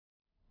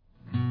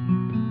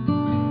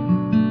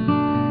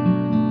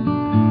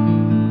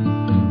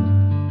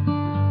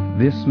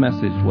This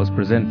message was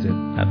presented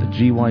at the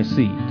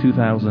GYC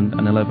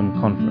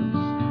 2011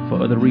 conference. For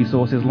other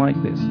resources like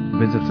this,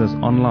 visit us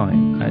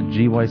online at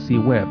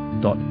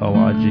gycweb.org.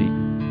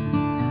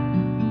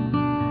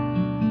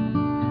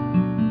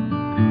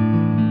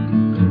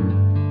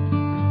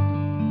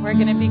 We're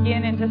going to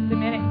begin in just a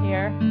minute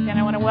here. Again,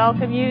 I want to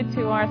welcome you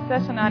to our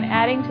session on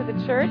adding to the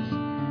church.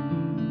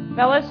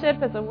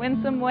 Fellowship is a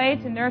winsome way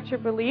to nurture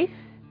belief.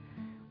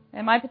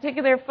 And my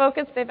particular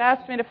focus they've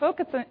asked me to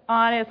focus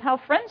on is how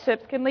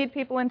friendships can lead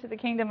people into the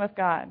kingdom of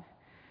God.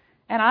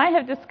 And I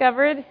have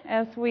discovered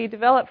as we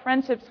develop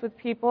friendships with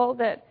people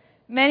that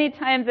many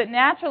times it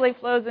naturally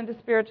flows into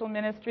spiritual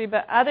ministry,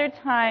 but other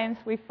times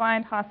we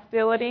find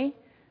hostility,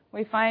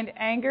 we find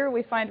anger,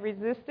 we find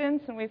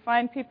resistance, and we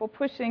find people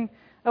pushing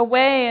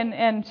away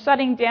and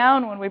shutting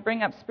down when we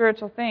bring up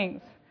spiritual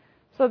things.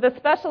 So the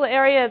special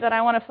area that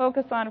I want to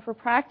focus on for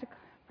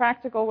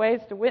practical ways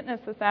to witness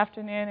this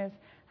afternoon is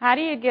how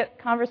do you get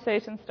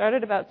conversations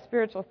started about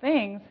spiritual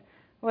things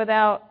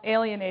without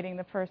alienating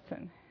the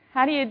person?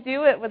 How do you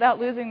do it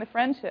without losing the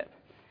friendship?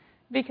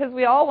 Because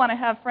we all want to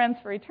have friends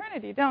for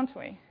eternity, don't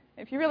we?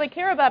 If you really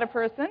care about a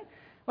person,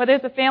 whether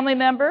it's a family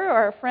member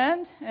or a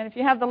friend, and if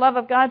you have the love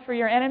of God for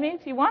your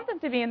enemies, you want them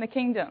to be in the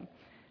kingdom.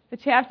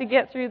 But you have to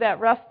get through that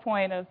rough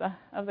point of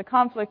the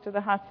conflict, of the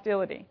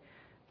hostility.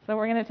 So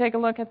we're going to take a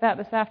look at that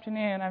this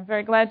afternoon. I'm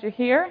very glad you're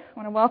here. I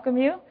want to welcome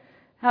you.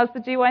 How's the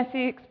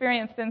GYC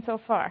experience been so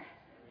far?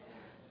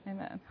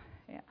 Amen.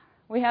 Yeah.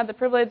 We had the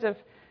privilege of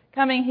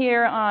coming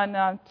here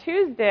on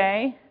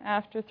Tuesday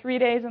after 3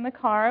 days in the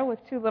car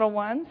with two little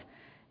ones,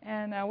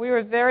 and we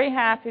were very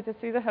happy to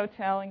see the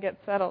hotel and get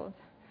settled.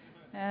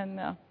 And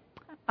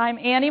I'm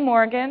Annie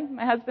Morgan.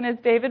 My husband is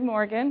David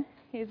Morgan.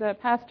 He's a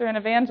pastor and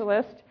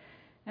evangelist,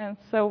 and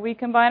so we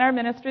combine our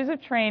ministries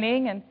of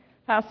training and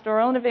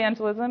pastoral and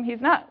evangelism.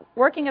 He's not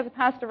working as a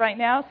pastor right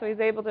now, so he's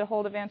able to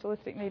hold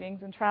evangelistic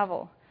meetings and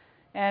travel.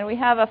 And we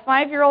have a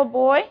 5-year-old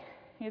boy.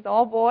 He's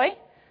all boy.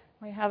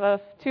 We have a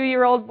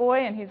 2-year-old boy,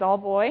 and he's all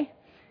boy.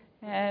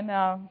 And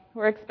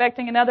we're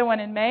expecting another one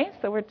in May,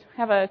 so we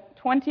have a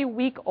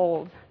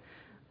 20-week-old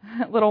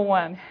little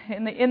one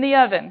in the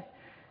oven.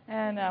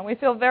 And we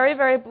feel very,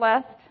 very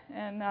blessed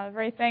and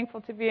very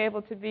thankful to be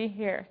able to be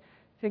here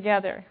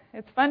together.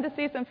 It's fun to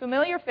see some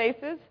familiar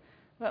faces,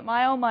 but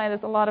my oh my,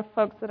 there's a lot of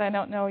folks that I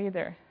don't know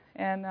either.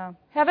 And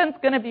heaven's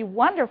going to be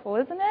wonderful,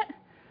 isn't it?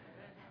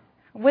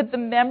 With the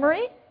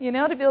memory, to be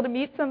able to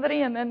meet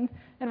somebody and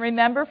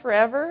remember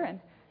forever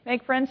and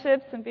make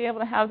friendships and be able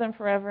to have them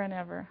forever and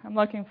ever. I'm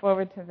looking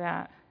forward to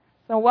that.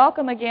 So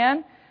welcome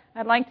again.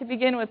 I'd like to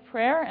begin with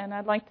prayer, and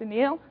I'd like to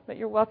kneel, but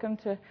you're welcome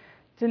to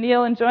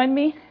kneel and join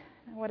me,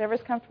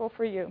 whatever's comfortable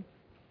for you.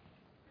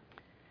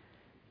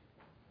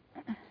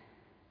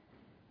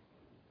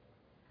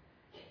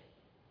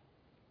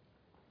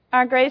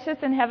 Our gracious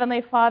and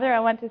heavenly Father,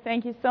 I want to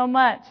thank you so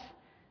much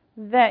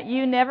that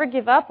you never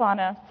give up on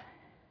us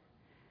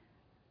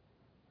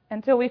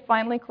until we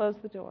finally close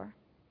the door.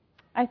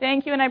 I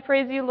thank you and I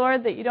praise you,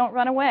 Lord, that you don't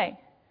run away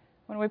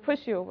when we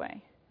push you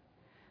away.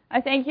 I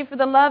thank you for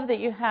the love that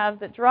you have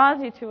that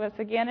draws you to us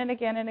again and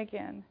again and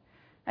again.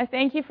 I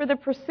thank you for the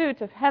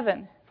pursuit of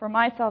heaven for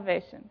my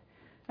salvation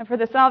and for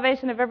the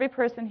salvation of every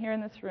person here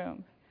in this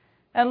room.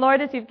 And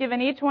Lord, as you've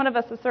given each one of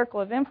us a circle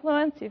of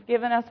influence, you've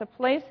given us a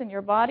place in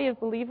your body of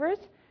believers,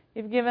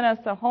 you've given us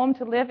a home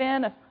to live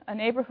in, a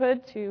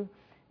neighborhood to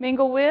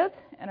mingle with,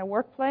 and a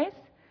workplace.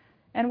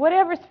 And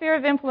whatever sphere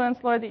of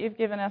influence, Lord, that you've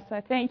given us,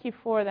 I thank you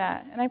for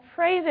that. And I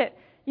pray that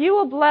you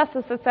will bless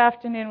us this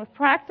afternoon with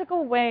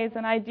practical ways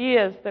and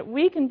ideas that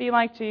we can be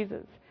like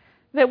Jesus,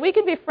 that we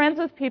can be friends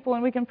with people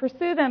and we can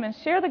pursue them and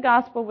share the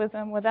gospel with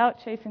them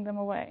without chasing them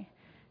away.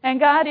 And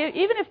God,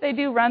 even if they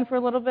do run for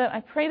a little bit,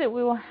 I pray that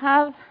we will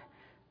have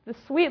the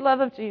sweet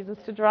love of Jesus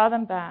to draw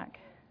them back.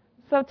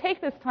 So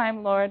take this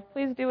time, Lord.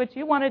 Please do what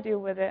you want to do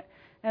with it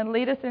and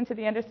lead us into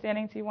the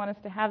understandings you want us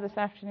to have this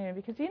afternoon,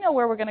 because you know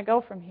where we're going to go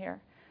from here.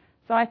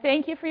 So I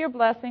thank you for your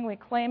blessing. We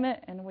claim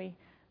it, and we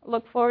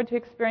look forward to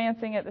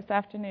experiencing it this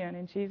afternoon.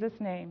 In Jesus'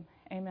 name,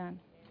 amen.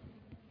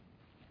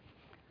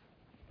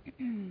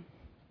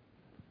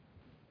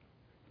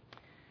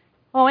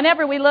 Well,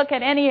 whenever we look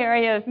at any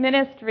area of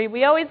ministry,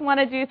 we always want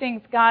to do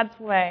things God's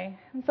way.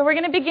 And so we're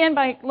going to begin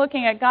by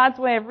looking at God's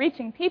way of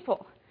reaching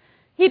people.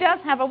 He does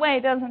have a way,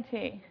 doesn't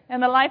he?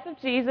 And the life of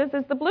Jesus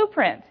is the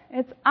blueprint.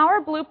 It's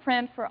our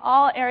blueprint for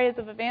all areas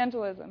of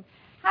evangelism.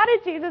 How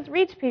did Jesus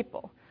reach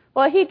people?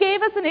 Well, he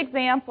gave us an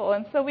example,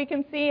 and so we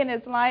can see in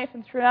his life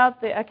and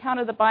throughout the account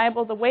of the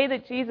Bible the way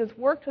that Jesus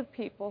worked with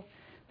people,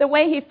 the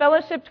way he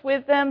fellowshiped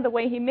with them, the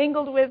way he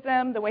mingled with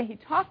them, the way he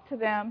talked to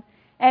them.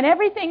 And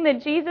everything that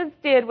Jesus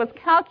did was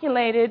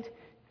calculated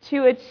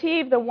to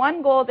achieve the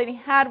one goal that he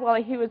had while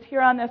he was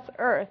here on this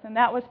earth, and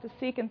that was to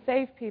seek and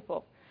save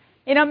people.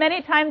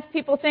 Many times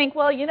people think,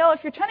 well,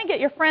 if you're trying to get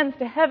your friends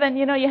to heaven,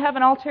 you have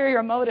an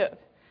ulterior motive.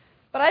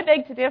 But I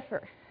beg to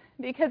differ.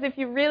 Because if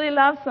you really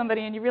love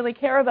somebody and you really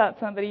care about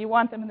somebody, you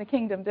want them in the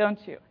kingdom, don't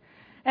you?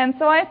 And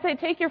so I say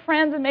take your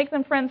friends and make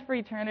them friends for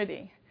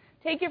eternity.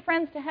 Take your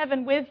friends to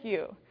heaven with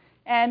you.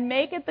 and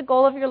make it the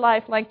goal of your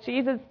life like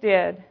Jesus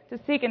did, to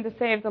seek and to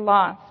save the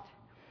lost.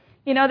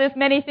 You know, there's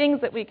many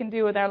things that we can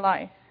do with our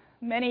life,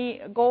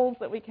 many goals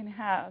that we can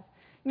have,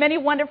 many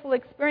wonderful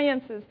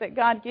experiences that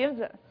God gives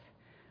us.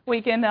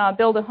 We can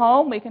build a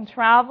home, we can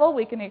travel,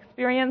 we can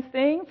experience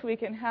things, we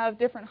can have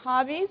different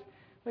hobbies,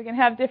 we can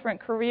have different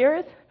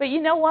careers. But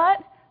you know what?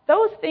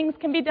 Those things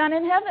can be done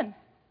in heaven.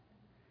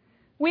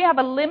 We have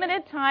a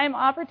limited time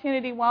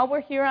opportunity while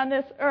we're here on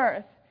this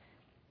earth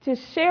to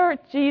share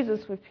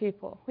Jesus with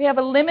people. We have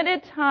a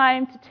limited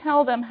time to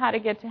tell them how to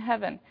get to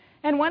heaven.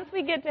 And once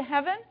we get to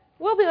heaven,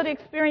 we'll be able to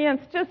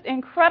experience just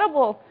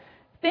incredible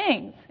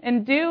things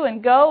and do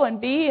and go and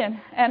be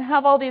and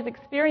have all these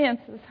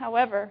experiences.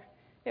 However,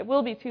 it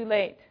will be too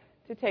late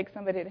to take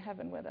somebody to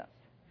heaven with us.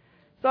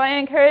 So I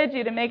encourage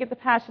you to make it the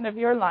passion of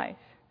your life,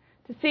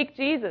 to seek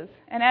Jesus.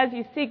 And as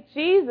you seek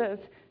Jesus,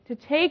 to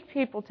take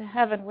people to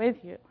heaven with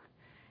you.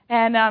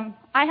 And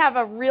I have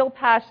a real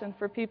passion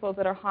for people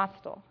that are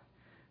hostile,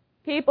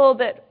 people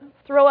that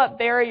throw up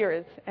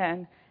barriers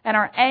and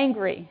are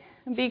angry,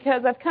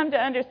 because I've come to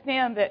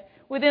understand that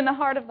within the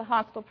heart of the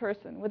hostile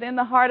person, within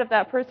the heart of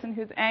that person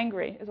who's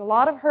angry, is a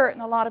lot of hurt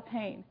and a lot of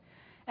pain.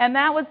 And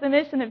that was the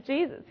mission of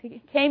Jesus.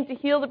 He came to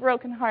heal the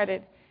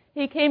brokenhearted.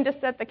 He came to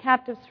set the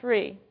captives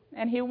free.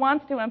 And he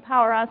wants to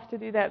empower us to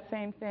do that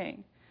same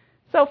thing.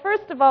 So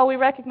first of all, we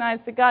recognize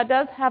that God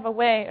does have a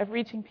way of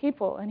reaching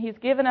people, and he's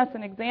given us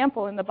an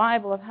example in the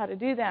Bible of how to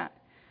do that.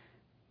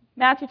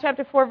 Matthew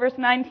chapter 4, verse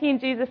 19,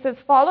 Jesus says,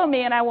 "Follow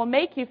me, and I will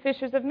make you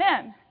fishers of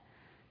men."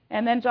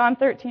 And then John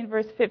 13,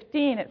 verse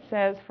 15, it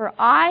says, "For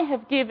I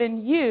have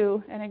given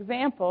you an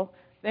example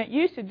that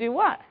you should do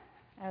what?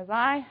 As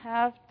I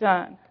have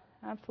done."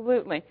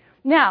 Absolutely.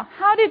 Now,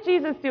 how did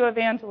Jesus do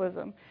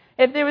evangelism?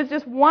 If there was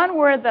just one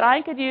word that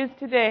I could use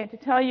today to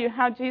tell you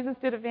how Jesus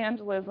did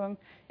evangelism,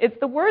 it's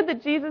the word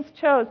that Jesus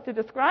chose to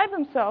describe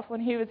himself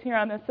when he was here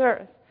on this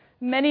earth.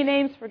 Many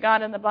names for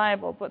God in the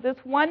Bible, but this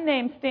one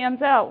name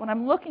stands out when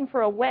I'm looking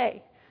for a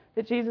way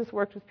that Jesus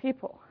worked with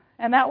people.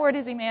 And that word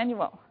is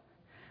Emmanuel.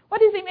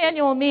 What does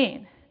Emmanuel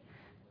mean?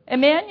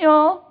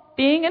 Emmanuel,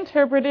 being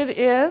interpreted,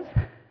 is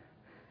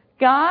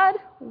God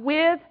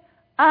with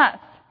us.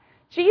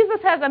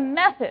 Jesus has a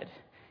method.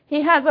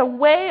 He has a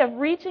way of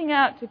reaching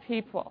out to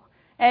people.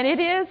 And it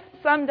is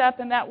summed up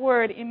in that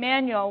word,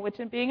 Emmanuel, which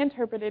in being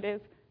interpreted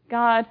is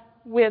God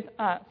with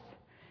us.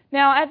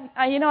 Now,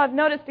 I've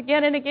noticed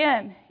again and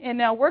again in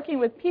working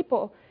with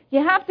people,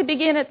 you have to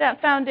begin at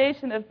that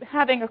foundation of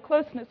having a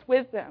closeness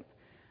with them,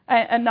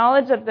 a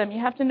knowledge of them. You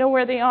have to know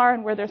where they are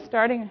and where they're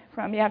starting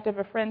from. You have to have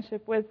a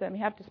friendship with them.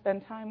 You have to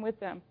spend time with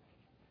them.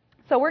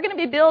 So we're going to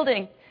be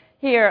building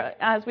here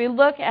as we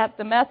look at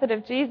the method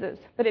of Jesus.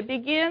 But it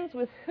begins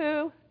with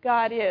who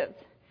God is.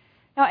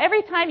 Now,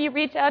 every time you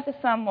reach out to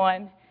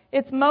someone,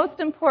 it's most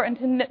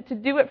important to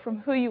do it from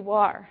who you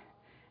are.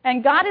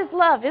 And God is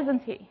love,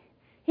 isn't he?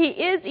 He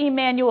is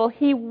Emmanuel.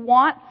 He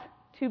wants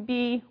to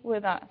be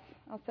with us.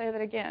 I'll say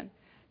that again.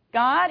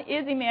 God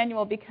is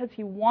Emmanuel because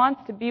he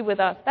wants to be with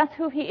us. That's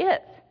who he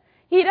is.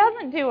 He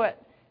doesn't do it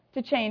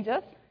to change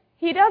us.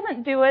 He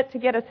doesn't do it to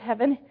get us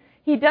heaven.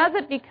 He does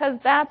it because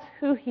that's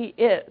who he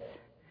is.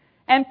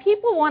 And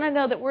people want to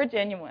know that we're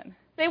genuine.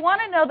 They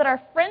want to know that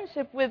our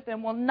friendship with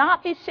them will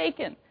not be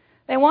shaken.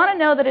 They want to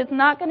know that it's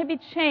not going to be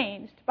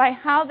changed by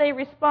how they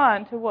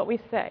respond to what we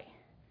say.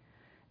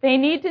 They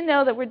need to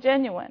know that we're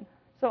genuine.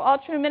 So all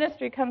true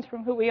ministry comes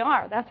from who we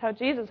are. That's how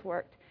Jesus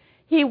worked.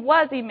 He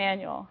was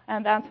Emmanuel,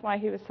 and that's why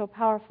he was so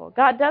powerful.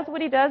 God does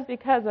what he does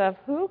because of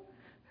who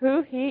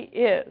he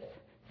is.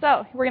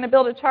 So we're going to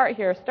build a chart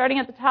here. Starting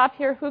at the top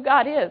here, who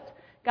God is.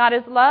 God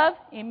is love,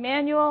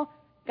 Emmanuel,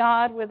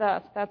 God with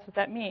us. That's what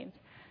that means.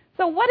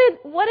 So what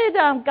did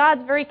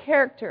God's very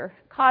character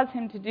cause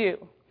him to do?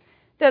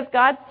 Does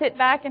God sit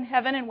back in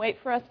heaven and wait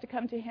for us to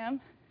come to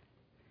him?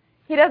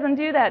 He doesn't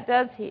do that,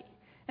 does he?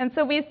 And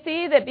so we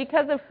see that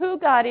because of who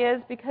God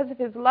is, because of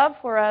his love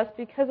for us,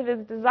 because of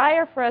his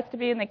desire for us to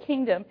be in the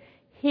kingdom,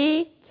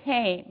 he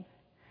came.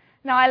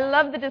 Now, I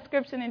love the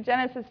description in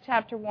Genesis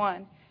chapter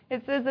 1.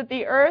 It says that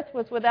the earth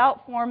was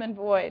without form and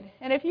void.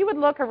 And if you would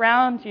look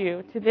around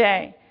you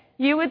today,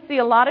 you would see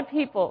a lot of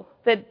people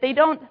that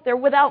they're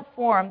without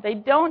form. They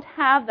don't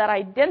have that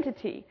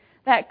identity,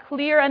 that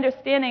clear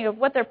understanding of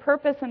what their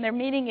purpose and their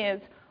meaning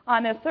is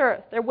on this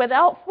earth. They're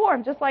without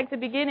form, just like the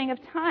beginning of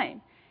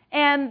time.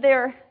 And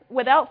they're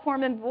without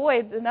form and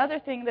void. Another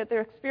thing that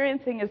they're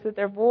experiencing is that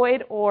they're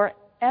void or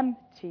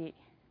empty.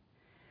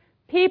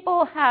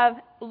 People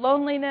have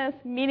loneliness,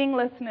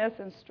 meaninglessness,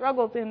 and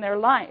struggles in their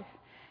life.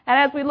 And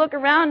as we look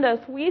around us,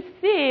 we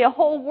see a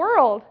whole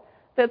world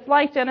that's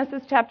like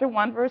Genesis chapter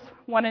 1, verse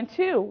 1 and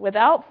 2,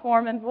 without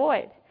form and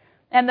void.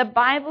 And the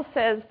Bible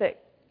says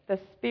that the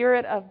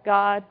Spirit of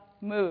God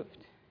moved.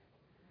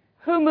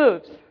 Who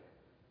moves?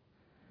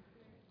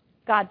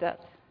 God does.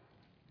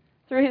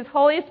 Through his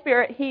Holy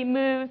Spirit, he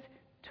moves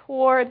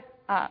toward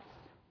us.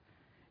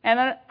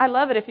 And I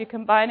love it if you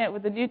combine it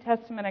with the New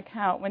Testament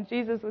account. When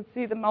Jesus would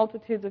see the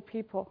multitudes of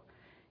people,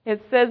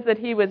 it says that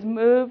he was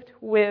moved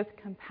with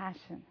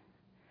compassion.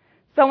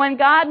 So when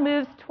God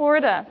moves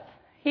toward us,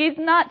 He's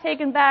not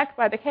taken back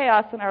by the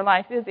chaos in our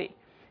life, is he?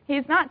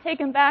 He's not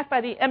taken back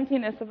by the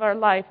emptiness of our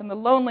life and the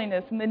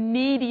loneliness and the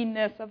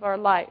neediness of our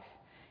life.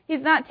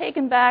 He's not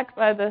taken back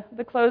by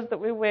the clothes that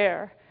we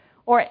wear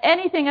or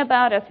anything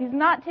about us. He's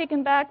not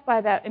taken back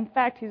by that. In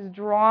fact, he's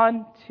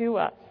drawn to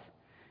us.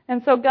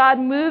 And so God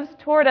moves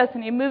toward us,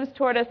 and he moves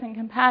toward us in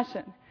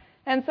compassion.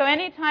 And so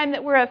any time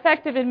that we're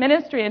effective in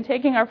ministry and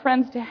taking our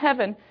friends to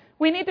heaven,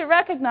 we need to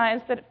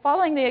recognize that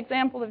following the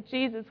example of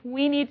Jesus,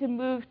 we need to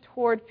move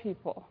toward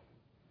people.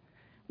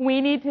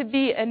 We need to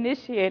be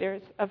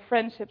initiators of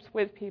friendships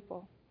with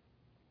people.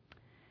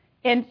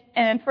 In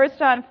 1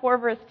 John 4,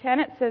 verse 10,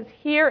 it says,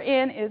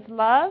 "Herein is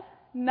love,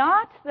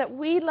 not that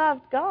we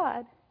loved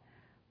God,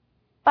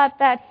 but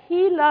that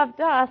he loved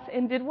us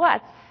and did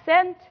what?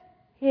 Sent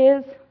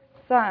his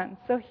Son."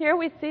 So here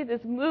we see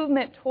this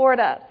movement toward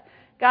us.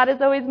 God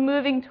is always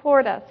moving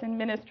toward us in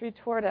ministry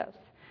toward us.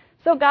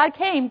 So God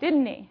came,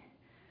 didn't he?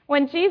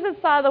 When Jesus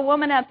saw the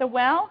woman at the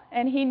well,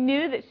 and he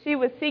knew that she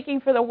was seeking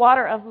for the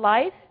water of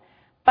life,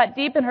 but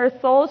deep in her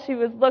soul she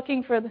was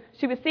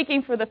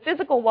seeking for the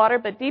physical water,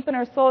 but deep in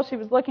her soul she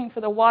was looking for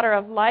the water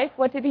of life,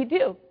 what did he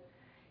do?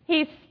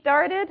 He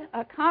started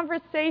a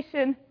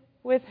conversation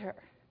with her.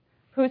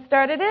 Who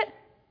started it?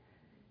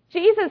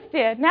 Jesus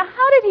did. Now,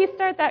 how did he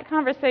start that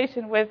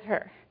conversation with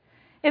her?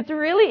 It's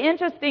really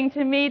interesting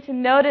to me to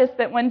notice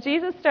that when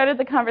Jesus started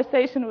the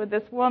conversation with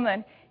this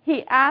woman,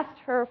 he asked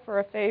her for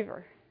a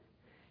favor.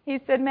 He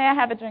said, "May I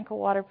have a drink of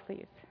water,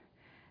 please?"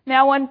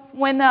 Now, when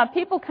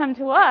people come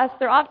to us,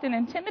 they're often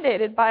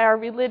intimidated by our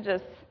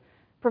religious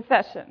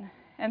profession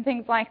and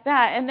things like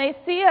that, and they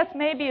see us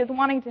maybe as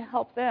wanting to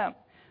help them.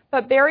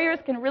 But barriers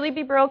can really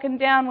be broken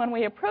down when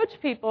we approach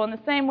people in the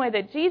same way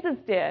that Jesus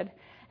did,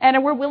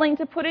 and we're willing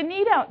to put a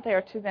need out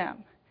there to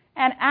them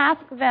and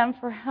ask them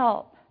for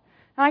help.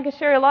 And I could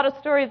share a lot of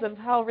stories of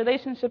how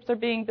relationships are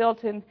being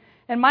built in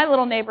my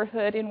little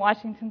neighborhood in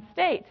Washington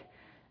State,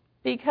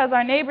 because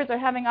our neighbors are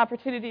having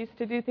opportunities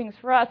to do things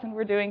for us and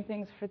we're doing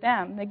things for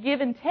them. The give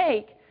and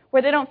take,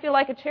 where they don't feel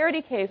like a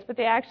charity case, but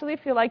they actually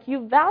feel like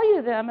you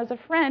value them as a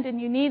friend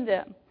and you need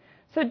them.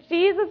 So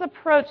Jesus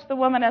approached the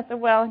woman at the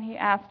well and he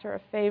asked her a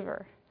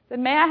favor. He said,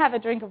 "May I have a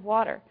drink of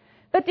water?"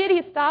 But did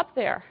he stop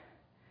there?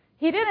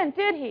 He didn't,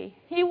 did he?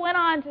 He went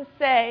on to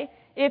say,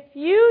 "If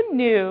you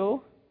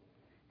knew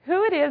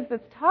who it is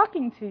that's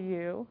talking to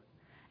you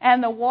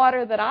and the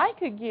water that I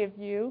could give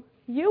you,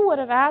 you would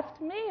have asked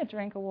me a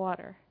drink of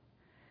water."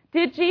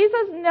 Did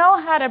Jesus know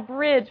how to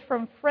bridge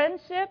from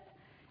friendship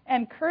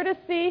and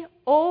courtesy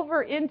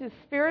over into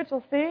spiritual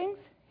things?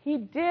 He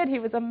did. He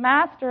was a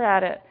master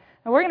at it.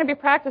 And we're going to be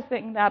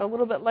practicing that a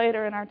little bit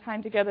later in our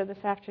time together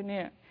this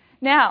afternoon.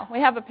 Now, we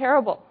have a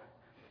parable.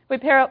 We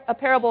have a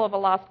parable of a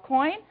lost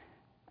coin,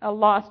 a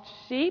lost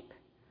sheep,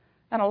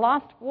 and a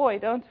lost boy,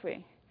 don't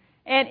we?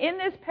 And in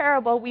this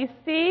parable, we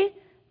see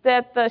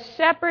that the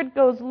shepherd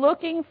goes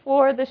looking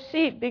for the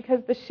sheep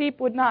because the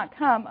sheep would not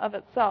come of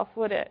itself,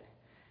 would it?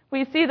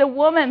 We see the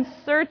woman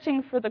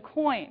searching for the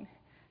coin.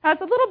 Now,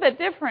 it's a little bit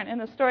different in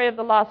the story of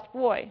the lost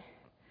boy,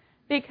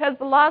 because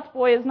the lost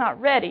boy is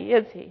not ready,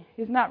 is he?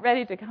 He's not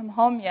ready to come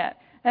home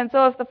yet. And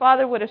so if the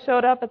father would have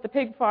showed up at the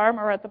pig farm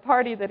or at the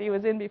party that he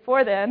was in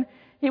before then,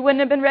 he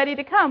wouldn't have been ready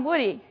to come, would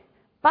he?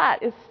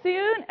 But as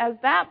soon as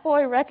that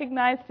boy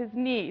recognized his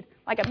need,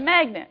 like a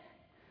magnet,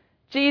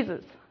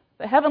 Jesus,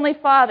 the Heavenly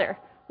Father,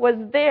 was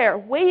there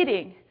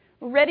waiting,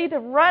 ready to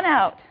run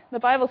out. The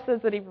Bible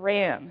says that he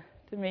ran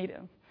to meet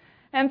him.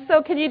 And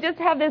so can you just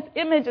have this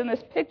image and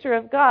this picture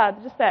of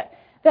God, just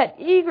that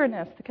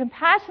eagerness, the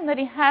compassion that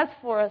he has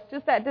for us,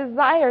 just that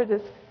desire to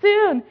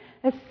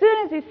as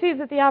soon as he sees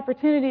that the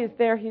opportunity is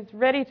there, he's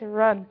ready to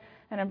run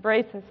and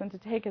embrace us and to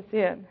take us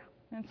in.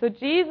 And so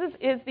Jesus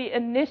is the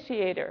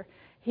initiator.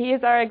 He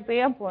is our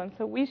example, and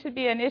so we should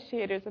be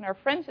initiators in our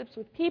friendships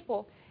with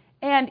people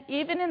and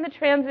even in the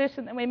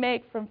transition that we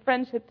make from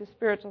friendship to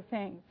spiritual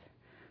things.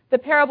 The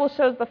parable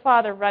shows the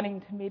father running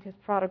to meet his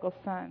prodigal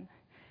son.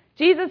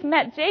 Jesus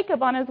met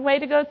Jacob on his way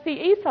to go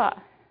see Esau.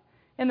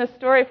 In the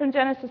story from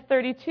Genesis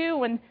 32,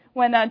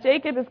 when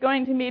Jacob is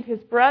going to meet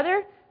his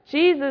brother,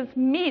 Jesus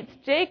meets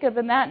Jacob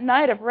in that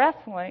night of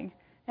wrestling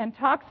and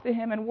talks to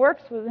him and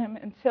works with him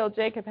until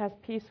Jacob has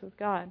peace with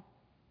God.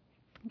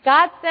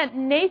 God sent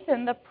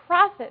Nathan the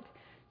prophet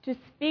to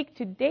speak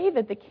to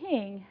David the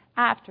king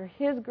after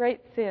his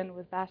great sin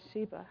with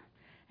Bathsheba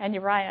and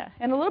Uriah.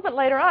 And a little bit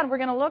later on, we're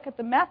going to look at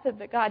the method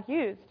that God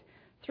used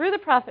through the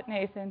prophet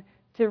Nathan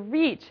to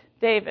reach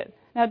David.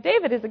 Now,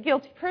 David is a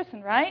guilty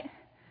person, right?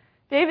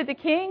 David the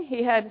king,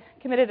 he had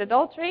committed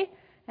adultery,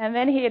 and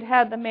then he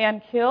had the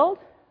man killed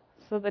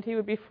so that he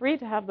would be free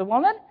to have the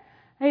woman.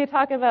 And you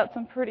talk about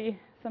some pretty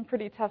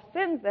tough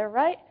sins there,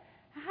 right?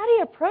 How do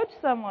you approach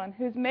someone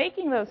who's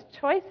making those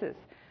choices,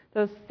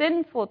 those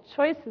sinful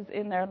choices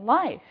in their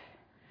life?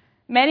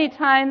 Many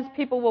times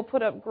people will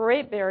put up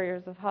great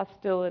barriers of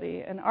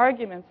hostility and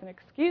arguments and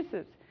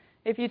excuses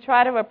if you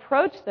try to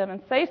approach them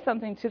and say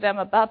something to them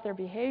about their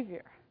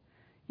behavior.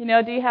 You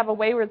know, do you have a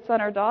wayward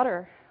son or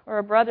daughter, or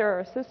a brother or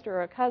a sister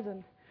or a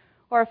cousin?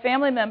 or a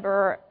family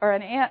member or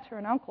an aunt or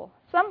an uncle,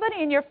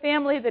 somebody in your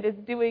family that is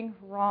doing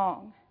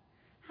wrong,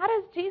 how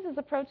does Jesus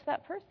approach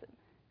that person?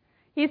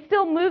 He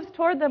still moves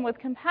toward them with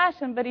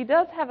compassion, but he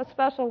does have a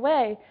special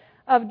way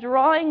of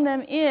drawing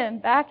them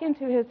back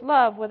into his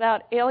love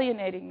without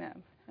alienating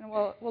them. And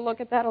we'll look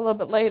at that a little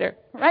bit later.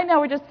 Right now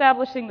we're just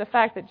establishing the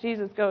fact that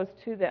Jesus goes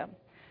to them.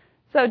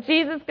 So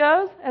Jesus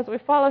goes. As we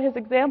follow his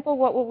example,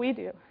 what will we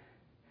do?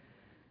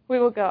 We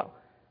will go.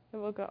 We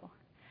will go.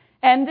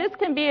 And this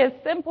can be as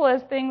simple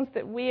as things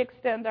that we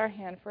extend our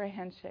hand for a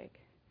handshake.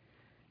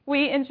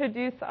 We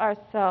introduce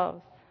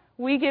ourselves.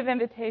 We give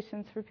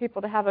invitations for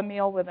people to have a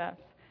meal with us.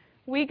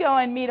 We go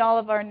and meet all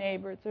of our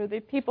neighbors or the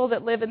people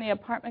that live in the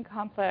apartment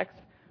complex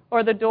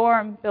or the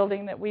dorm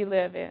building that we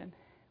live in.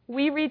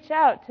 We reach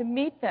out to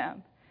meet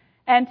them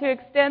and to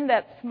extend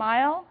that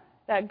smile,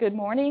 that good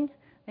morning,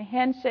 the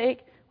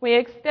handshake. We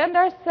extend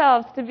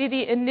ourselves to be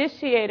the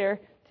initiator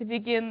to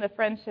begin the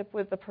friendship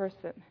with the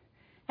person.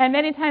 And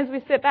many times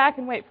we sit back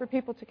and wait for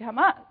people to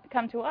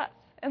come to us.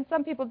 And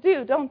some people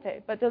do, don't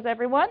they? But does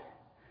everyone?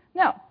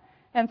 No.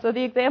 And so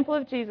the example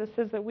of Jesus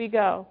is that we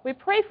go. We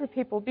pray for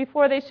people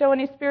before they show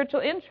any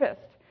spiritual interest.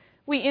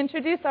 We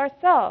introduce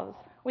ourselves.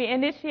 We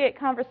initiate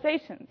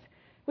conversations.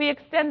 We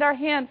extend our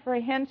hand for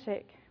a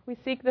handshake. We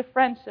seek the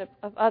friendship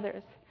of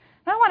others.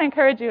 And I want to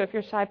encourage you, if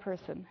you're a shy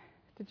person,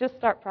 to just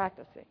start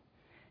practicing.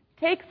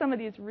 Take some of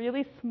these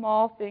really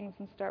small things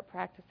and start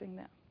practicing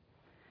them.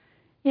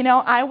 You know,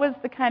 I was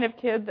the kind of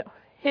kid that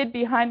hid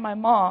behind my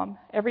mom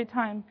every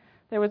time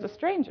there was a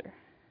stranger.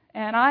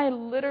 And I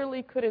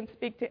literally couldn't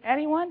speak to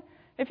anyone.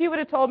 If you would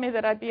have told me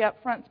that I'd be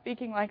up front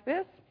speaking like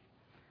this,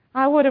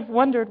 I would have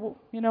wondered,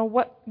 you know,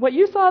 what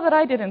you saw that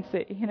I didn't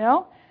see, you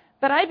know.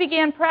 But I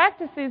began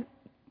practicing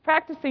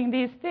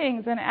these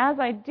things, and as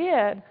I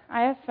did,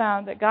 I have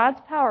found that God's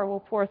power will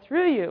pour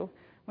through you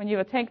when you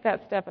will take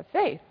that step of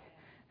faith.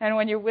 And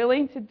when you're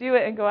willing to do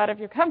it and go out of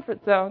your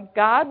comfort zone,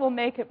 God will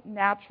make it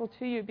natural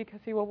to you because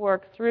he will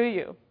work through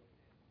you.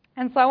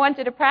 And so I want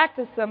you to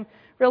practice some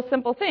real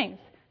simple things.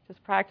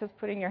 Just practice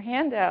putting your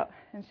hand out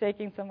and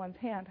shaking someone's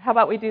hand. How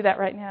about we do that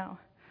right now?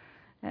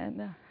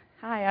 And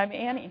hi, I'm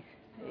Annie.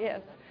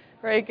 Yes,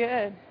 very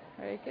good,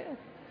 very good.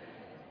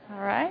 All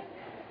right.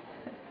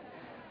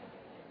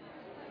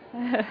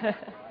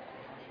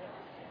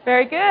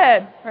 Very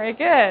good, very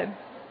good.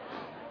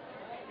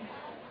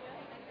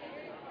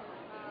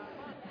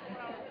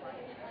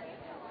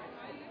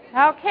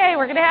 Okay,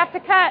 we're going to have to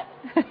cut.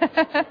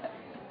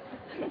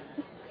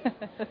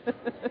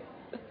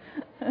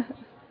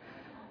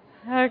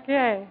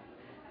 Okay.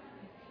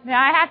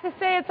 Now, I have to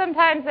say it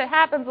sometimes it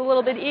happens a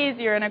little bit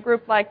easier in a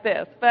group like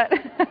this, but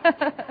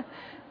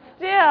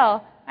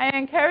still, I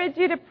encourage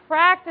you to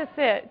practice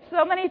it.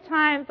 So many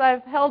times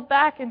I've held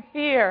back in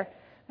fear.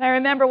 And I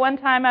remember one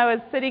time I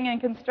was sitting in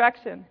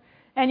construction.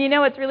 And you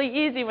know it's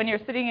really easy when you're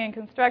sitting in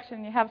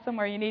construction, you have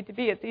somewhere you need to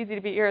be. It's easy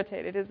to be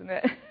irritated, isn't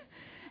it?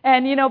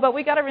 And, you know, but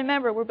we got to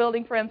remember we're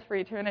building friends for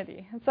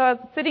eternity. And so I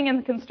was sitting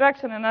in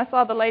construction, and I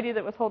saw the lady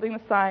that was holding the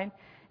sign.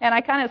 And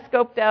I kind of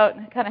scoped out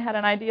and kind of had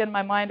an idea in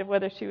my mind of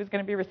whether she was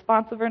going to be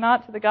responsive or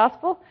not to the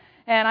gospel.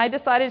 And I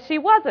decided she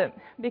wasn't,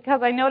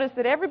 because I noticed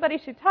that everybody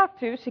she talked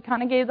to, she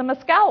kind of gave them a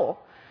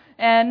scowl.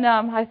 And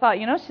I thought,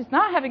 you know, she's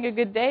not having a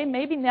good day.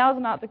 Maybe now's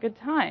not the good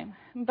time.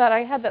 But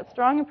I had that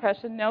strong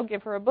impression, no,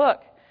 give her a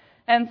book.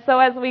 And so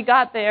as we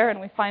got there and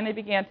we finally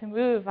began to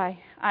move,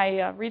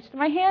 I reached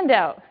my hand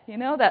out,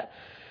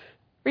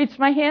 reached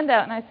my hand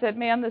out, and I said,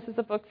 ma'am, this is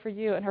a book for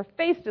you. And her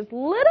face just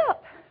lit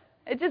up.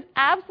 It just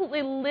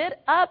absolutely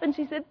lit up. And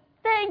she said,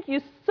 thank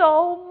you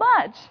so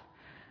much.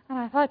 And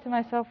I thought to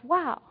myself,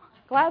 wow,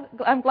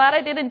 I'm glad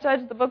I didn't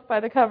judge the book by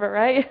the cover,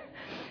 right?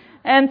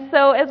 And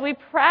so as we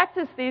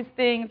practice these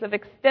things of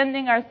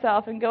extending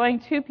ourselves and going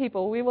to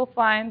people, we will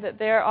find that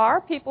there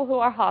are people who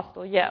are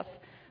hostile, yes,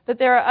 but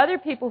there are other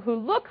people who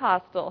look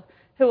hostile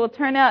who will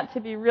turn out to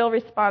be real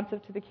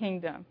responsive to the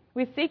kingdom.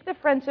 We seek the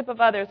friendship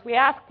of others. We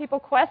ask people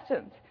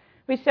questions.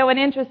 We show an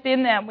interest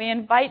in them. We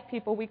invite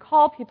people. We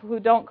call people who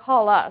don't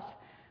call us.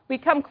 We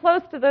come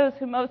close to those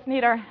who most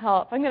need our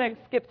help. I'm going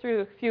to skip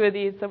through a few of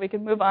these so we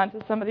can move on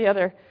to some of the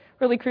other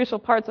really crucial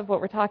parts of what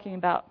we're talking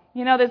about.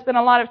 You know, there's been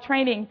a lot of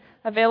training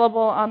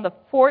available on the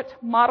FORT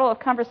model of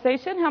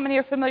conversation. How many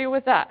are familiar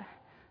with that?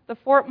 The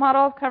FORT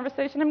model of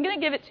conversation. I'm going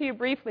to give it to you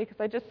briefly because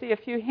I just see a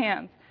few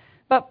hands.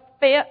 But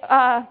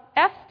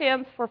F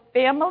stands for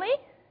family.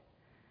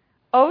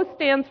 O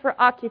stands for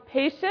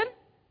occupation.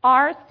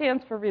 R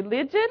stands for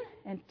religion.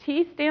 And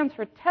T stands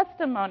for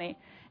testimony.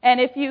 And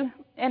if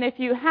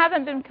you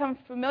haven't become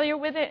familiar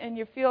with it and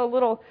you feel a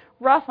little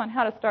rough on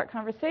how to start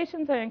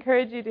conversations, I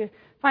encourage you to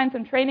find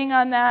some training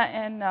on that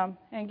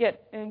and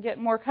get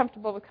more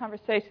comfortable with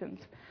conversations.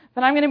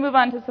 But I'm going to move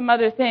on to some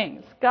other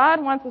things.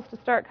 God wants us to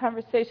start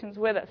conversations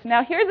with us.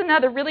 Now, here's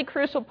another really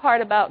crucial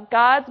part about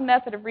God's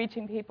method of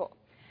reaching people.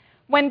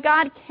 When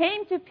God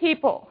came to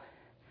people,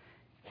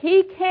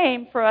 he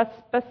came for a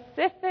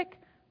specific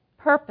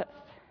purpose.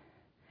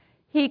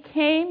 He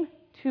came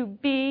to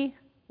be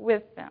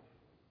with them.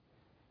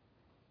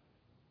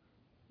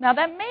 Now,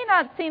 that may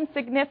not seem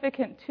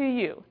significant to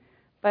you,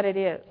 but it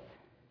is.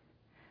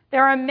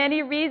 There are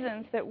many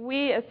reasons that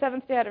we as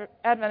Seventh-day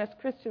Adventist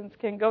Christians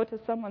can go to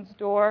someone's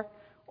door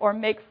or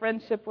make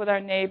friendship with our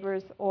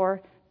neighbors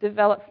or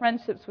develop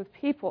friendships with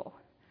people.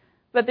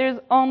 But there's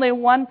only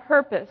one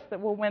purpose that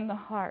will win the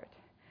heart,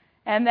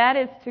 and that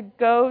is to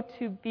go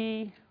to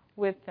be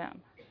with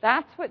them.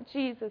 That's what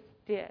Jesus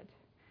did.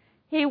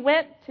 He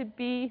went to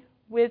be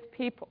with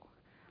people.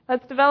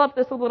 Let's develop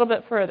this a little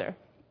bit further.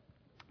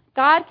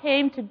 God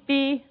came to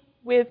be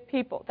with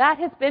people. That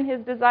has been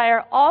his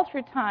desire all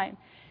through time.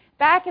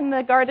 Back in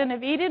the Garden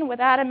of Eden with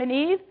Adam and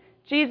Eve,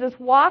 Jesus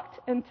walked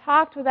and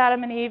talked with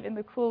Adam and Eve in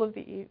the cool of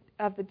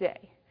the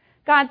day.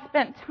 God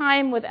spent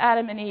time with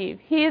Adam and Eve.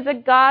 He is a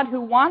God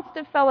who wants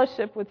to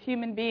fellowship with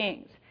human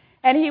beings.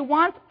 And he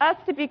wants us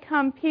to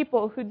become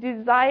people who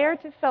desire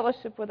to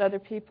fellowship with other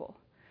people,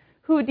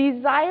 who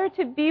desire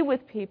to be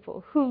with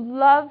people, who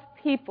love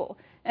people,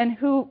 and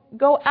who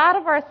go out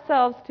of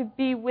ourselves to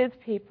be with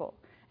people.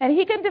 And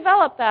he can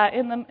develop that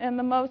in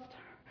the most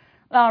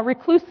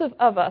reclusive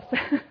of us,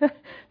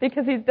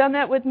 because he's done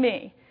that with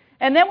me.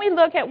 And then we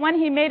look at when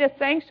he made a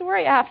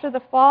sanctuary after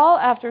the fall,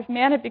 after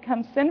man had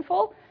become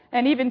sinful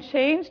and even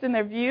changed in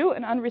their view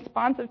and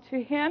unresponsive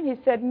to him. He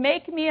said,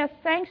 make me a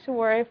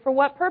sanctuary for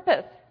what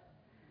purpose?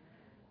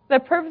 The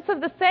purpose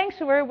of the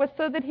sanctuary was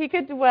so that he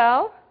could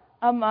dwell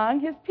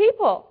among his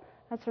people.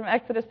 That's from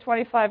Exodus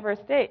 25, verse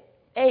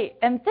 8.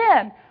 And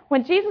then,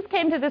 when Jesus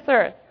came to this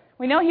earth,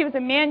 we know he was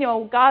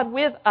Emmanuel, God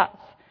with us.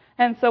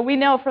 And so we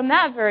know from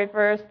that very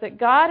verse that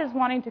God is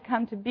wanting to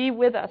come to be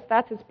with us.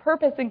 That's his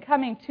purpose in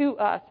coming to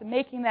us and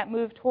making that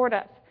move toward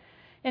us.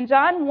 In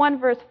John 1,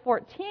 verse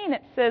 14,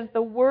 it says,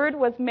 the Word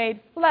was made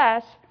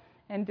flesh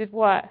and did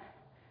what?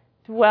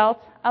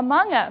 Dwelt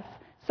among us.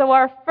 So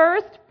our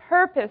first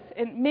purpose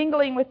in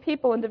mingling with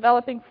people and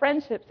developing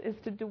friendships is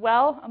to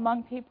dwell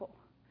among people,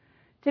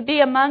 to be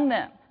among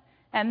them.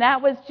 And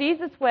that was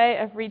Jesus' way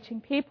of reaching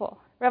people.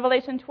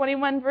 Revelation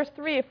 21, verse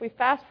 3, if we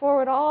fast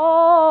forward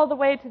all the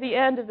way to the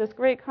end of this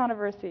great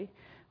controversy,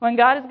 when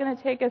God is going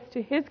to take us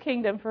to his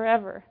kingdom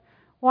forever,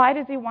 why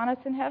does he want us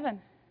in heaven?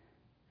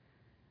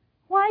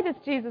 Why does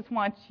Jesus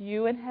want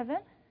you in heaven?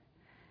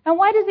 And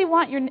why does he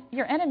want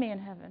your enemy in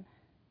heaven?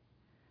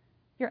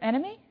 Your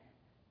enemy?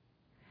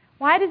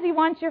 Why does he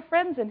want your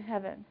friends in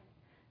heaven?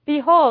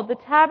 Behold, the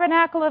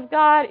tabernacle of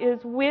God is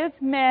with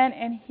men,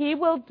 and he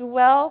will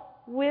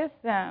dwell with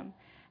them.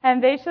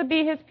 And they shall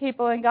be his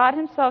people, and God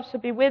himself shall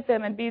be with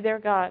them and be their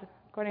God,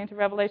 according to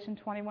Revelation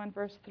 21,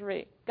 verse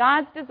 3.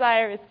 God's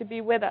desire is to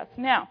be with us.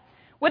 Now,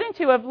 wouldn't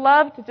you have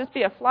loved to just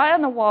be a fly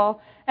on the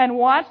wall and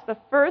watch the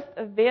first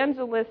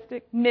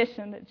evangelistic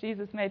mission that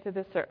Jesus made to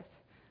this earth?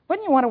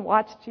 Wouldn't you want to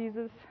watch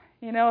Jesus?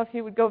 You know, if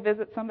he would go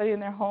visit somebody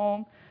in their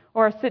home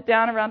or sit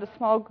down around a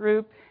small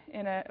group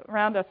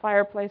around a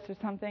fireplace or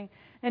something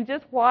and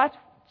just watch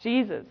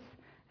Jesus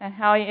and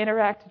how he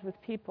interacted with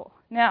people.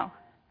 Now,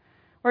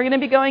 we're going to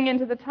be going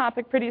into the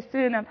topic pretty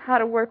soon of how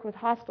to work with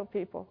hostile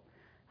people,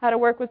 how to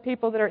work with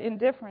people that are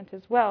indifferent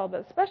as well,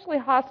 but especially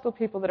hostile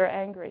people that are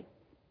angry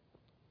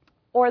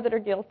or that are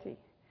guilty.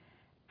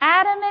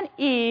 Adam and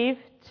Eve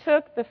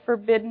took the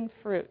forbidden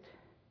fruit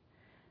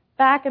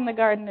back in the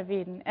Garden of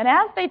Eden. And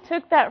as they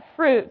took that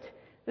fruit,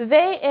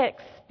 they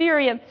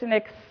experienced an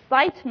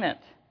excitement.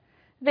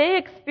 They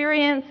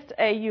experienced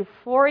a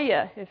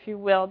euphoria, if you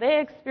will. They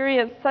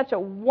experienced such a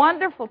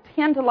wonderful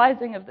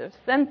tantalizing of their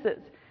senses.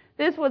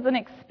 This was an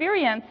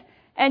experience,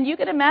 and you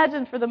can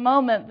imagine for the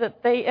moment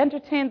that they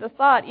entertained the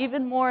thought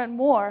even more and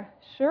more,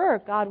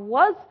 sure, God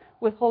was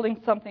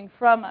withholding something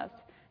from us.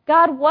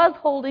 God was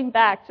holding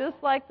back, just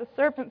like the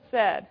serpent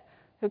said,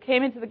 who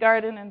came into the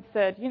garden and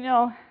said, you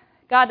know,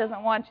 God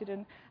doesn't want you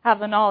to have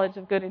the knowledge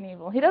of good and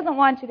evil. He doesn't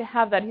want you to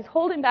have that. He's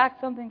holding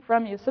back something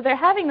from you. So they're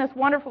having this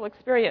wonderful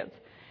experience.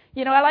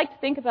 You know, I like to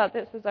think about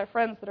this as our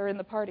friends that are in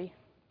the party.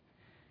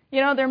 You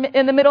know, they're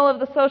in the middle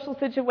of the social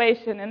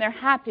situation, and they're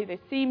happy. They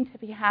seem to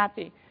be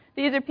happy.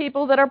 These are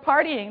people that are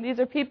partying. These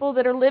are people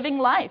that are living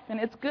life, and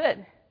it's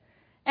good.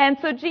 And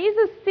so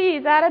Jesus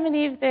sees Adam and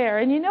Eve there,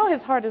 and you know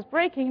his heart is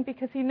breaking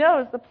because he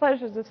knows the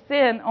pleasures of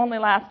sin only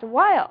last a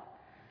while.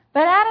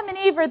 But Adam and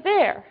Eve are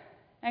there,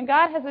 and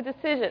God has a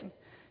decision.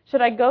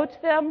 Should I go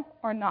to them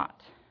or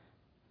not?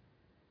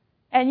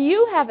 And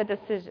you have a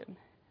decision.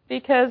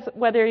 Because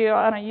whether you're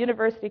on a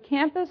university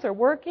campus or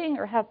working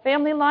or have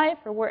family life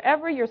or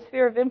wherever your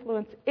sphere of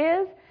influence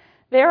is,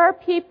 there are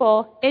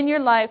people in your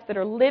life that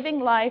are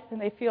living life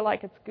and they feel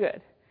like it's good.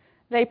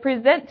 They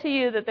present to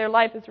you that their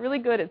life is really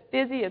good, it's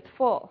busy, it's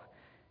full.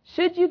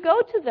 Should you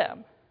go to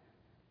them?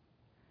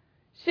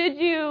 Should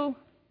you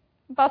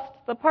bust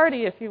the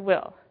party, if you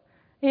will?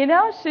 You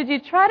know, should you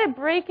try to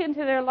break into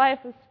their life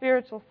with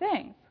spiritual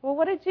things? Well,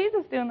 what did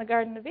Jesus do in the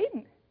Garden of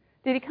Eden?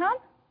 Did he come?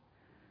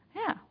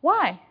 Yeah.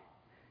 Why?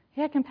 He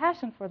had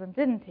compassion for them,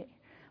 didn't he?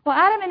 Well,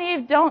 Adam and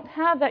Eve don't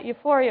have that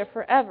euphoria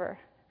forever.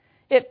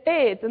 It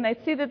fades, and they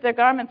see that their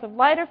garments of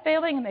light are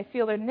failing, and they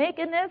feel their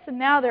nakedness, and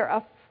now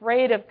they're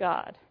afraid of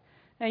God.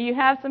 Now, you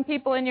have some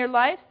people in your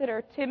life that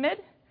are timid.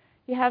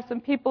 You have some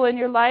people in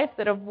your life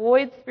that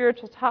avoid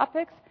spiritual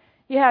topics.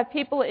 You have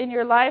people in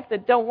your life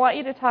that don't want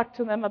you to talk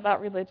to them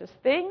about religious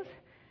things.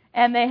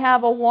 And they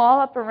have a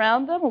wall up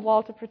around them, a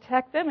wall to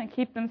protect them and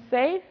keep them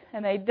safe,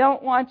 and they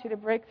don't want you to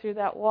break through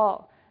that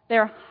wall.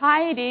 They're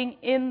hiding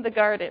in the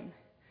garden.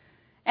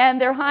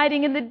 And they're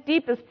hiding in the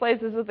deepest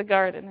places of the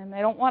garden, and they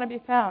don't want to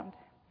be found.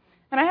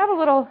 And I have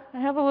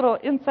a little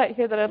insight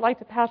here that I'd like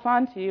to pass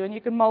on to you, and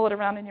you can mull it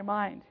around in your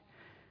mind.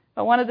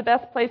 But one of the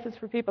best places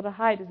for people to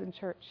hide is in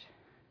church.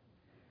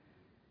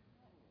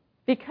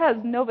 Because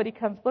nobody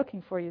comes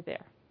looking for you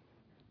there.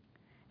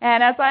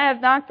 And as I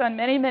have knocked on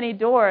many, many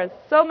doors,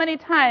 so many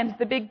times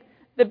the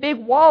big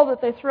wall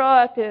that they throw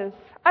up is,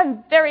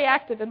 I'm very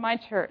active in my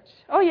church.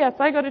 Oh yes,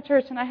 I go to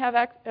church and I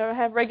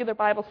have regular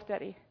Bible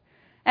study.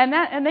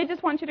 And they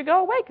just want you to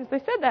go away because they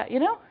said that,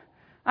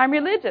 I'm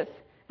religious.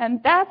 And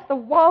that's the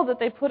wall that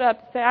they put up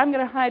to say, I'm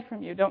going to hide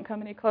from you. Don't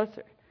come any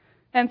closer.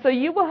 And so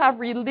you will have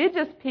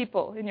religious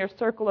people in your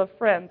circle of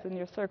friends, in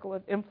your circle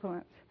of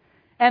influence.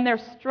 And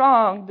they're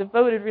strong,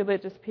 devoted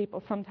religious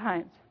people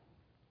sometimes.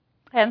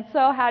 And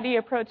so how do you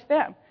approach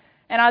them?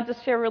 And I'll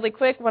just share really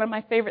quick, one of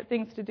my favorite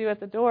things to do at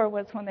the door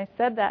was when they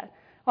said that.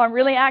 Oh, I'm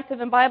really active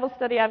in Bible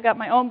study. I've got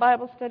my own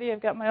Bible study.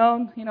 I've got my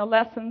own,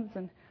 lessons.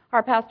 And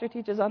our pastor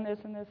teaches on this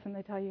and this. And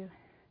they tell you,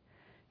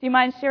 do you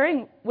mind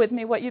sharing with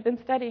me what you've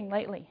been studying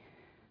lately?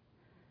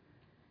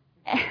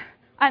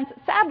 And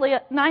sadly,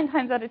 9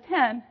 times out of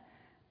 10,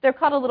 they're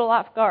caught a little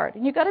off guard.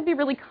 And you've got to be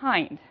really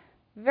kind,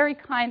 very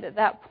kind at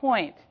that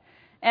point.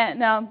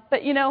 And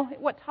but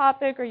what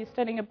topic are you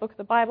studying? A book of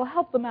the Bible?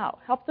 Help them out.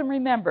 Help them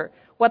remember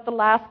what the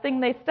last thing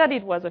they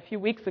studied was a few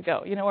weeks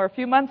ago, or a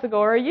few months ago,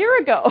 or a year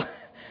ago.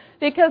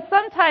 Because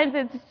sometimes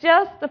it's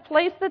just a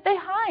place that they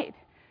hide.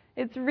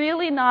 It's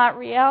really not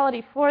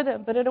reality for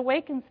them, but it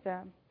awakens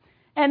them.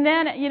 And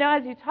then,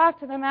 as you talk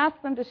to them,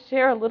 ask them to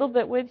share a little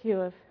bit with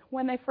you of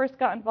when they first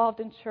got involved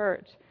in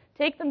church.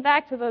 Take them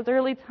back to those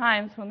early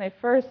times when they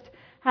first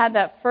had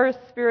that first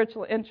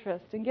spiritual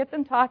interest and get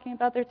them talking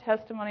about their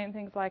testimony and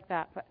things like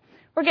that. But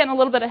we're getting a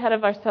little bit ahead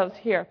of ourselves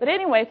here. But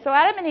anyway, so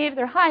Adam and Eve,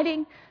 they're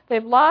hiding.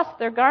 They've lost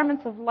their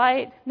garments of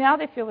light. Now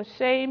they feel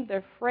ashamed.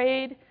 They're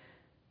afraid.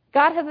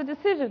 God has a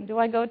decision. Do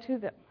I go to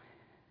them?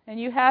 And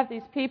you have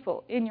these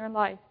people in your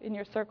life, in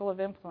your circle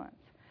of influence.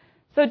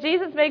 So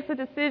Jesus makes a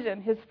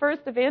decision, his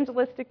first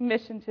evangelistic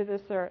mission to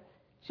this earth.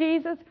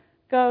 Jesus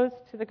goes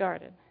to the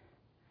garden.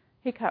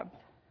 He comes.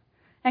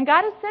 And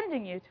God is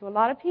sending you to a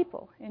lot of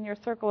people in your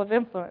circle of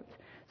influence.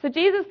 So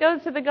Jesus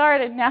goes to the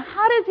garden. Now,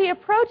 how does he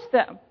approach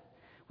them?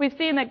 We've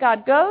seen that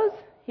God goes.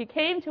 He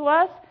came to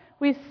us.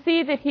 We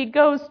see that he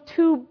goes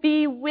to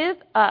be with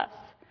us.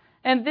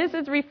 And this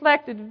is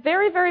reflected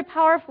very, very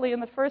powerfully in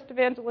the first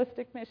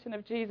evangelistic mission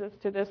of Jesus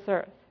to this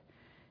earth.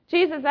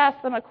 Jesus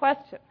asked them a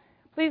question.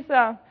 Please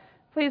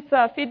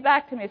feed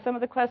back to me some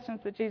of the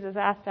questions that Jesus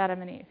asked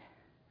Adam and Eve.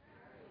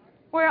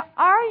 Where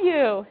are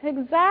you?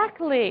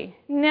 Exactly.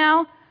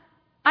 Now,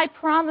 I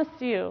promise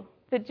you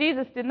that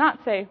Jesus did not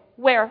say,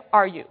 where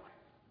are you?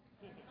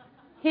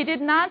 He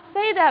did not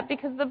say that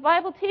because the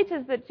Bible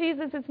teaches that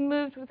Jesus is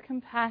moved with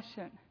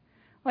compassion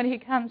when he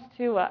comes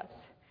to us.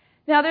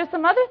 Now, there's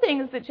some other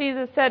things that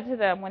Jesus said to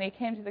them when he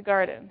came to the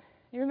garden.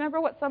 You remember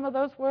what some of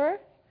those were?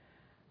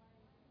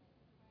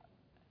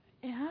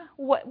 Yeah.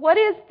 What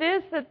is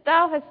this that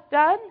thou hast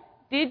done?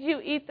 Did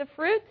you eat the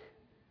fruit?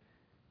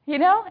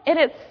 And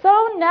it's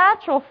so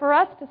natural for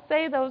us to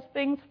say those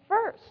things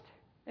first,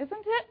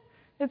 isn't it?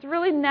 It's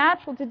really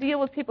natural to deal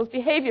with people's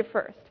behavior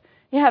first.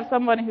 You have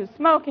someone who's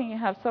smoking, you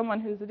have someone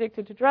who's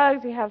addicted to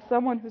drugs, you have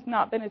someone who's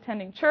not been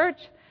attending church,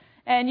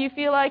 and you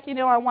feel like,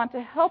 I want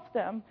to help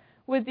them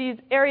with these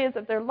areas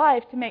of their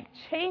life to make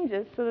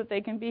changes so that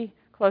they can be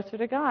closer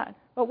to God.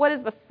 But what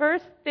is the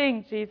first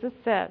thing Jesus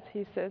says?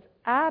 He says,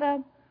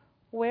 Adam,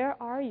 where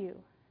are you?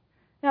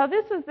 Now,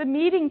 this was the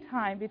meeting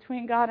time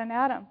between God and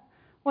Adam,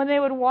 when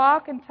they would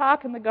walk and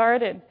talk in the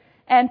garden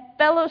and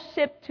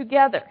fellowship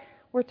together.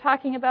 We're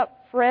talking about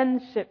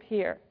friendship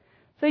here.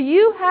 So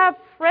you have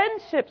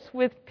friendships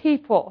with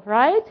people,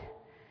 right?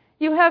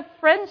 You have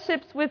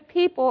friendships with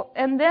people,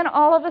 and then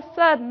all of a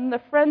sudden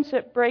the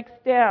friendship breaks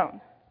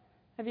down.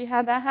 Have you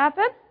had that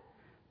happen?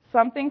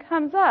 Something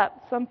comes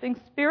up, something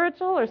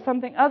spiritual or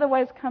something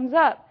otherwise comes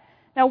up.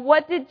 Now,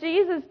 what did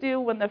Jesus do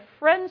when the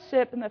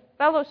friendship and the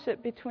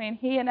fellowship between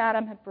he and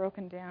Adam had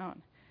broken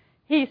down?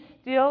 He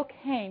still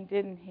came,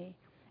 didn't he?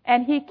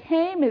 And he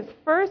came, his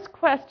first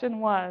question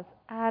was,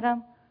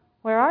 Adam,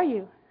 where are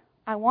you?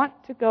 I want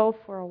to go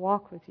for a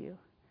walk with you.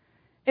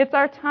 It's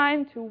our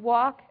time to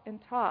walk and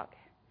talk.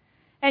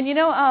 And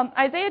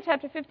Isaiah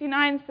chapter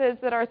 59 says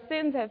that our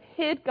sins have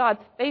hid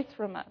God's face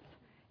from us.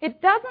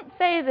 It doesn't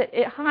say that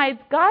it hides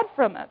God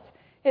from us.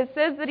 It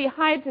says that he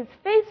hides his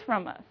face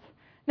from us.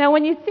 Now,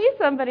 when you see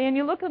somebody and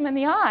you look them in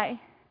the eye,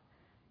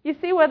 you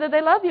see whether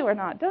they love you or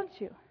not, don't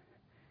you?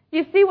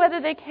 You see whether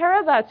they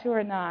care about you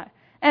or not.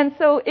 And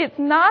so it's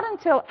not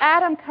until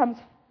Adam comes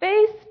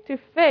face to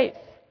face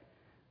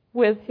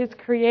with his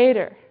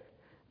Creator,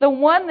 the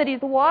one that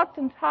he's walked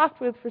and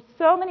talked with for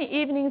so many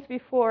evenings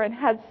before and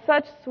had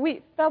such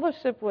sweet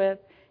fellowship with,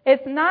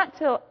 it's not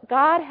till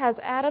God has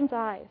Adam's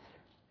eyes.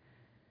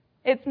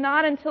 It's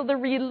not until the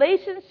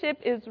relationship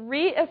is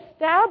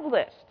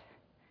reestablished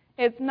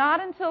It's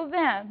not until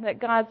then that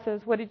God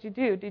says, what did you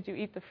do? Did you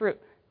eat the fruit?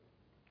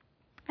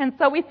 And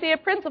so we see a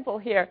principle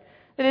here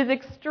that is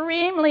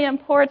extremely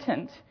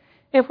important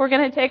if we're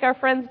going to take our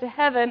friends to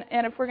heaven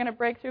and if we're going to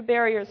break through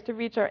barriers to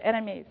reach our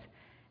enemies.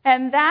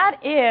 And that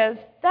is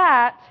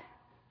that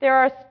there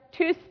are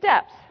two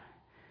steps.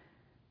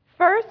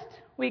 First,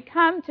 we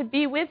come to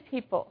be with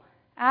people.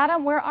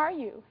 Adam, where are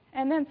you?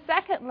 And then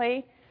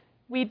secondly,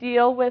 we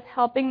deal with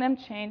helping them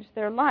change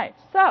their life.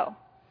 So,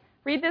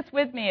 read this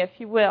with me if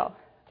you will.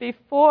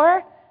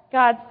 Before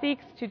God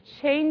seeks to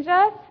change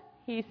us,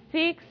 He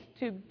seeks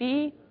to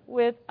be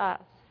with us.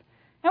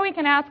 And we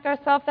can ask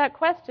ourselves that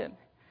question.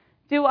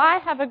 Do I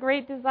have a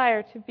great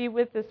desire to be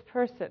with this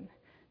person?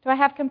 Do I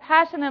have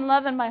compassion and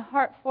love in my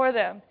heart for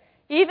them?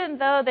 Even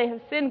though they have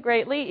sinned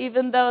greatly,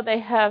 even though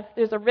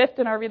there's a rift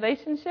in our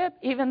relationship,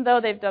 even though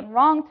they've done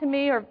wrong to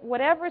me or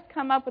whatever's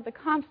come up with the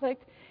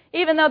conflict,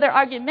 even though they're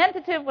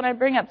argumentative when I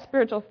bring up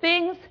spiritual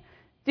things,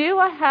 do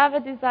I have a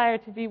desire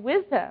to be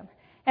with them?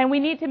 And we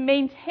need to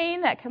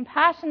maintain that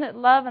compassionate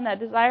love and that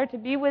desire to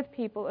be with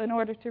people in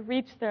order to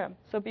reach them.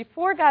 So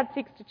before God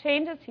seeks to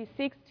change us, He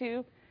seeks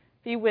to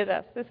be with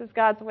us. This is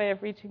God's way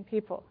of reaching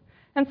people.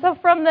 And so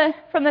from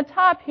the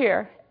top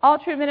here, all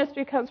true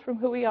ministry comes from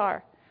who we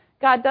are.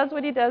 God does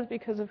what He does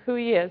because of who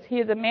He is. He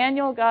is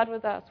Emmanuel, God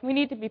with us. We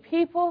need to be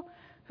people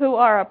who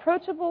are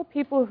approachable,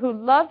 people who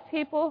love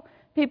people,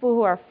 people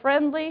who are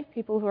friendly,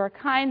 people who are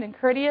kind and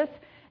courteous.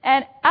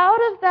 And out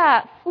of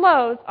that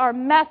flows our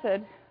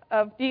method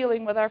of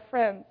dealing with our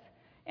friends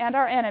and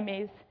our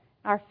enemies,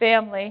 our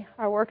family,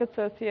 our work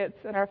associates,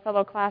 and our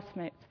fellow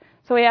classmates.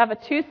 So we have a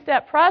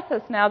two-step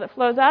process now that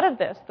flows out of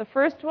this. The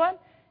first one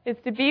is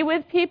to be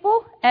with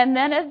people, and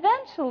then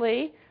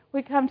eventually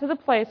we come to the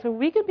place where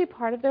we can be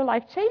part of their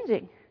life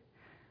changing.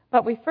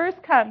 But we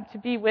first come to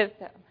be with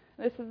them.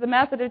 This is the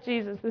method of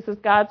Jesus. This is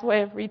God's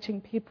way of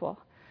reaching people.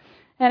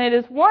 And it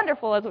is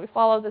wonderful as we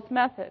follow this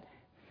method.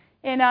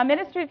 In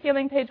Ministry of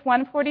Healing, page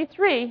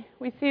 143,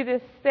 we see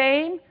this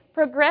same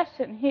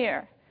progression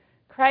here.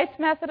 Christ's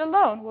method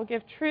alone will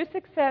give true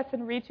success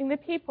in reaching the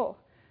people.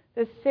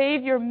 The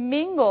Savior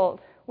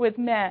mingled with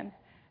men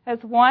as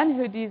one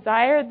who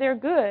desired their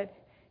good.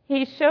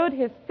 He showed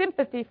His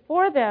sympathy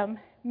for them,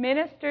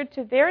 ministered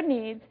to their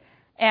needs,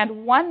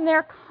 and won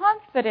their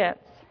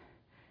confidence.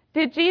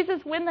 Did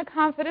Jesus win the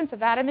confidence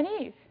of Adam and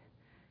Eve?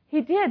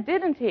 He did,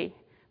 didn't He?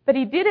 But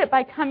He did it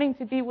by coming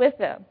to be with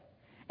them.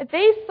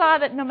 They saw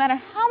that no matter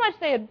how much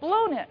they had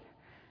blown it,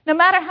 no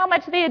matter how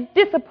much they had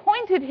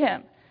disappointed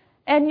Him,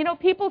 and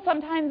people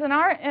sometimes in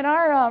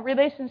our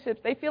relationships,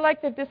 they feel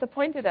like they've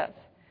disappointed us.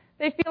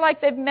 They feel like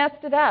they've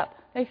messed it up.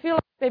 They feel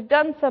like they've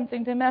done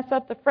something to mess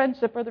up the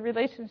friendship or the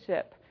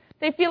relationship.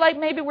 They feel like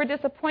maybe we're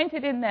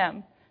disappointed in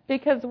them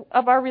because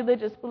of our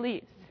religious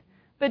beliefs.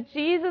 But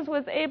Jesus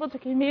was able to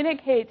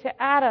communicate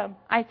to Adam,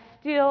 I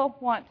still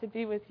want to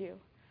be with you.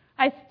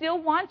 I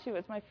still want you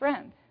as my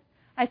friend.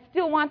 I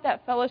still want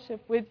that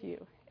fellowship with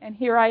you. And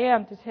here I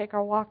am to take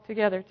our walk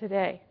together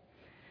today.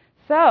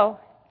 So,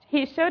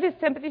 He showed His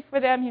sympathy for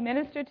them, He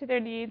ministered to their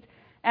needs,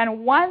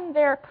 and won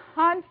their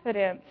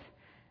confidence.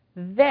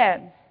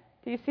 Then,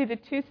 do you see the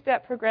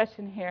two-step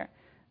progression here?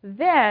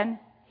 Then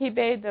He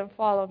bade them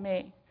follow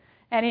me.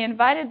 And He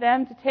invited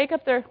them to take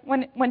up their...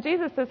 When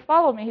Jesus says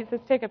follow me, He says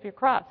take up your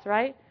cross,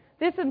 right?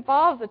 This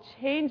involves a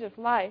change of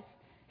life.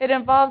 It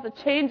involves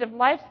a change of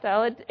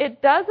lifestyle.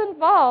 It does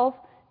involve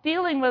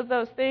dealing with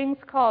those things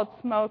called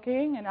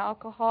smoking and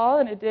alcohol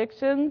and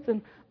addictions and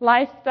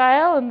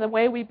lifestyle and the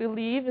way we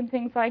believe and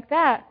things like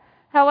that.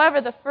 However,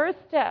 the first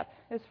step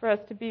is for us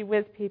to be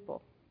with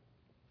people.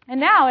 And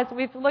now, as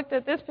we've looked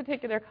at this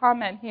particular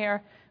comment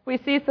here, we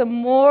see some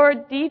more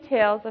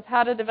details of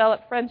how to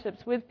develop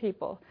friendships with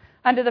people.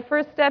 Under the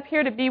first step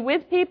here, to be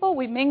with people,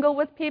 we mingle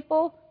with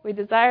people, we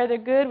desire their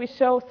good, we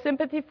show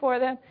sympathy for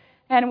them,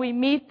 and we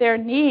meet their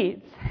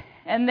needs.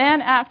 And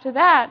then after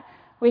that,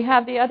 we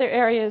have the other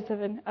areas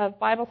of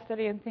Bible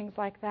study and things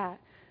like that.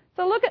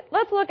 So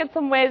let's look at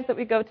some ways that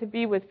we go to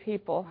be with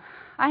people.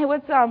 I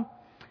was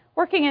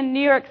working in New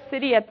York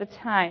City at the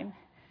time,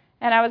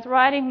 and I was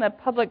riding the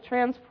public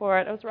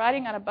transport. I was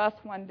riding on a bus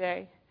one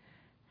day.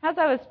 As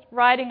I was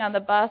riding on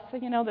the bus,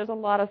 there's a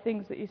lot of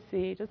things that you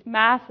see, just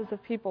masses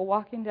of people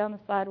walking down the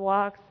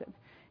sidewalks. And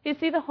you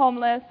see the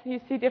homeless,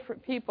 you see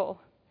different people.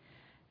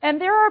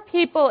 And there are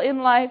people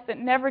in life that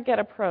never get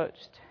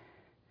approached.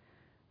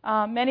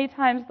 Many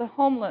times the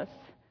homeless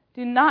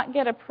do not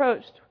get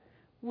approached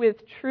with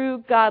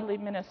true godly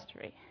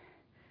ministry.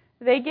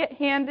 They get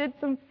handed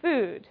some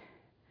food,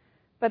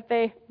 but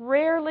they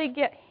rarely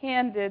get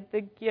handed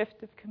the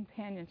gift of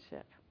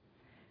companionship.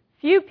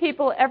 Few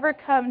people ever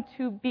come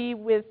to be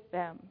with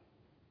them.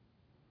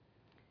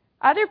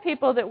 Other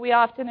people that we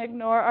often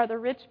ignore are the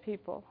rich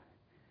people,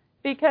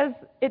 because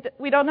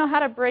we don't know how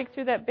to break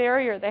through that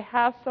barrier. They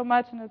have so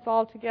much and it's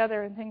all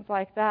together and things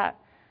like that.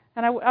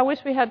 And I wish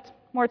we had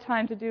more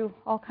time to do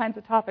all kinds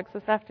of topics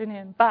this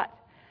afternoon, but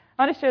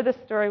I want to share this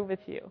story with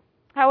you.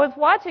 I was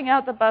watching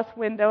out the bus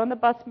window, and the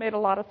bus made a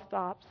lot of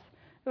stops.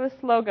 It was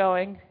slow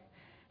going.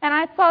 And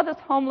I saw this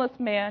homeless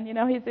man.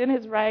 He's in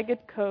his ragged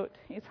coat.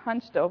 He's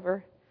hunched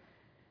over.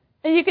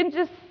 And you can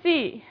just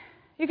see.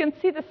 You can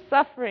see the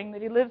suffering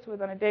that he lives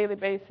with on a daily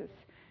basis.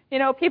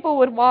 People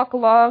would walk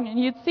along, and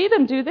you'd see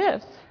them do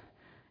this.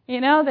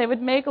 They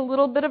would make a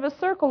little bit of a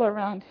circle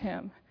around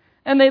him.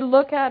 And they'd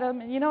look at him,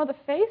 and the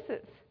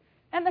faces.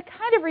 And the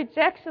kind of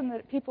rejection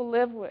that people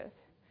live with.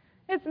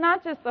 It's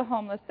not just the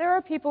homeless. There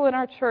are people in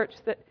our church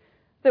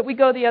that we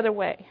go the other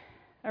way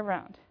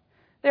around.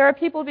 There are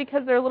people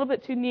because they're a little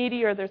bit too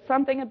needy or there's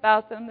something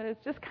about them that is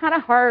just kind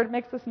of hard,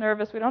 makes us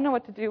nervous. We don't know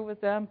what to do with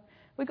them.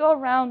 We go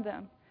around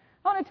them.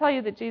 I want to tell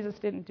you that Jesus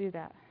didn't do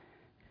that.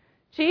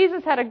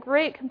 Jesus had a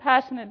great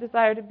compassionate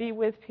desire to be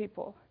with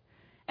people.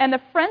 And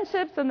the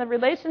friendships and the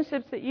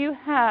relationships that you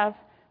have,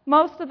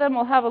 most of them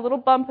will have a little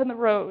bump in the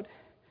road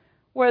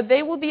where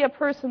they will be a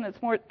person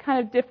that's more kind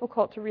of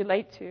difficult to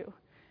relate to.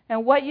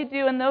 And what you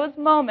do in those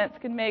moments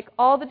can make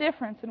all the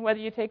difference in whether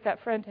you take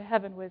that friend to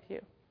heaven with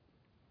you.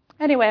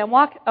 Anyway,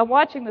 I'm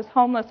watching this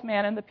homeless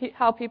man and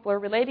how people are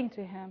relating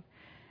to him.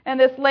 And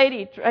this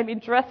lady,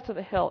 dressed to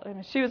the hilt.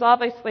 She was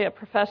obviously a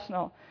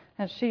professional.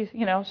 And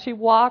she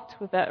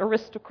walked with that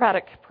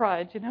aristocratic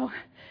pride,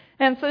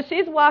 And so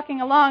she's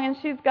walking along, and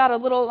she's got a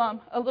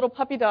little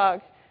puppy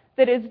dog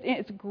that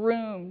it's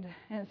groomed.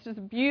 And it's just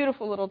a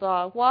beautiful little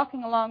dog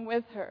walking along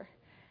with her.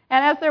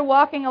 And as they're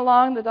walking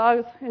along, the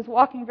dog is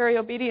walking very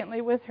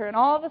obediently with her. And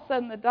all of a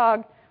sudden, the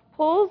dog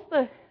pulls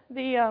the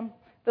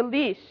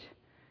leash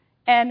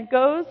and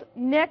goes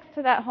next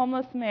to that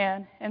homeless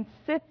man and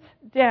sits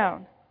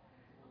down.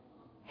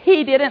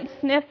 He didn't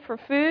sniff for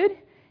food.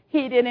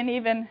 He didn't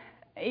even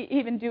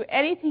do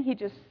anything. He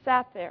just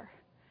sat there.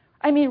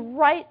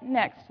 Right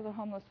next to the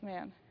homeless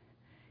man.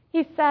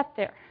 He sat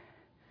there.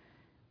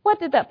 What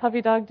did that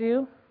puppy dog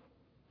do?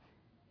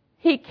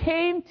 He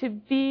came to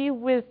be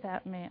with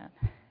that man.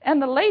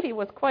 And the lady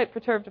was quite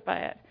perturbed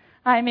by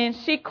it.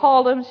 She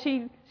called him,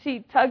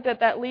 she tugged at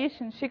that leash,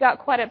 and she got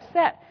quite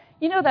upset.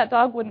 That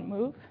dog wouldn't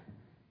move.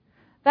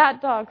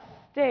 That dog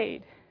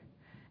stayed.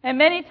 And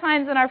many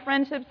times in our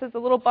friendships, as the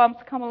little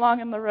bumps come along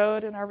in the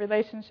road in our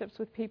relationships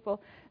with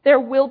people, there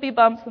will be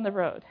bumps in the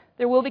road.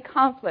 There will be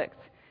conflicts.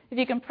 If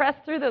you can press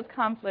through those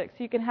conflicts,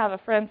 you can have a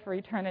friend for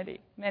eternity,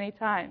 many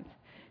times.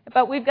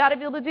 But we've got to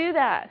be able to do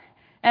that.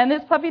 And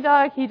this puppy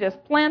dog, he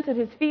just planted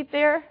his feet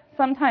there.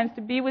 Sometimes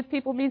to be with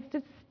people means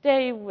to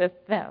stay with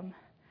them.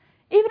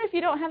 Even if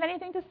you don't have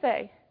anything to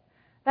say.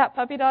 That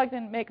puppy dog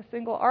didn't make a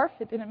single arf.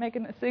 It didn't make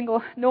a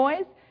single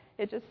noise.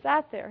 It just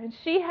sat there. And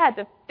she had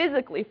to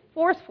physically,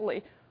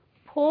 forcefully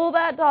pull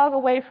that dog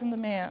away from the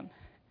man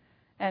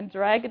and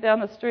drag it down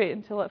the street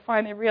until it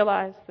finally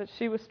realized that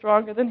she was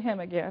stronger than him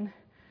again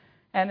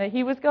and that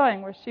he was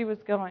going where she was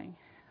going.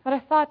 But I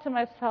thought to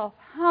myself,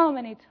 how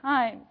many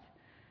times,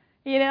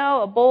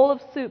 a bowl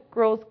of soup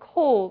grows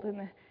cold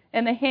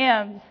in the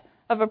hands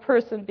of a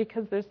person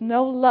because there's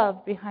no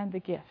love behind the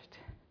gift.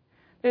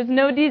 There's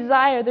no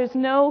desire, there's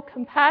no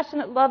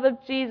compassionate love of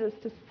Jesus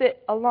to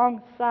sit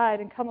alongside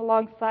and come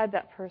alongside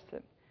that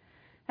person.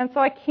 And so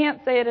I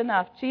can't say it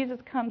enough. Jesus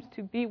comes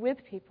to be with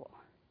people.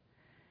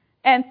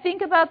 And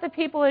think about the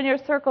people in your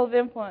circle of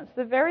influence,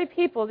 the very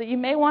people that you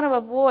may want to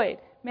avoid,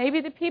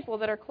 maybe the people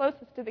that are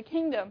closest to the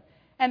kingdom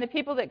and the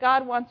people that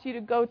God wants you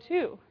to go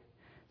to.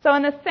 So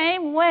in the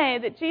same way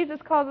that Jesus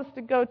calls us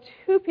to go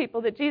to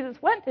people, that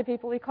Jesus went to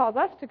people, he calls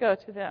us to go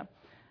to them.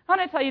 I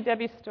want to tell you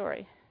Debbie's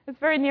story. It's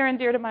very near and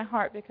dear to my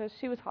heart because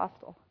she was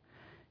hostile.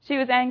 She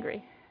was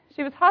angry.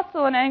 She was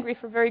hostile and angry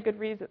for very good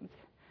reasons.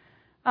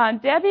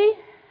 Debbie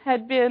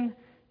had been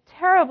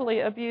terribly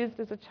abused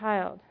as a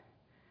child.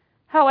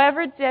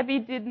 However, Debbie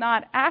did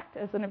not act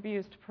as an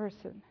abused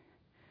person,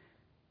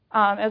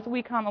 as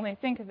we commonly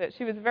think of it.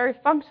 She was very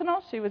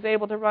functional. She was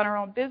able to run her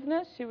own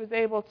business. She was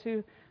able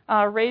to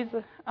raise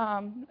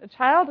a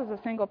child as a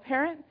single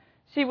parent.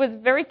 She was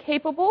very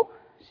capable.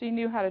 She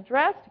knew how to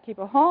dress, to keep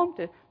a home,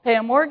 to pay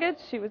a mortgage.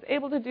 She was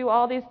able to do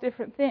all these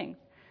different things.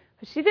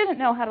 But she didn't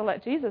know how to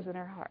let Jesus in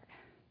her heart.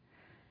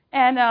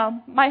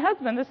 And my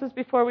husband, this was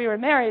before we were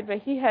married, but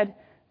he had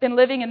been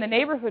living in the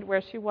neighborhood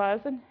where she was,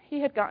 and he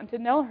had gotten to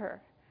know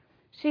her.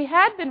 She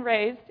had been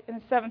raised in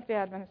a Seventh-day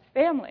Adventist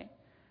family.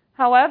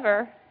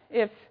 However,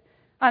 if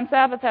on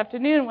Sabbath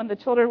afternoon when the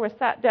children were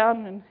sat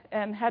down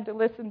and had to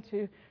listen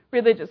to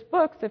religious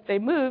books, if they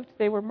moved,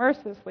 they were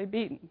mercilessly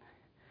beaten.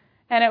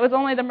 And it was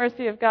only the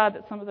mercy of God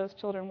that some of those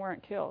children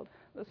weren't killed.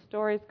 The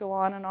stories go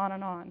on and on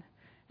and on.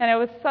 And it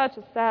was such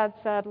a sad,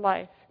 sad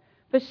life.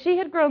 But she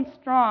had grown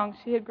strong.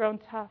 She had grown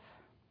tough.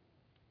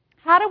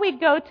 How do we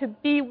go to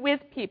be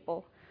with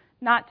people,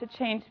 not to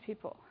change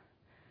people?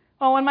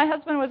 Well, when my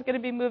husband was going to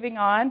be moving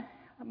on,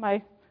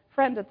 my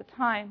friend at the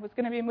time was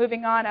going to be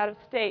moving on out of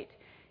state,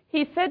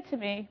 he said to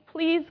me,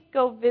 "Please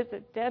go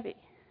visit Debbie."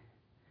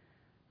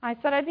 I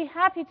said, "I'd be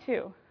happy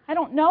to. I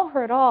don't know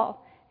her at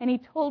all." And he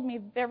told me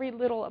very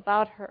little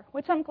about her,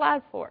 which I'm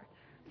glad for.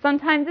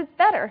 Sometimes it's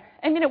better.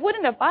 It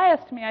wouldn't have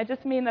biased me. I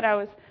just mean that I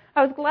was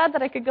glad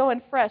that I could go in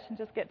fresh and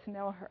just get to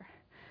know her.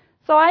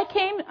 So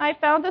I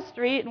found the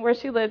street and where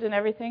she lived and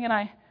everything, and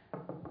I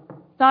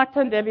knocked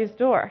on Debbie's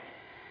door.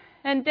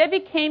 And Debbie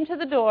came to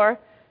the door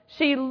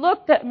she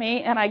looked at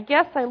me, and I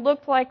guess I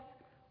looked like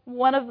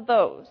one of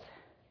those,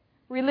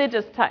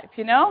 religious type,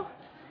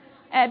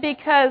 And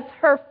because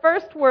her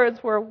first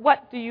words were,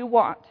 "What do you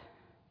want?"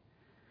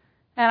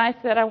 And I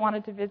said, "I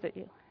wanted to visit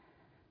you."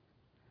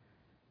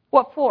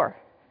 "What for?"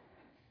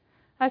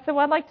 I said,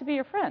 "Well, I'd like to be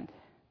your friend.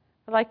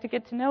 I'd like to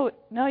get to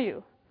know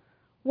you."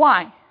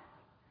 "Why?"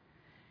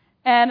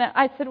 And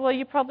I said, "Well,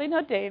 you probably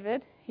know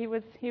David. He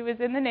was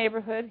in the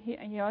neighborhood.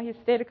 He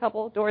stayed a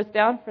couple doors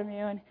down from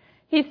you, and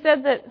he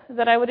said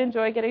that I would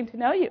enjoy getting to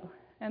know you,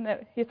 and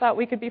that he thought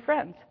we could be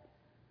friends."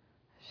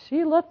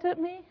 She looked at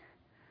me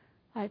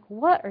like,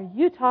 "What are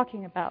you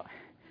talking about?"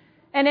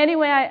 And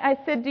anyway, I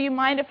said, "Do you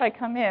mind if I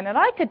come in?" And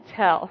I could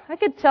tell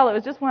it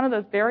was just one of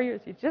those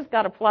barriers you just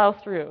got to plow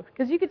through,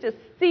 because you could just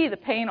see the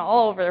pain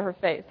all over her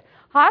face.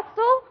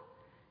 Hostile?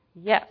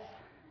 Yes.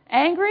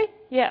 Angry?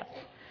 Yes.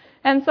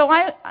 And so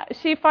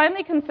she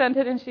finally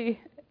consented, and she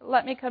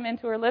let me come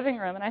into her living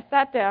room. And I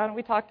sat down, and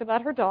we talked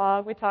about her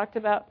dog. We talked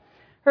about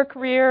her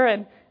career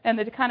and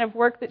the kind of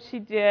work that she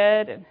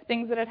did and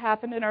things that had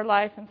happened in her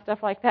life and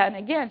stuff like that. And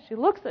again, she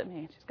looks at me,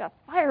 and she's got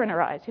fire in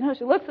her eyes. She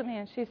looks at me,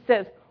 and she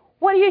says,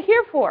 "What are you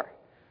here for?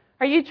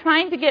 Are you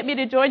trying to get me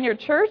to join your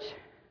church?"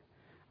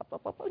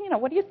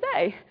 What do you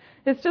say?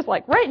 It's just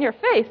like right in your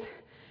face.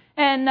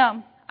 And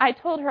I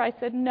told her, I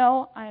said,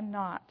 "No, I'm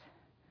not.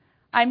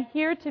 I'm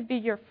here to be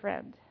your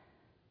friend.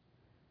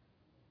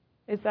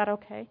 Is that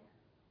okay?"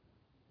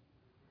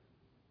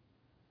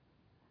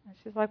 And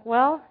she's like,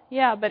 "Well,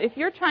 yeah, but if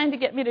you're trying to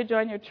get me to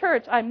join your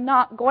church, I'm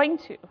not going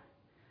to."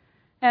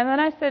 And then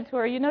I said to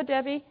her,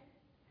 "Debbie,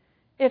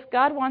 if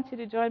God wants you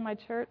to join my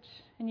church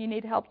and you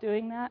need help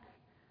doing that,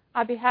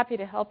 I'd be happy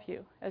to help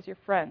you as your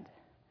friend.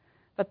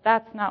 But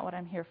that's not what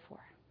I'm here for.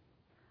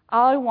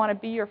 I want to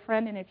be your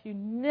friend, and if you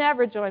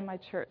never join my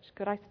church,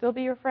 could I still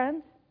be your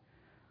friend?"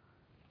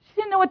 She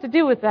didn't know what to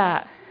do with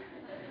that.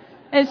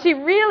 And she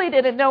really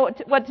didn't know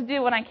what to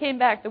do when I came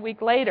back the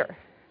week later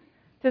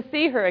to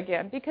see her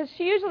again, because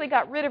she usually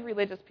got rid of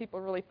religious people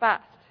really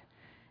fast.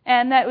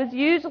 And that was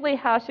usually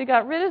how she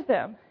got rid of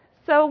them.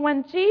 So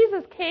when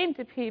Jesus came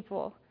to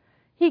people,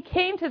 he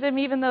came to them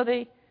even though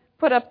they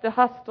put up the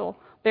hostile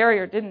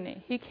barrier, didn't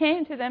he? He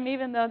came to them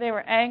even though they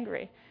were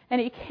angry. And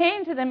he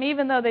came to them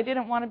even though they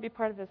didn't want to be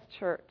part of his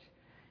church.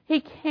 He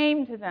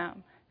came to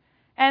them.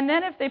 And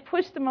then if they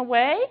pushed him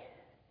away,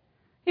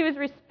 he was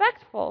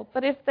respectful.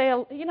 But if they, I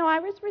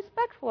was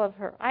respectful of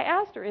her. I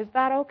asked her, "Is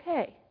that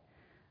okay?"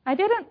 I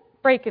didn't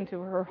break into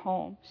her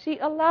home. She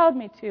allowed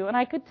me to, and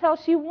I could tell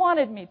she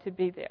wanted me to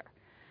be there.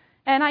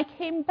 And I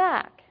came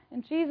back,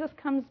 and Jesus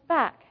comes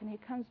back, and he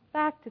comes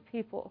back to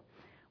people.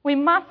 We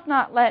must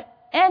not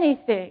let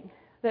anything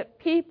that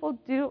people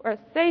do or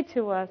say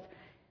to us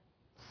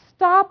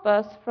stop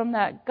us from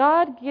that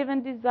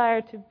God-given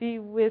desire to be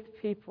with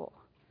people.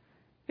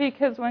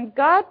 Because when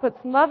God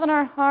puts love in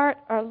our heart,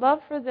 our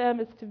love for them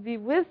is to be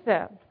with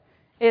them.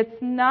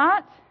 It's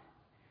not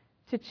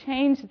to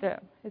change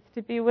them. It's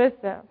to be with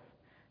them.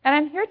 And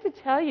I'm here to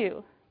tell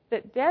you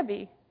that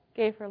Debbie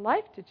gave her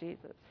life to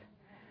Jesus.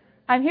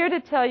 I'm here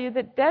to tell you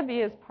that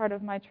Debbie is part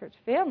of my church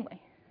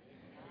family.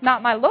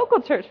 Not my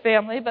local church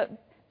family, but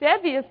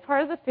Debbie is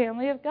part of the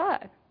family of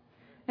God.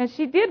 And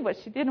she did what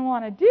she didn't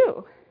want to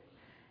do.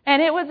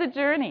 And it was a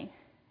journey.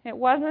 It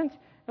wasn't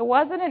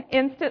an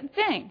instant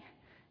thing.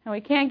 And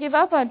we can't give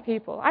up on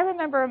people. I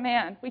remember a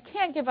man. We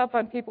can't give up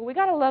on people. We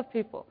got to love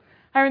people.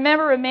 I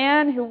remember a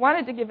man who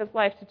wanted to give his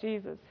life to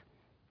Jesus.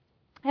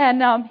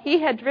 And he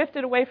had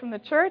drifted away from the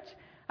church.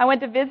 I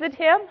went to visit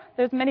him.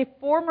 There's many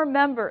former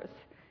members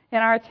in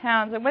our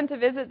towns. I went to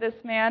visit this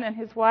man and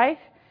his wife,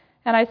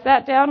 and I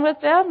sat down with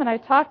them, and I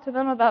talked to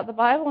them about the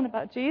Bible and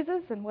about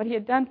Jesus and what he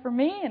had done for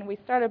me, and we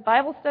started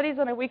Bible studies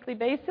on a weekly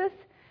basis.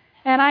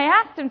 And I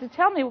asked him to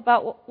tell me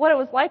about what it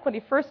was like when he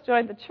first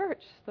joined the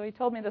church. So he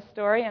told me the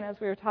story, and as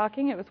we were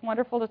talking, it was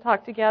wonderful to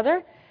talk together.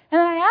 And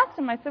then I asked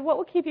him, I said, "What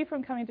will keep you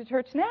from coming to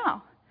church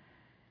now?"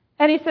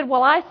 And he said,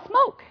 "Well, I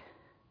smoke."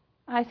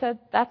 I said,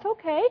 "That's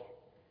okay."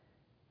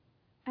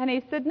 And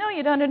he said, "No,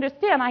 you don't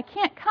understand. I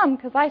can't come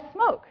because I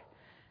smoke."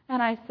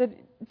 And I said,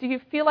 "Do you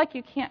feel like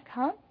you can't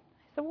come?"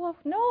 He said, "Well,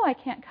 no, I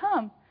can't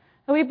come."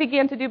 And we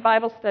began to do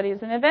Bible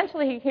studies. And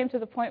eventually he came to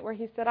the point where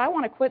he said, "I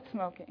want to quit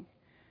smoking."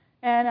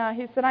 And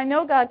he said, "I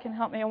know God can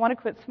help me. I want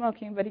to quit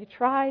smoking." But he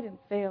tried and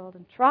failed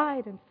and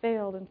tried and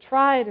failed and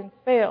tried and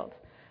failed.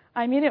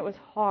 I mean, it was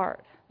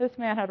hard. This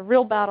man had a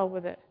real battle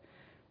with it.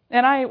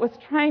 And I was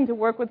trying to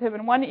work with him.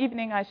 And one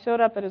evening I showed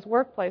up at his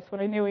workplace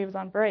when I knew he was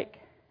on break.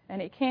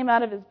 And he came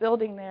out of his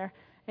building there,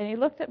 and he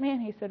looked at me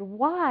and he said,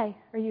 "Why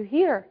are you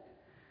here?"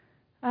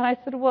 And I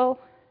said, "Well,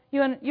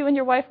 you and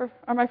your wife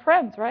are my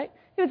friends, right?"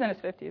 He was in his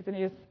 50s and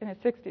he was in his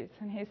 60s.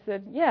 And he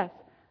said, "Yes."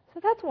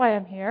 So that's why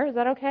I'm here. Is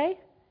that okay?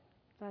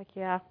 It's like,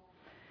 "Yeah,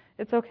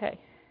 it's okay."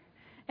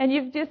 And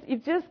you've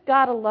just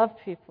got to love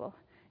people.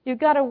 You've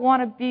got to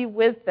want to be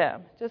with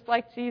them, just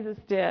like Jesus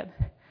did.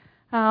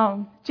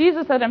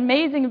 Jesus had an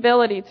amazing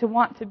ability to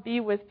want to be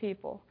with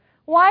people.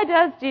 Why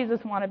does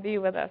Jesus want to be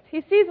with us?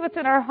 He sees what's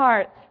in our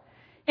hearts.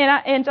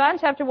 In John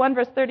chapter 1,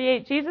 verse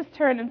 38, Jesus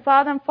turned and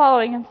saw them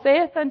following and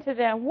saith unto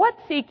them, "What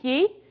seek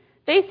ye?"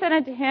 They said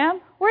unto him,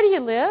 where do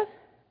you live?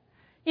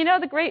 You know,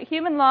 the great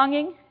human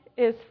longing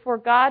is for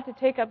God to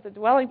take up the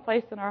dwelling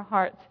place in our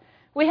hearts.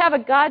 We have a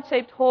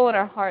God-shaped hole in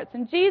our hearts.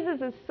 And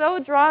Jesus is so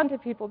drawn to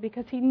people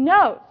because he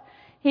knows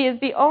he is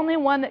the only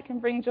one that can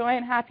bring joy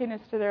and happiness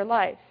to their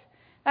life.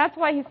 That's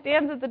why he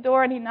stands at the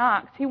door and he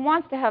knocks. He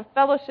wants to have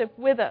fellowship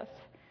with us.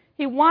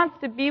 He wants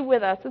to be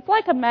with us. It's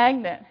like a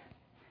magnet.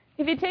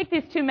 If you take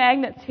these two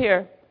magnets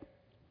here,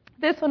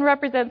 this one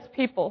represents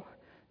people.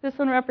 This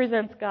one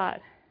represents God.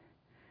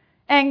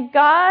 And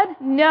God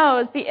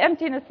knows the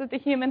emptiness of the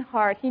human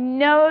heart. He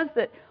knows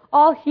that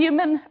all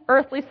human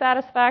earthly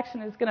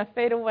satisfaction is going to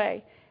fade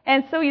away.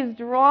 And so he's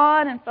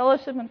drawn in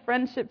fellowship and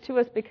friendship to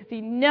us because he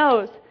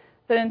knows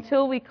that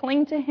until we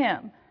cling to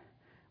him,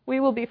 we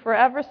will be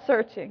forever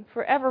searching,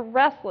 forever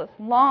restless,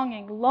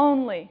 longing,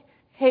 lonely,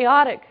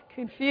 chaotic,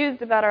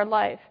 confused about our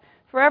life,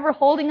 forever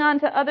holding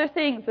on to other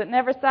things that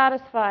never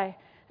satisfy.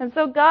 And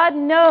so God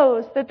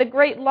knows that the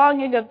great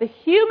longing of the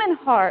human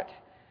heart,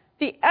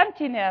 the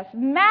emptiness,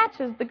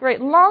 matches the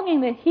great longing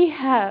that he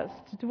has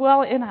to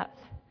dwell in us.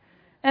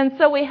 And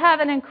so we have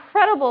an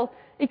incredible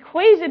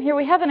equation here.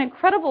 We have an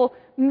incredible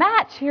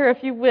match here,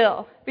 if you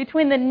will,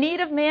 between the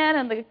need of man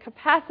and the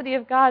capacity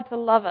of God to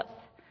love us.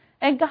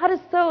 And God is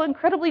so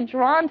incredibly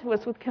drawn to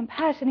us with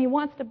compassion. He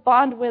wants to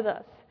bond with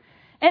us.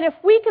 And if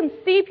we can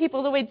see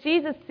people the way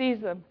Jesus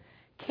sees them,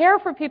 care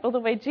for people the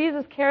way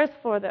Jesus cares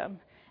for them,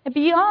 and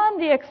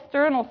beyond the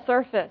external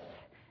surface,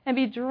 and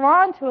be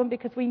drawn to him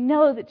because we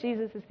know that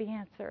Jesus is the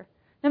answer.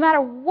 No matter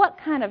what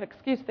kind of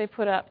excuse they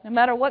put up, no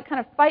matter what kind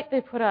of fight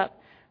they put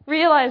up,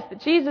 realize that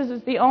Jesus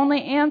is the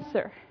only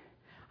answer.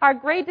 Our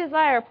great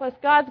desire plus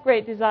God's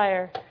great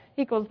desire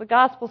equals the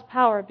gospel's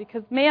power,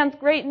 because man's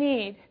great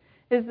need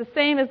is the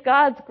same as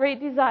God's great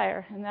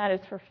desire, and that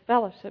is for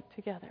fellowship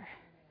together.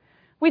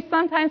 We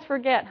sometimes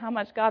forget how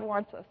much God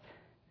wants us.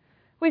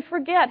 We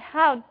forget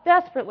how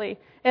desperately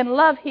in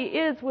love he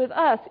is with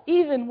us,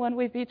 even when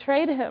we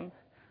betrayed him.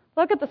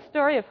 Look at the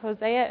story of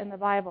Hosea in the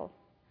Bible.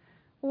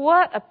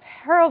 What a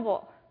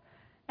parable.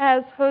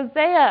 As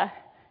Hosea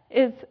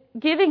is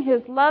giving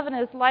his love and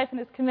his life and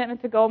his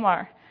commitment to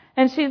Gomer.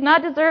 And she's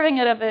not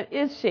deserving of it,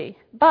 is she?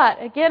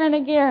 But again and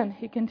again,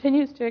 he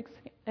continues to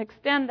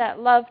extend that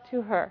love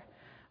to her.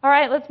 All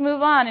right, let's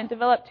move on and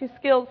develop 2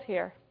 skills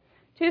here.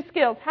 2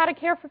 skills, how to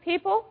care for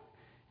people.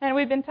 And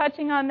we've been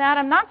touching on that.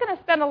 I'm not going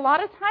to spend a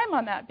lot of time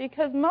on that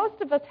because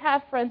most of us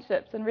have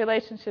friendships and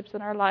relationships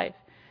in our life.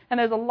 And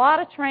there's a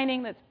lot of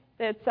training that's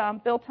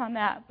built on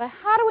that. But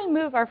how do we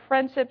move our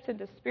friendships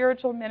into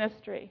spiritual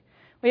ministry?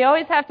 We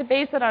always have to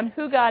base it on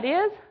who God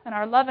is and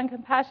our love and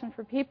compassion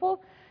for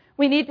people.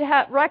 We need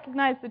to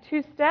recognize the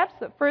 2 steps,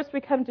 that first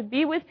we come to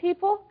be with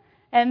people,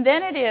 and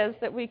then it is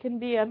that we can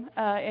be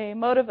a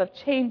motive of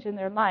change in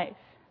their life.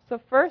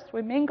 So first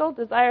we mingle,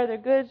 desire their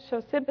good,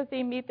 show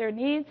sympathy, meet their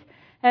needs,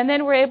 and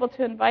then we're able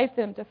to invite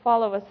them to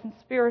follow us in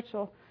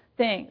spiritual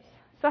things.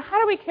 So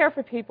how do we care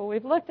for people?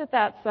 We've looked at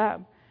that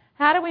some.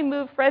 How do we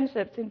move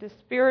friendships into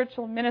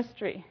spiritual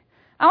ministry?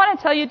 I want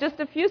to tell you just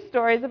a few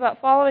stories about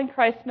following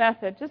Christ's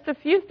method, just a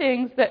few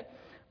things that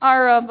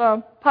are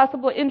of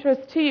possible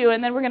interest to you,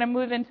 and then we're going to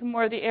move into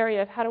more of the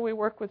area of how do we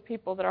work with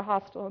people that are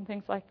hostile and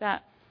things like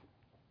that.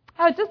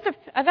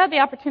 I've had the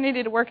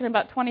opportunity to work in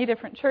about 20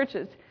 different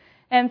churches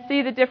and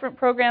see the different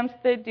programs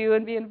they do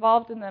and be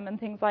involved in them and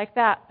things like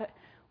that. But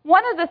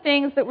one of the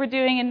things that we're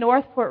doing in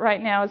Northport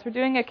right now is we're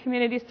doing a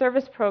community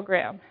service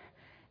program.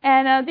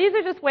 And these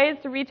are just ways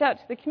to reach out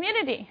to the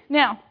community.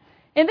 Now,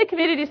 in the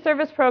community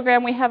service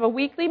program, we have a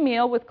weekly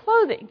meal with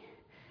clothing.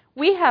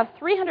 We have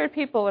 300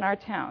 people in our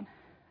town.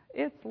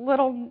 It's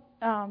little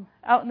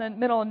out in the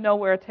middle of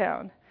nowhere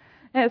town.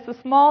 And it's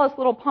the smallest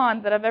little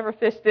pond that I've ever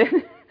fished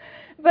in.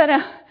 But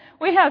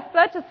we have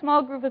such a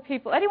small group of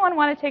people. Anyone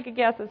want to take a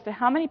guess as to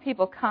how many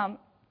people come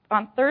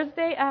on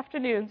Thursday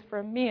afternoons for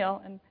a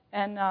meal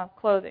and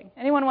clothing?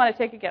 Anyone want to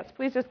take a guess?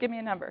 Please just give me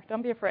a number.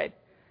 Don't be afraid.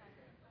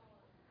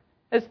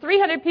 There's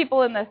 300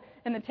 people in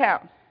the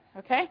town.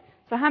 Okay?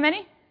 So how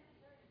many?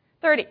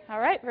 30. All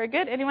right, very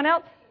good. Anyone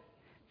else?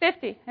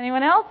 50.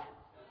 Anyone else?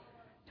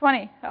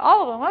 20.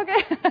 All of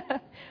them, okay.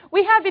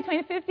 We have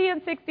between 50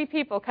 and 60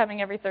 people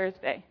coming every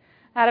Thursday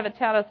out of a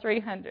town of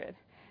 300.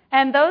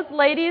 And those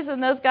ladies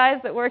and those guys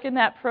that work in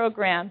that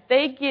program,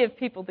 they give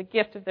people the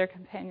gift of their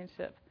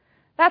companionship.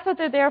 That's what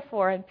they're there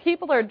for. And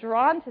people are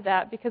drawn to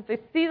that because they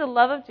see the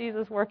love of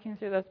Jesus working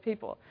through those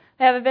people.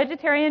 They have a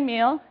vegetarian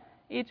meal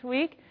each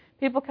week.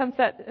 People come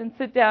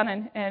sit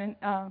down and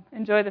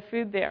enjoy the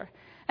food there.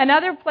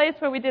 Another place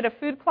where we did a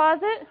food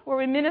closet, where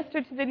we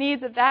ministered to the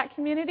needs of that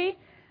community.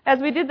 As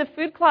we did the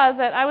food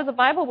closet, I was a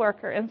Bible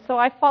worker, and so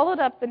I followed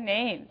up the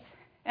names.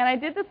 And I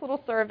did this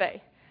little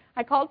survey.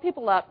 I called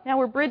people up. Now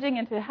we're bridging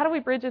into, how do we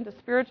bridge into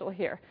spiritual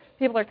here?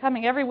 People are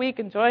coming every week,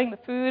 enjoying the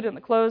food and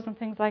the clothes and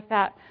things like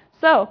that.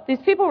 So these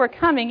people were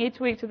coming each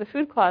week to the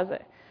food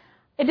closet.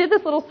 I did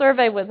this little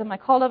survey with them. I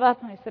called them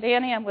up and I said,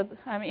 Annie, I'm with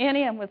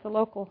the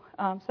local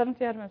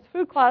Seventh-day Adventist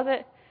food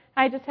closet.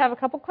 I just have a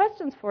couple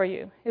questions for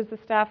you. Is the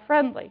staff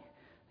friendly?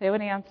 They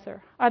would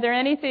answer. Are there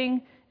any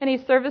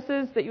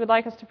services that you would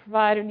like us to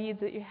provide or needs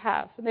that you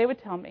have? And they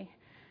would tell me.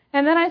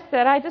 And then I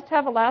said, I just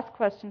have a last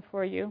question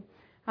for you.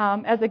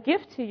 As a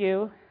gift to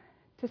you,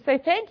 to say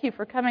thank you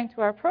for coming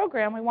to our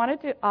program, we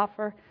wanted to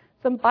offer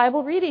some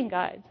Bible reading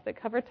guides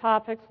that cover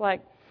topics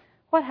like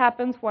what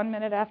happens 1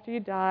 minute after you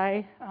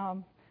die,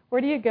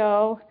 where do you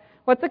go,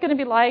 what's it going to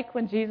be like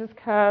when Jesus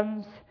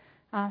comes,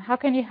 how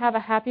can you have a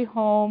happy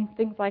home,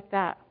 things like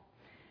that.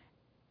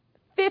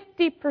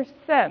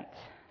 50%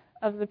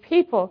 of the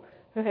people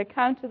who had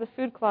come to the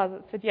food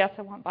closet said, yes,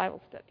 I want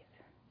Bible studies.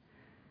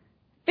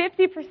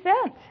 50%.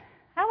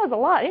 That was a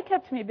lot. It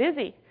kept me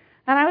busy.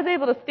 And I was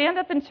able to stand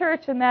up in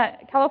church, in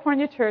that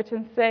California church,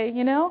 and say,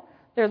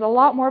 there's a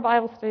lot more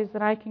Bible studies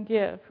than I can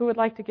give. Who would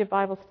like to give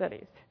Bible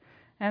studies?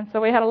 And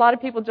so we had a lot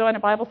of people join a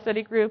Bible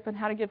study group and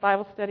how to give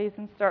Bible studies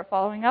and start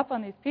following up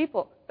on these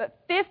people. But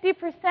 50%,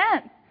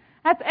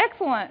 that's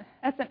excellent.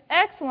 That's an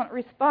excellent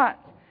response.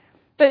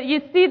 But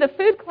you see, the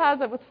food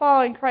closet was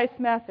following Christ's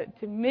method,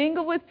 to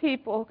mingle with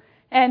people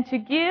and to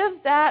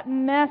give that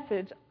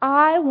message,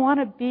 I want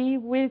to be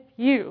with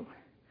you.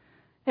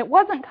 It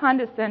wasn't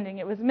condescending,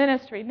 it was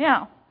ministry.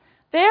 Now,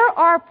 there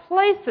are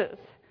places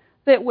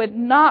that would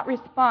not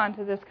respond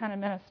to this kind of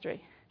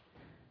ministry.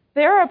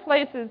 There are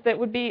places that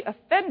would be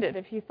offended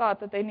if you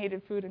thought that they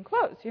needed food and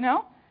clothes,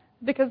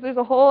 because there's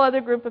a whole other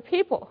group of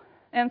people.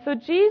 And so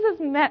Jesus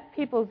met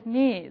people's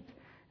needs.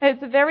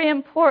 It's very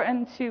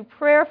important to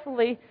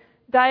prayerfully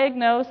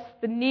diagnose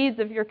the needs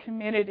of your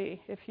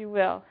community, if you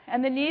will,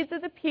 and the needs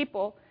of the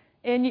people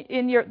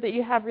that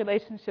you have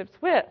relationships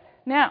with.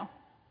 Now,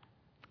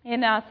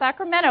 in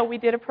Sacramento, we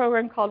did a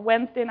program called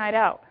Wednesday Night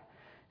Out.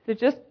 So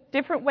just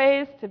different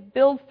ways to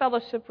build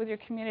fellowship with your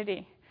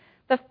community.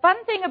 The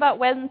fun thing about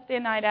Wednesday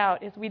Night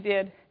Out is we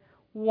did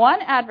one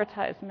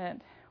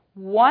advertisement,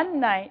 one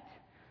night.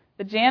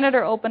 The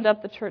janitor opened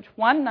up the church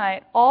one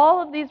night.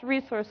 All of these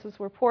resources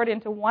were poured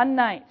into one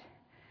night.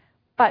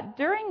 But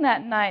during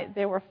that night,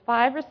 there were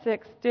 5 or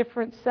 6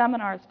 different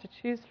seminars to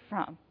choose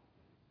from.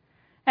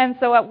 And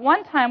so at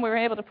one time, we were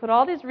able to put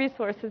all these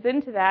resources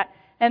into that,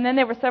 and then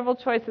there were several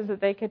choices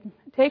that they could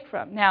take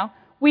from. Now,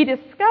 we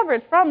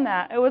discovered from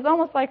that, it was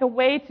almost like a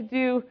way to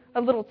do a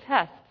little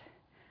test.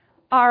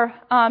 Our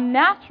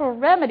natural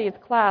remedies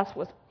class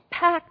was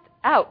packed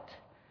out.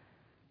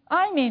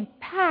 I mean,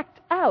 packed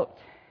out.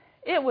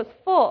 It was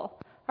full.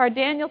 Our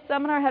Daniel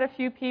seminar had a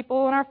few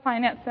people, and our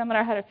finance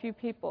seminar had a few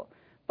people.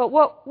 But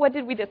what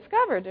did we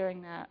discover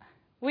during that?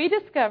 We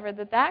discovered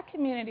that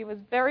community was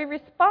very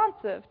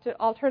responsive to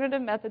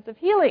alternative methods of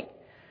healing.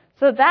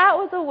 So that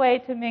was a way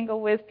to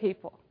mingle with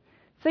people.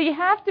 So you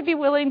have to be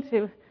willing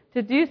to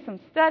do some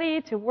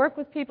study, to work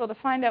with people, to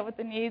find out what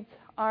the needs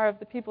are of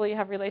the people you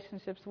have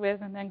relationships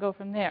with, and then go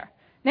from there.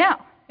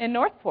 Now, in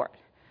Northport,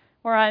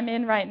 where I'm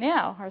in right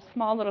now, our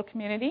small little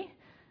community,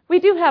 we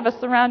do have a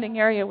surrounding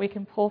area we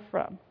can pull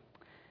from.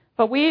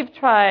 But we've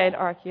tried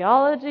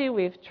archaeology,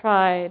 we've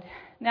tried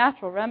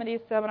natural remedies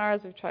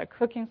seminars, we've tried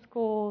cooking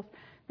schools.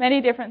 Many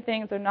different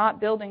things are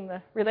not building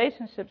the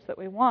relationships that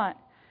we want.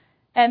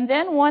 And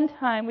then one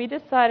time we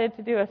decided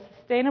to do a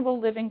sustainable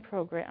living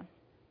program.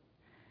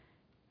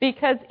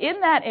 Because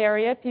in that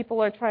area,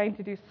 people are trying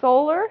to do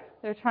solar,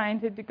 they're trying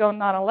to go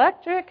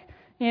non-electric,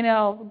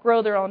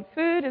 grow their own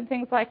food and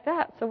things like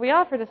that. So we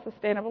offered a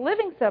sustainable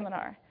living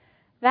seminar.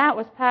 That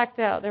was packed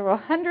out. There were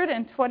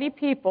 120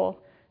 people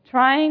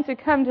trying to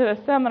come to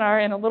a seminar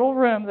in a little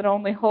room that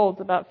only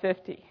holds about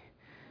 50.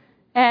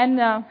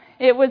 And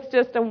it was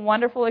just a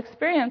wonderful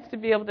experience to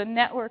be able to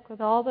network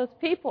with all those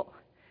people.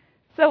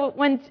 So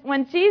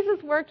when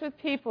Jesus worked with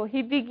people,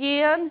 he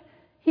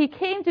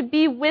came to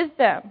be with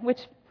them, which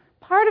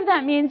part of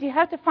that means you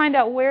have to find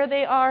out where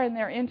they are in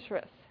their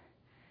interests.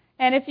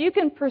 And if you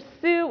can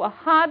pursue a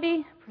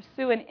hobby,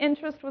 pursue an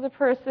interest with a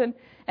person,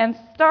 and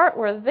start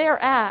where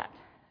they're at,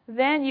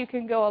 then you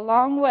can go a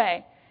long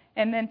way,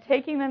 and then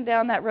taking them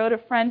down that road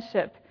of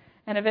friendship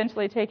and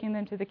eventually taking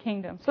them to the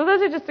kingdom. So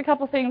those are just a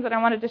couple things that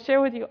I wanted to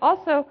share with you.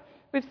 Also,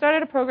 we've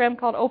started a program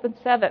called Open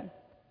 7.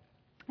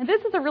 And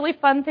this is a really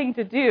fun thing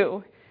to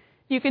do.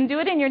 You can do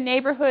it in your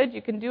neighborhood.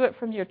 You can do it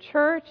from your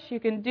church. You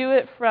can do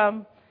it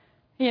from,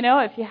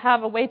 if you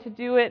have a way to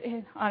do it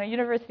on a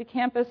university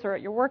campus or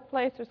at your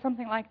workplace or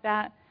something like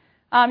that.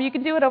 You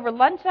can do it over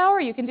lunch hour.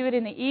 You can do it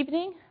in the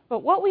evening. But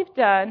what we've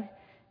done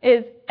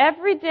is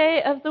every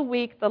day of the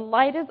week, the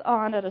light is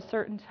on at a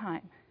certain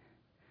time.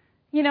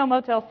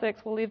 Motel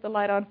 6 will leave the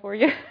light on for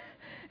you.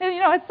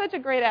 And, it's such a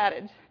great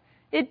adage.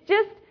 It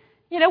just,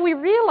 we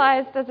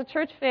realized as a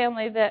church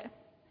family that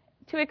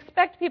to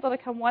expect people to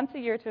come once a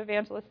year to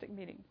evangelistic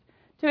meetings,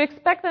 to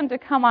expect them to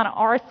come on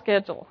our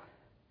schedule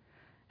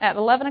at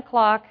 11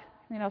 o'clock,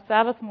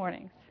 Sabbath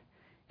mornings,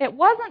 it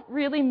wasn't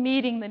really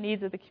meeting the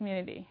needs of the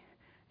community.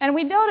 And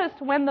we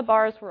noticed when the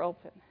bars were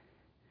open.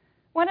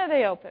 When are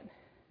they open?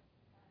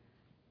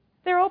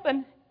 They're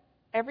open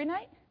every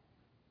night.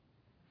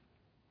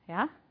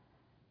 Yeah?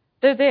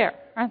 They're there,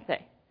 aren't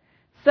they?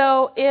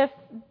 So if,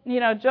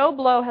 Joe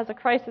Blow has a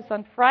crisis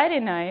on Friday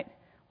night,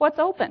 what's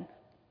open?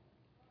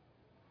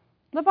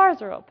 The bars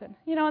are open.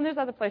 And there's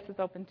other places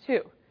open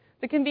too.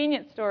 The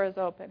convenience store is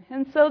open.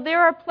 And so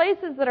there are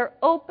places that are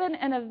open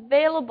and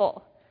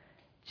available.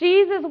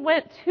 Jesus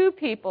went to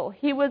people.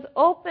 He was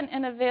open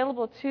and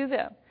available to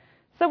them.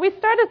 So we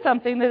started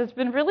something that has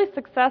been really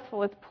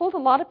successful. It's pulled a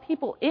lot of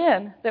people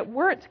in that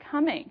weren't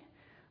coming.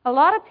 A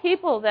lot of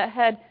people that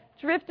had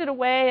drifted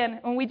away,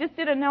 and we just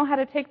didn't know how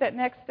to take that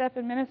next step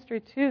in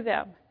ministry to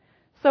them.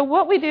 So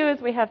what we do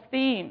is we have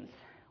themes.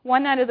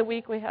 One night of the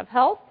week we have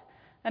health.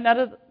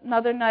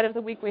 Another night of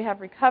the week we have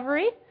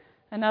recovery.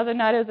 Another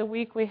night of the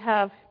week we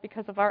have,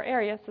 because of our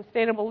area,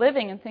 sustainable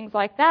living and things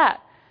like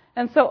that.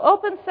 And so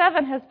Open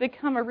 7 has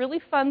become a really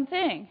fun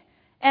thing.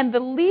 And the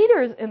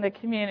leaders in the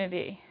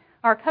community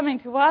are coming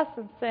to us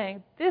and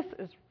saying, this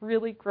is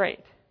really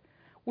great.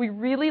 We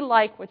really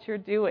like what you're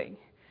doing.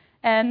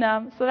 And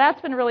so that's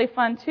been really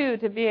fun, too,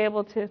 to be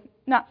able to,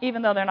 not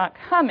even though they're not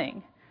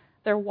coming,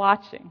 they're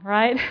watching,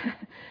 right?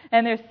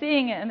 And they're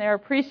seeing it and they're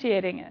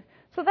appreciating it.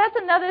 So that's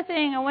another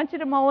thing. I want you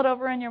to mull it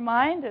over in your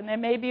mind, and there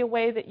may be a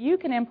way that you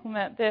can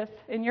implement this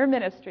in your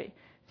ministry.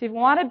 So you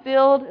want to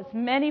build as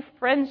many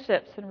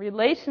friendships and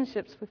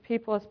relationships with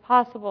people as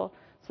possible,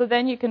 so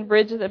then you can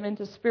bridge them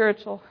into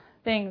spiritual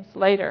things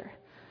later.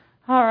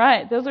 All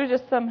right, those are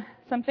just some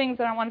things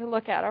that I wanted to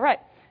look at. All right,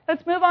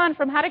 let's move on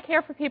from how to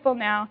care for people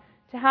now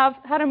to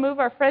how to move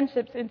our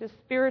friendships into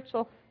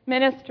spiritual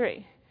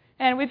ministry.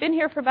 And we've been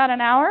here for about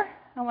an hour.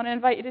 I want to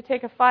invite you to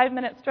take a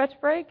 5-minute stretch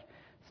break.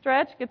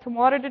 Stretch, get some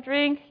water to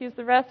drink, use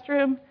the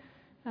restroom,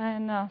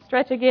 and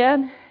stretch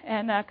again,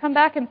 and come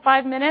back in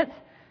 5 minutes.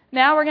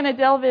 Now we're going to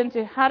delve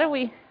into how do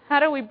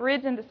we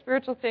bridge into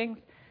spiritual things,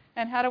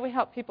 and how do we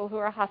help people who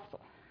are hostile.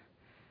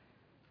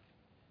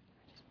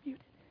 Just mute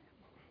it.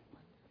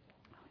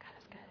 Oh, God,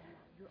 that's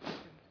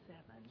good.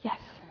 Yes.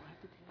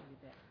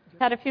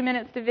 Had a few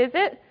minutes to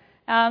visit.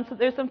 So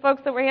there's some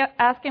folks that were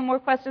asking more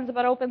questions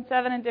about Open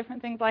 7 and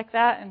different things like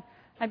that, and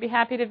I'd be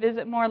happy to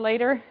visit more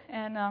later.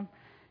 And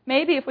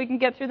maybe if we can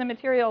get through the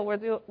material,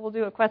 we'll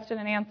do a question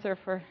and answer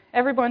for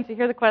everyone to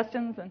hear the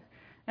questions,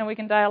 and we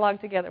can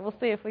dialogue together. We'll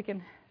see if we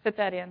can fit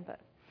that in. But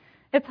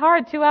it's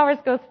hard. 2 hours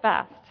goes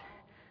fast.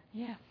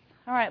 Yes.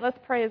 All right, let's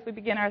pray as we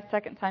begin our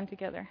second time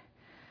together.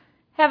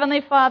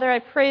 Heavenly Father, I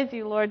praise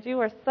you, Lord.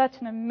 You are such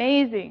an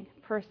amazing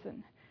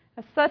person,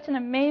 such an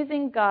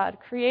amazing God,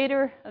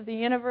 creator of the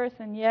universe,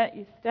 and yet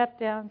you stepped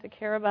down to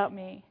care about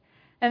me.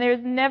 And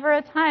there's never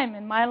a time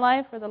in my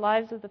life or the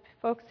lives of the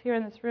folks here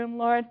in this room,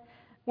 Lord,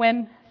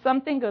 when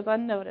something goes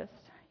unnoticed.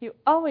 You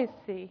always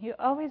see, you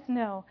always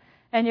know,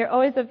 and you're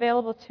always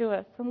available to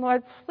us. And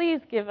Lord,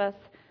 please give us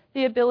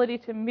the ability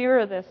to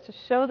mirror this, to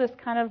show this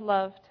kind of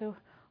love to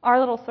our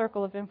little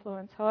circle of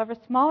influence, however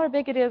small or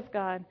big it is,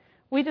 God.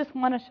 We just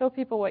want to show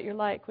people what you're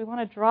like. We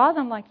want to draw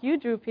them like you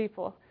drew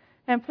people.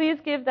 And please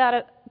give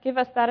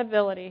us that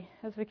ability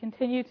as we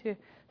continue to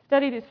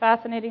study these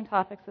fascinating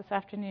topics this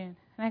afternoon.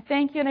 And I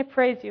thank you and I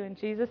praise you in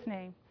Jesus'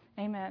 name.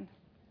 Amen.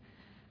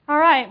 All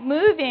right,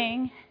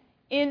 moving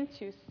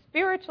into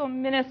spiritual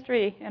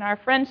ministry in our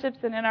friendships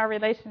and in our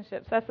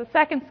relationships. That's the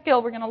second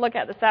skill we're going to look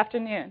at this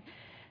afternoon.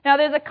 Now,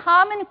 there's a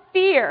common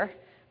fear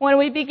when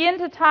we begin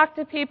to talk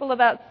to people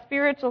about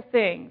spiritual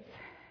things.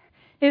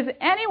 Is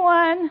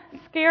anyone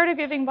scared of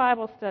giving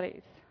Bible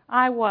studies?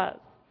 I was.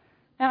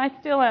 And I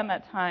still am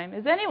at times.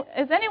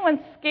 Is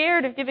anyone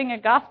scared of giving a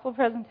gospel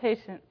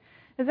presentation?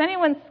 Is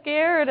anyone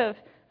scared of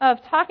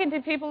talking to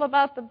people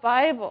about the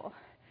Bible?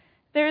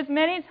 There's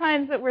many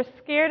times that we're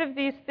scared of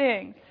these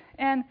things.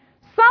 And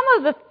some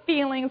of the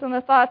feelings and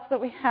the thoughts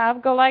that we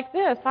have go like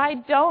this: I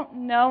don't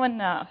know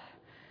enough.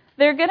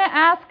 They're going to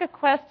ask a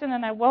question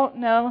and I won't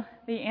know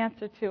the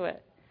answer to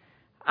it.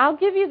 I'll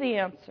give you the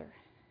answer.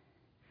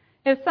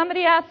 If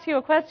somebody asks you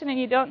a question and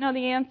you don't know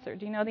the answer,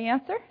 do you know the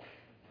answer?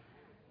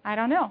 I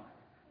don't know.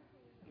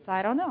 So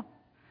I don't know.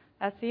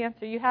 That's the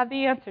answer. You have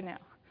the answer now.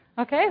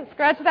 Okay,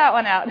 scratch that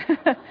one out.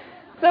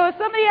 So if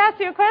somebody asks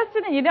you a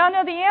question and you don't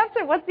know the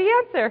answer, what's the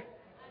answer?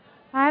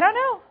 I don't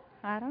know.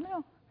 I don't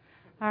know.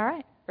 All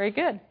right, very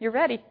good. You're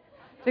ready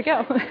to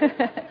go.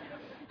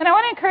 And I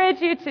want to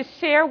encourage you to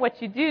share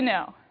what you do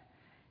know.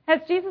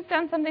 Has Jesus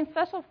done something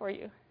special for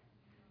you?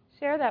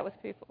 Share that with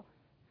people.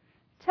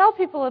 Tell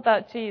people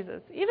about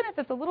Jesus, even if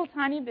it's a little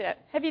tiny bit.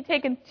 Have you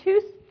taken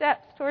 2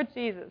 steps toward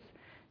Jesus?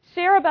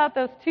 Share about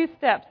those 2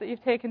 steps that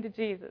you've taken to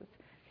Jesus.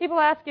 People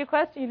ask you a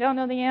question, you don't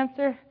know the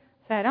answer.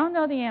 Say, I don't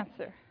know the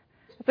answer.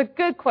 It's a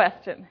good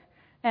question.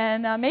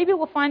 And maybe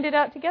we'll find it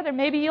out together.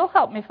 Maybe you'll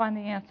help me find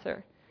the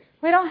answer.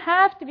 We don't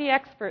have to be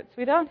experts.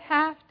 We don't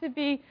have to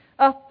be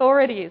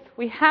authorities.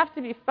 We have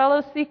to be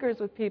fellow seekers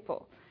with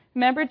people.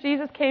 Remember,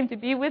 Jesus came to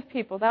be with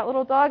people. That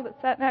little dog that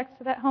sat next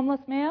to that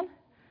homeless man,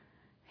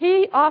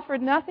 he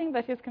offered nothing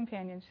but his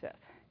companionship.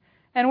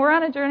 And we're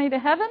on a journey to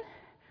heaven.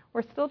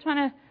 We're still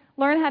trying to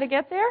learn how to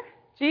get there.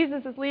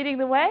 Jesus is leading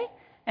the way,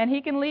 and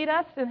he can lead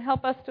us and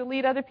help us to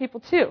lead other people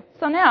too.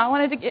 So now I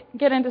wanted to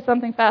get into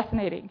something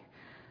fascinating.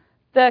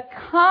 The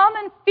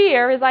common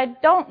fear is I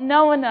don't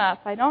know enough.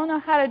 I don't know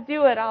how to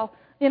do it. I'll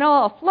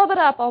flub it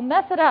up. I'll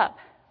mess it up.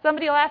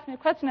 Somebody will ask me a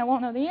question. I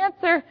won't know the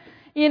answer.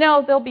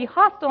 They'll be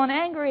hostile and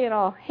angry, and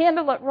I'll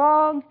handle it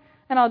wrong,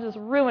 and I'll just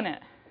ruin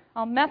it.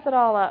 I'll mess it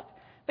all up.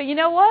 But you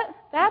know what?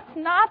 That's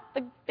not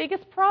the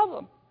biggest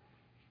problem.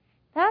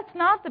 That's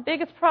not the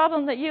biggest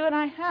problem that you and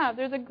I have.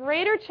 There's a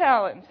greater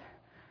challenge.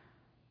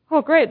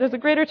 Oh, great, there's a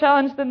greater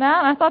challenge than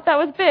that? I thought that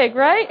was big,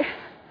 right?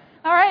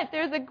 All right,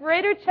 there's a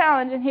greater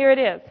challenge, and here it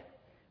is.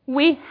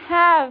 We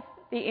have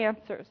the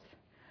answers,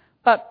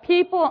 but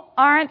people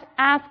aren't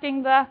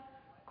asking the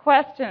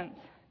questions.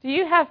 Do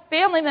you have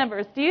family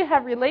members? Do you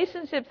have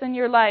relationships in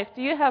your life?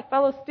 Do you have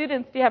fellow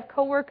students? Do you have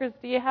coworkers?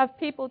 Do you have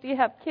people? Do you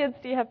have kids?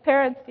 Do you have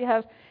parents? Do you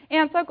have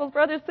aunts, uncles,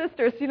 brothers,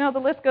 sisters? You know, the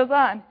list goes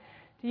on.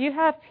 Do you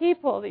have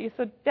people that you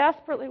so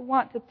desperately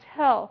want to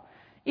tell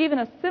even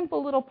a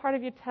simple little part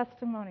of your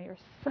testimony,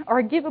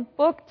 or give a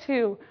book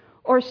to,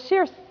 or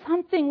share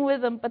something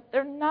with them, but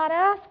they're not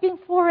asking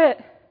for it?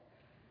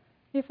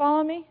 You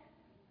follow me?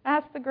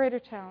 That's the greater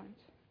challenge.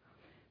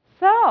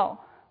 So,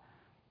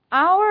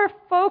 our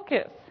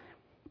focus,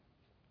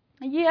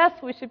 yes,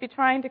 we should be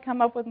trying to come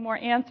up with more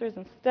answers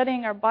and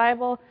studying our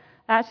Bible.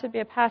 That should be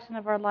a passion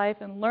of our life,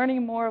 and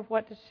learning more of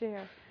what to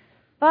share.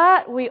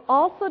 But we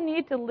also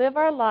need to live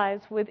our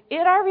lives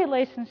within our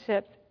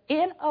relationships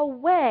in a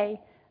way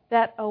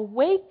that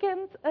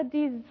awakens a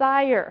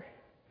desire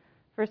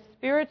for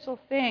spiritual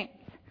things.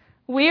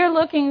 We are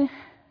looking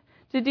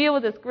to deal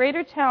with this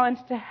greater challenge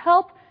to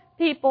help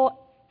people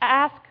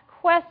ask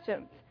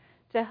questions,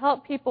 to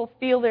help people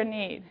feel their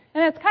need.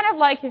 And it's kind of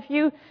like if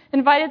you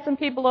invited some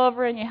people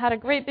over and you had a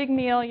great big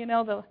meal, you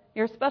know,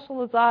 your special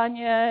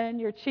lasagna and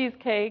your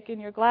cheesecake and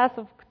your glass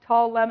of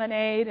tall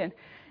lemonade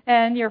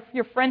and your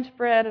French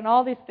bread and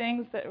all these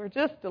things that were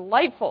just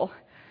delightful.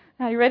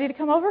 Are you ready to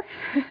come over?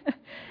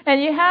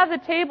 And you have the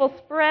table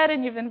spread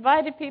and you've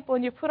invited people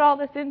and you put all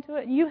this into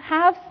it. And you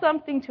have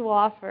something to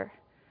offer.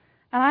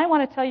 And I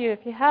want to tell you,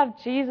 if you have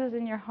Jesus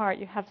in your heart,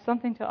 you have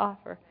something to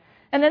offer.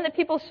 And then the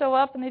people show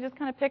up and they just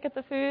kind of pick at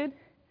the food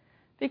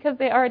because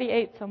they already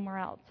ate somewhere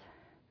else.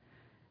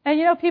 And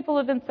you know, people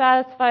have been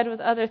satisfied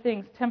with other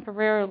things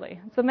temporarily.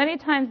 So many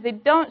times they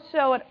don't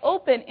show an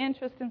open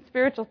interest in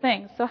spiritual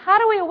things. So how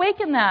do we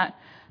awaken that?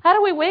 How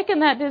do we awaken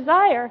that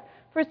desire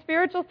for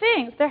spiritual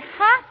things? There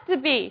has to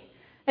be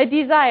a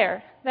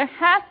desire. There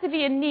has to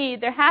be a need.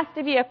 There has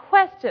to be a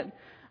question.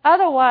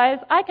 Otherwise,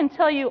 I can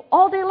tell you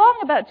all day long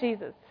about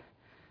Jesus.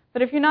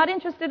 But if you're not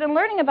interested in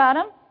learning about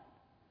him,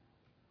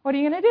 what are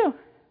you going to do?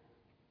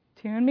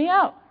 Tune me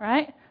out,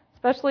 right?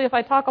 Especially if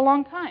I talk a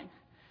long time.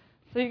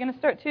 So you're going to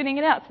start tuning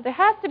it out. So there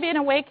has to be an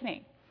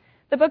awakening.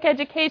 The book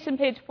Education,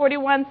 page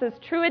 41, says,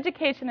 true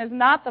education is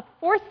not the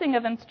forcing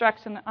of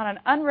instruction on an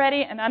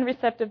unready and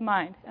unreceptive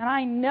mind. And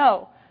I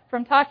know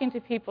from talking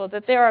to people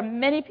that there are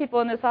many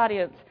people in this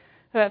audience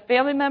who have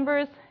family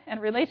members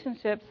and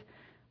relationships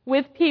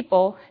with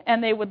people,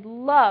 and they would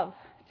love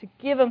to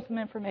give them some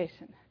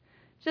information.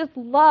 Just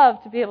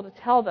love to be able to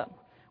tell them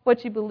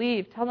what you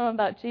believe, tell them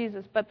about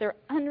Jesus, but they're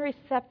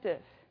unreceptive.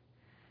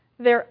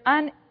 They're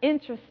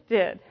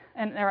uninterested,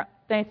 and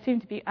they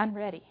seem to be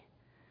unready.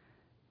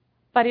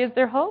 But is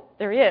there hope?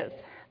 There is.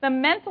 The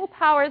mental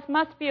powers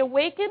must be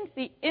awakened,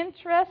 the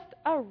interest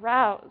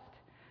aroused.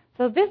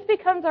 So this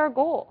becomes our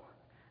goal.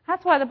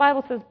 That's why the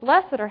Bible says,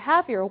 blessed or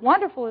happy or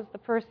wonderful is the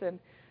person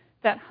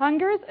that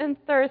hungers and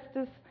thirsts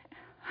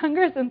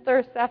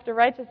after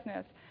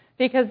righteousness,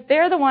 because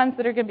they're the ones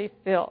that are going to be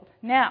filled.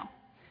 Now,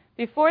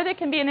 before there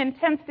can be an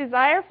intense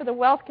desire for the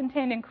wealth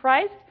contained in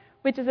Christ,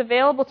 which is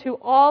available to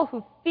all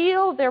who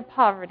feel their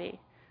poverty,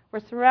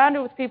 we're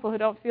surrounded with people who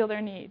don't feel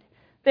their need.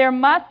 There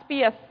must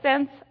be a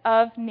sense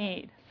of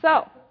need.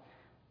 So,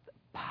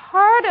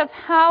 part of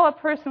how a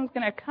person's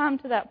going to come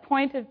to that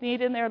point of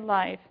need in their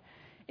life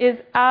is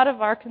out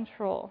of our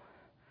control.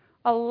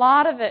 A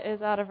lot of it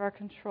is out of our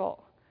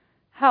control.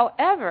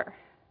 However,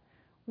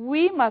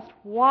 we must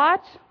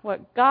watch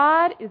what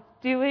God is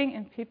doing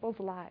in people's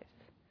lives.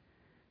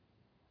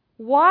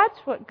 Watch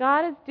what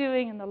God is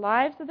doing in the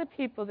lives of the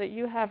people that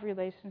you have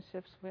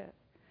relationships with.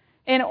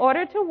 In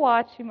order to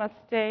watch, you must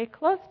stay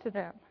close to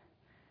them.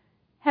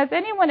 Has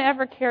anyone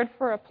ever cared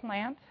for a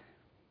plant?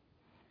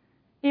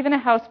 Even a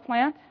house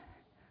plant?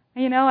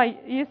 You know,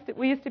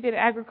 we used to be an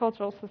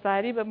agricultural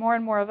society, but more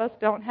and more of us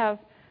don't have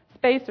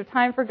space or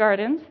time for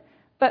gardens.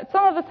 But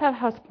some of us have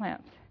house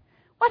plants.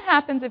 What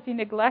happens if you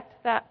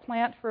neglect that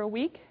plant for a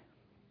week?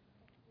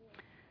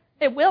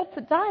 It wilts,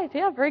 it dies.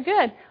 Yeah, very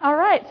good. All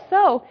right,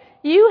 so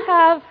you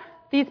have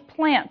these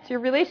plants. Your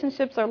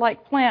relationships are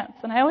like plants.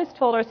 And I always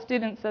told our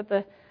students at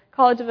the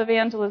College of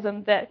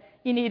Evangelism that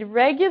you need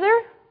regular,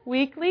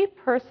 weekly,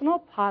 personal,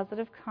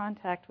 positive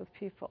contact with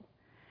people.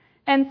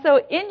 And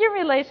so in your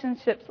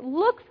relationships,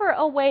 look for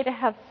a way to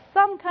have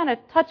some kind of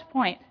touch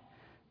point.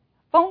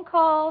 Phone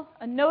call,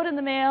 a note in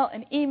the mail,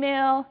 an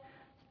email,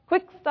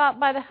 quick stop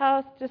by the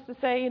house just to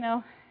say, you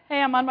know, hey,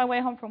 I'm on my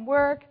way home from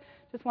work,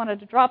 just wanted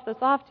to drop this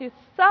off to you.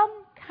 Some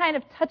kind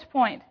of touch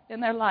point in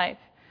their life.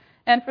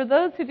 And for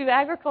those who do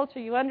agriculture,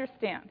 you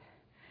understand.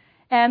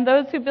 And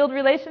those who build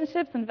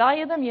relationships and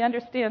value them, you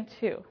understand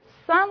too.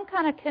 Some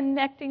kind of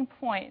connecting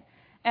point.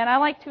 And I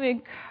like to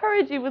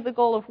encourage you with the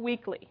goal of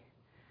weekly.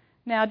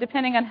 Now,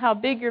 depending on how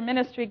big your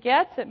ministry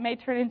gets, it may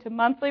turn into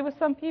monthly with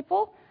some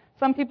people.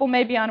 Some people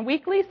may be on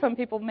weekly, some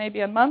people may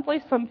be on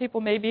monthly, some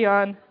people may be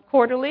on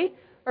quarterly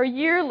or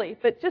yearly.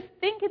 But just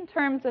think in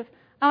terms of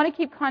I want to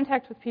keep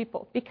contact with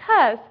people.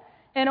 Because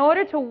in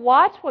order to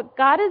watch what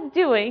God is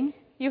doing,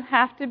 you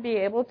have to be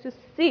able to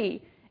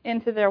see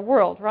into their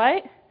world,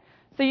 right?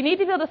 So you need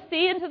to be able to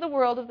see into the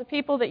world of the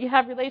people that you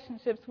have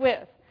relationships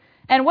with.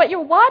 And what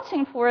you're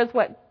watching for is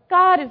what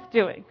God is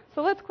doing.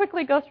 So let's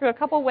quickly go through a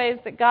couple ways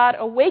that God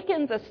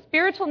awakens a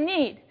spiritual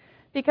need.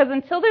 Because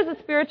until there's a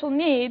spiritual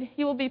need,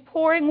 He will be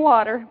pouring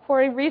water,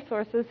 pouring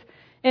resources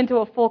into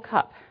a full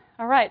cup.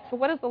 All right, so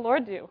what does the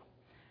Lord do?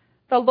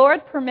 The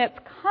Lord permits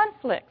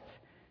conflicts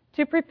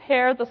to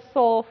prepare the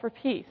soul for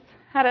peace.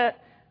 Had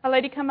a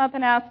lady come up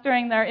and ask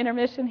during their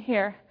intermission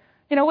here,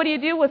 what do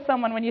you do with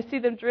someone when you see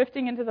them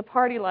drifting into the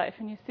party life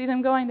and you see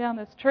them going down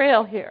this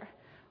trail here?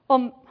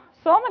 Well,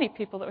 so many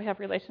people that we have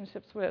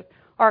relationships with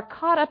are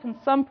caught up in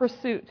some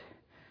pursuit.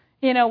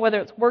 Whether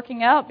it's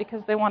working out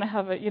because they want to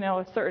have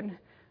a certain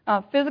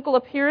physical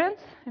appearance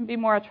and be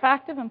more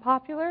attractive and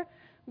popular,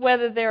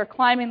 whether they're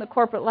climbing the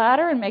corporate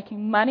ladder and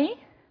making money,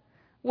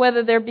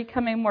 whether they're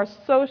becoming more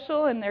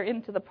social and they're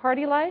into the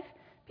party life.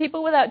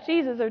 People without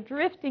Jesus are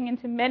drifting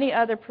into many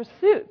other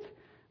pursuits.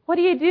 What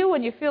do you do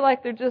when you feel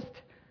like they're just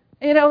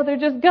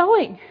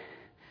going?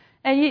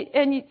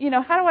 And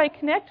how do I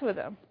connect with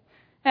them?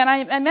 And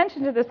I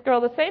mentioned to this girl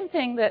the same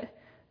thing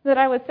that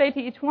I would say to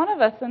each one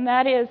of us, and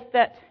that is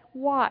that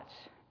watch.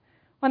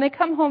 When they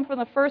come home from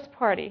the first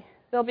party,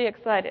 they'll be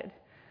excited.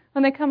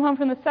 When they come home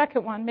from the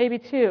second one, maybe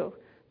two,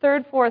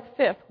 third, fourth,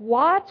 fifth,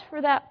 watch for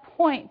that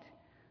point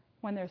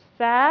when they're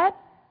sad,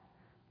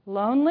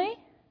 lonely,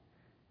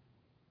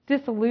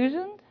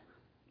 disillusioned,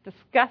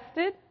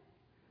 disgusted,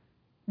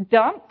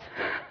 dumped,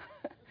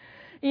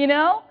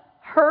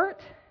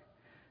 hurt,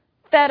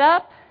 fed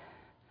up,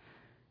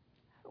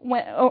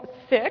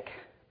 sick.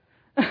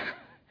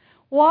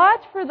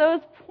 Watch for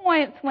those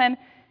points when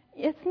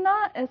it's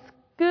not as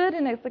good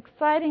and as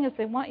exciting as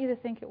they want you to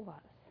think it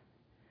was.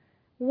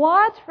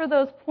 Watch for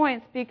those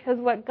points, because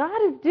what God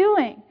is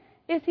doing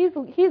is He's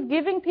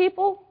giving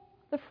people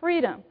the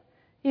freedom.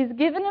 He's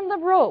given them the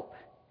rope.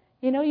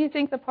 You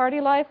think the party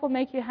life will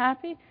make you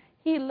happy?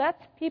 He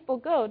lets people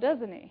go,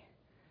 doesn't He?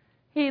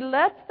 He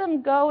lets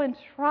them go and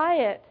try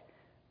it.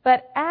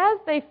 But as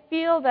they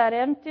feel that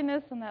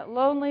emptiness and that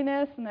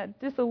loneliness and that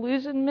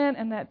disillusionment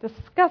and that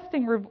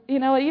disgusting,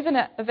 even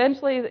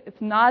eventually it's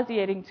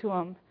nauseating to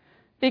them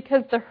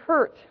because the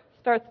hurt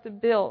starts to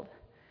build.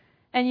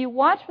 And you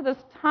watch for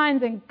those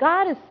times, and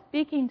God is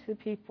speaking to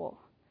people,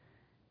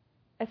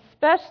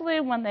 especially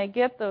when they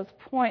get those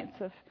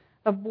points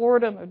of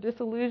boredom or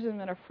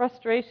disillusionment or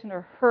frustration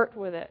or hurt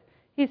with it.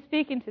 He's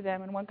speaking to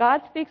them. And when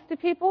God speaks to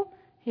people,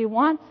 He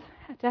wants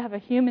to have a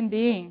human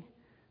being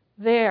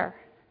there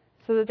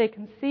so that they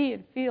can see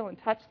and feel and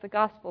touch the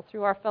gospel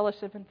through our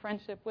fellowship and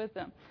friendship with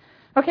them.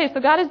 Okay, so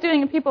God is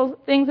doing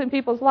things in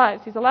people's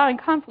lives. He's allowing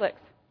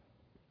conflicts.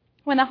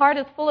 When the heart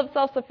is full of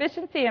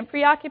self-sufficiency and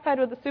preoccupied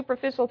with the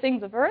superficial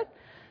things of earth,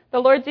 the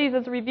Lord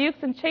Jesus rebukes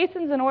and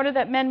chastens in order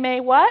that men may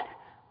what?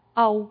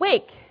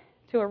 Awake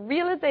to a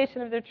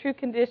realization of their true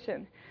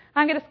condition.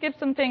 I'm going to skip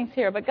some things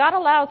here, but God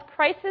allows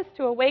crisis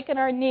to awaken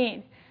our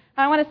need.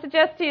 I want to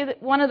suggest to you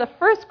that one of the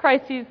first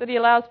crises that He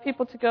allows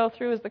people to go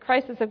through is the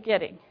crisis of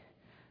getting.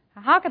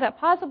 Now, how could that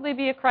possibly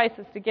be a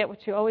crisis to get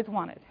what you always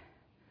wanted?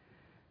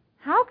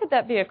 How could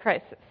that be a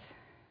crisis?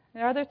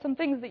 Are there some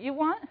things that you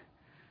want?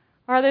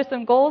 Are there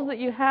some goals that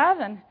you have?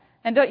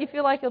 And don't you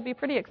feel like you'll be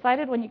pretty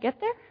excited when you get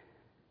there?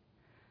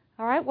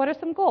 All right, what are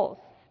some goals?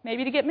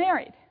 Maybe to get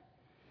married.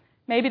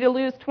 Maybe to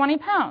lose 20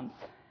 pounds.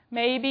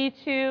 Maybe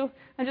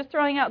I'm just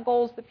throwing out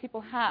goals that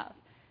people have.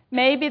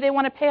 Maybe they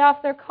want to pay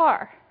off their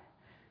car.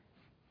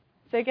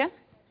 Say again?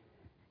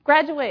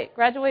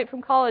 Graduate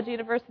from college,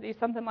 university,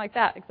 something like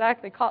that.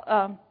 Exactly,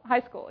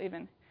 high school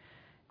even.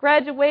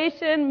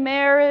 Graduation,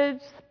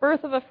 marriage,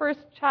 birth of a first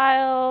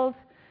child,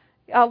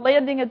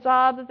 landing a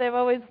job that they've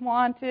always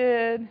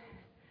wanted,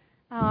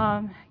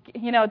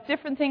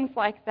 different things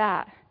like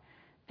that.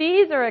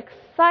 These are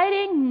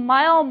exciting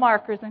mile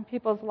markers in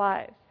people's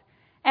lives.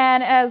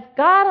 And as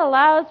God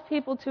allows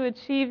people to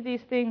achieve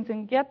these things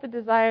and get the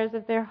desires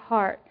of their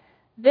heart,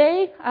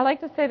 I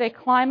like to say they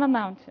climb a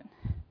mountain.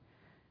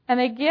 And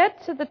they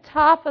get to the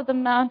top of the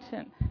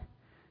mountain.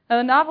 Now,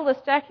 the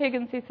novelist Jack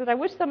Higgins, he said, I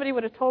wish somebody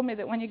would have told me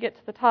that when you get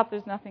to the top,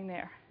 there's nothing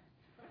there.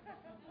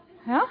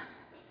 Huh?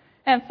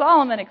 And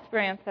Solomon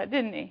experienced that,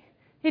 didn't he?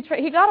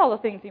 He got all the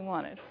things he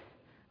wanted.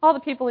 All the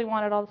people he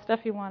wanted, all the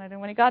stuff he wanted.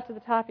 And when he got to the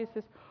top, he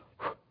says,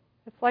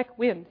 it's like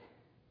wind.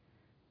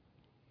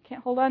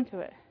 Can't hold on to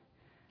it.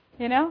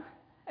 I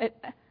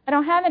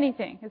don't have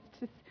anything.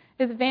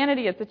 It's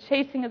vanity. It's a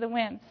chasing of the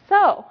wind.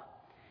 So,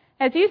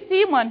 as you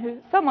see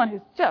someone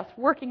who's just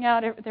working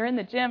out, they're in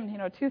the gym,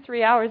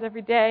 2-3 hours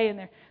every day,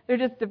 and they're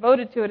just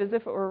devoted to it as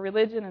if it were a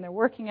religion, and they're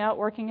working out,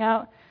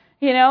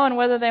 and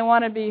whether they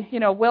want to be,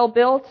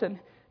 well-built, and,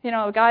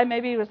 a guy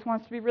maybe just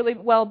wants to be really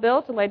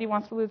well-built, a lady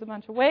wants to lose a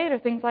bunch of weight, or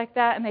things like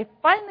that, and they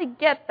finally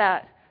get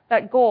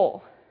that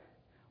goal.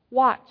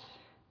 Watch.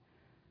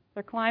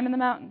 They're climbing the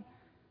mountain.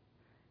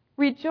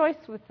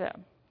 Rejoice with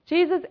them.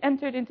 Jesus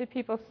entered into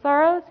people's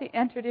sorrows. He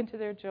entered into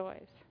their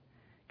joys.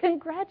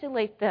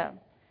 Congratulate them.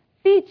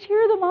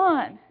 Cheer them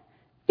on.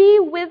 Be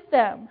with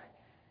them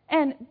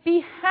and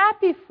be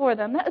happy for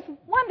them. That is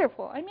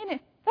wonderful. I mean,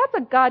 that's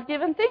a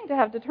God-given thing to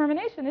have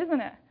determination,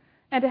 isn't it?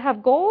 And to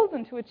have goals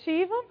and to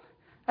achieve them.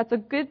 That's a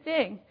good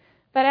thing.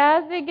 But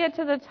as they get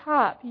to the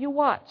top, you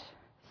watch.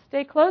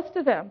 Stay close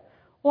to them.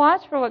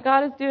 Watch for what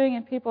God is doing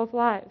in people's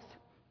lives.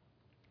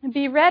 And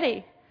be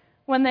ready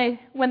when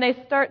they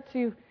start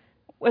to,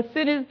 as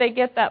soon as they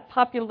get that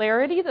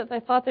popularity that they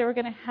thought they were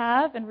going to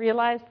have and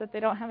realize that they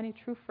don't have any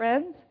true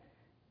friends,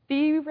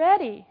 be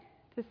ready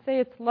to say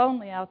it's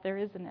lonely out there,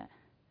 isn't it?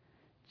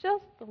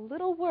 Just a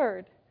little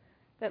word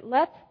that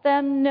lets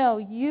them know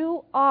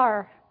you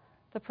are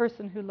the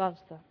person who loves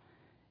them.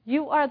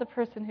 You are the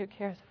person who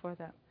cares for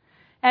them.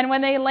 And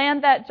when they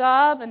land that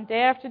job and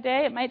day after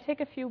day, it might take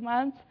a few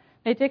months,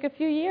 it may take a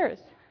few years,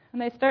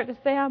 and they start to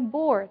say, I'm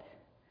bored.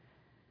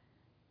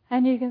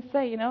 And you can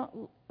say,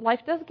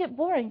 life does get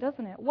boring,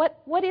 doesn't it?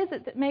 What is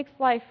it that makes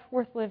life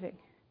worth living?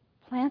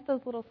 Plant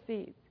those little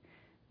seeds.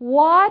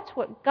 Watch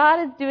what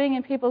God is doing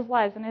in people's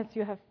lives. And as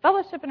you have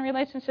fellowship and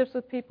relationships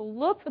with people,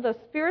 look for those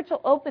spiritual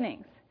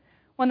openings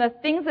when the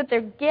things that they're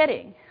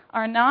getting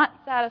are not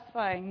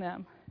satisfying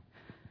them.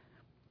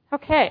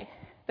 Okay,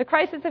 the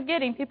crisis of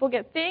getting. People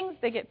get things,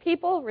 they get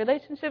people,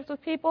 relationships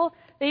with people.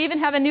 They even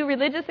have a new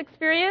religious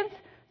experience.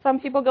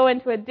 Some people go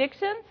into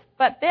addictions.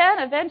 But then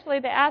eventually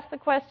they ask the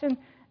question,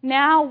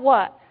 now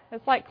what?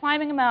 It's like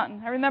climbing a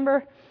mountain. I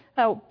remember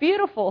a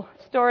beautiful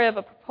story of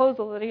a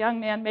proposal that a young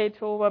man made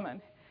to a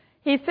woman.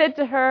 He said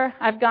to her,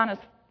 I've gone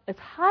as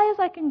high as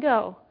I can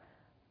go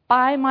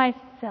by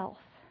myself.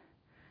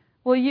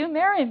 Will you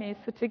marry me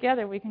so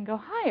together we can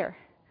go higher?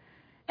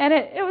 And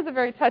it was a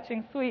very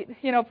touching, sweet,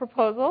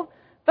 proposal.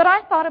 But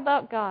I thought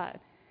about God.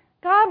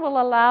 God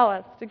will allow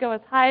us to go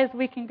as high as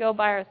we can go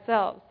by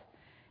ourselves.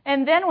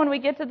 And then when we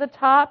get to the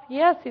top,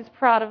 yes, He's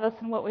proud of us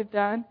and what we've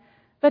done.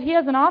 But He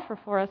has an offer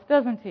for us,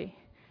 doesn't He?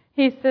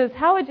 He says,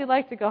 how would you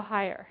like to go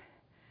higher?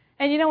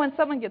 And when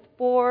someone gets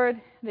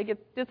bored, they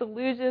get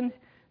disillusioned,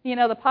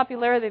 the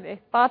popularity they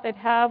thought they'd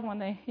have when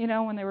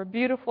they were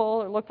beautiful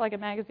or looked like a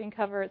magazine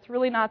cover, it's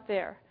really not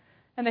there.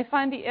 And they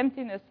find the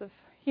emptiness of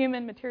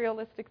human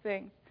materialistic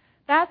things.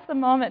 That's the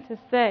moment to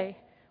say,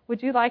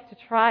 would you like to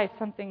try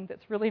something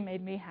that's really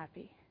made me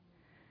happy?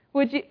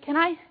 Can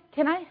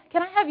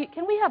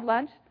we have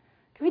lunch?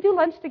 Can we do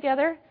lunch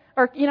together?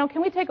 Or,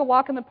 can we take a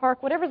walk in the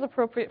park? Whatever's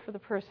appropriate for the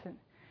person.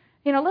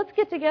 Let's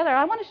get together.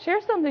 I want to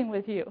share something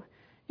with you.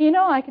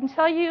 I can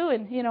tell you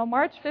in,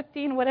 March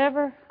 15,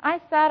 whatever,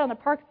 I sat on a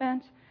park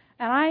bench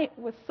and I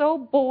was so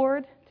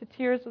bored to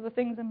tears with the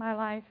things in my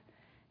life.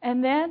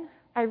 And then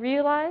I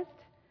realized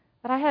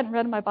that I hadn't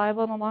read my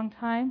Bible in a long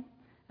time.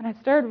 And I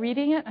started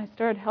reading it and I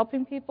started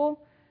helping people.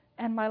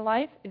 And my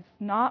life is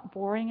not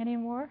boring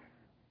anymore.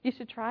 You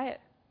should try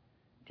it.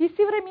 Do you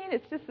see what I mean?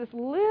 It's just this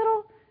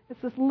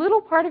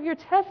little part of your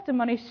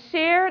testimony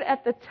shared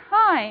at the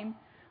time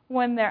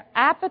when their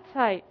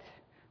appetite,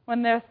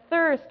 when their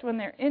thirst, when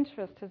their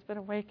interest has been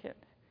awakened.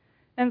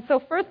 And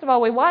so first of all,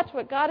 we watch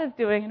what God is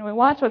doing and we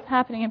watch what's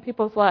happening in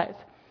people's lives.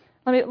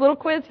 A little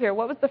quiz here.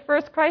 What was the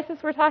first crisis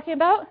we're talking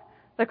about?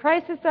 The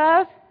crisis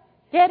of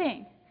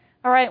getting.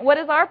 All right, what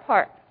is our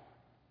part?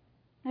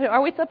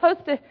 Are we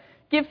supposed to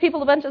give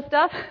people a bunch of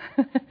stuff?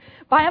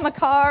 Buy them a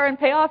car and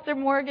pay off their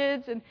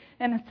mortgage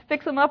and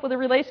fix them up with a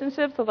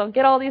relationship so they'll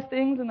get all these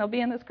things and they'll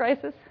be in this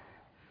crisis?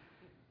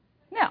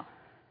 No.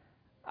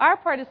 Our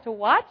part is to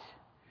watch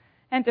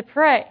and to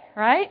pray,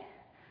 right?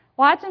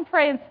 Watch and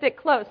pray and stick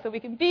close so we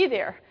can be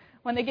there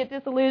when they get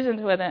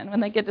disillusioned with it and when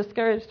they get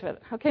discouraged with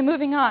it. Okay,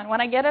 moving on. When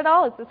I get it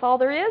all, is this all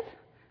there is?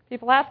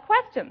 People ask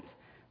questions.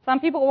 Some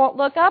people won't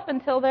look up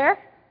until they're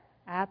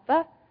at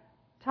the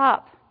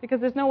top because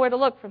there's nowhere to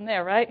look from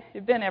there, right?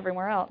 You've been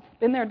everywhere else.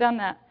 Been there, done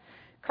that.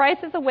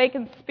 Crisis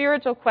awakens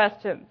spiritual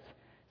questions.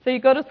 So you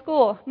go to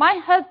school. My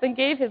husband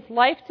gave his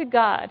life to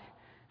God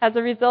as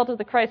a result of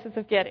the crisis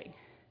of getting.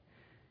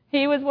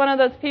 He was one of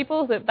those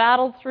people that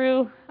battled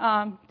through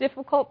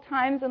difficult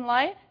times in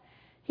life.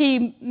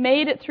 He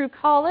made it through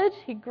college.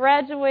 He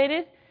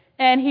graduated.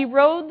 And he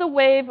rode the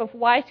wave of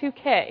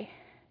Y2K.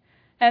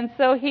 And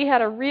so he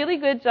had a really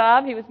good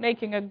job. He was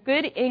making a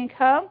good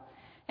income.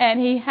 And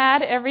he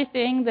had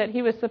everything that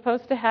he was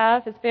supposed to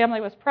have. His family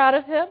was proud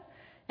of him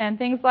and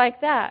things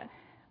like that.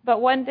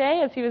 But one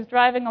day, as he was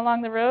driving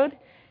along the road,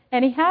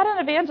 and he had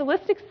an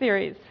evangelistic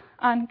series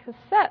on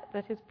cassette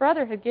that his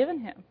brother had given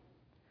him.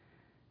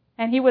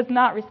 And he was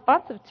not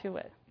responsive to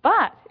it.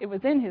 But it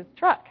was in his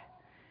truck.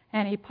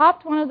 And he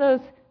popped one of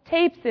those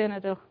tapes in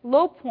at a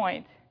low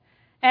point.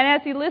 And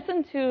as he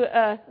listened to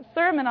a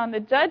sermon on the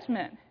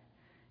judgment,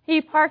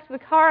 he parked the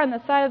car on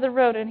the side of the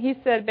road and he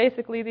said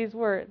basically these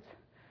words.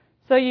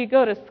 So you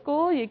go to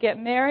school, you get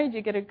married,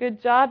 you get a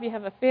good job, you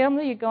have a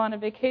family, you go on a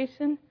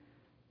vacation.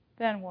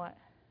 Then what?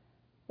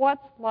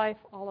 What's life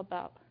all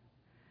about?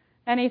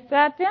 And he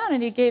sat down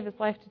and he gave his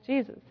life to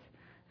Jesus.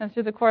 And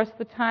through the course of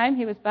the time,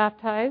 he was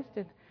baptized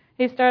and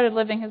he started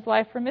living his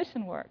life for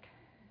mission work.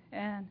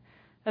 And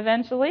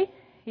eventually,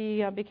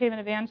 he became an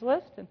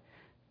evangelist and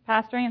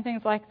pastoring and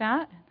things like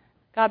that.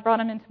 God brought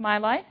him into my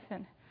life,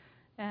 and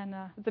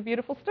it's a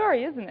beautiful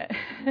story, isn't it?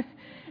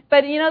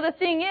 But the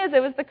thing is,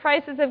 it was the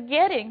crisis of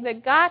getting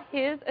that got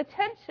his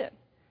attention.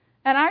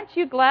 And aren't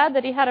you glad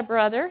that he had a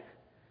brother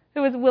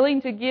who was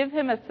willing to give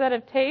him a set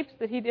of tapes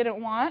that he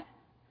didn't want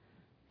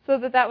so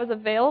that was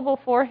available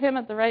for him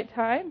at the right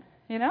time?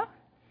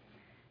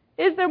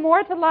 Is there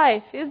more to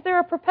life? Is there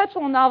a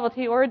perpetual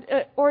novelty? Or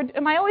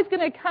am I always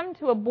going to come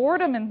to a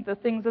boredom in the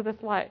things of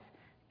this life?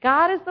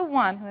 God is the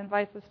one who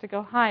invites us to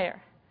go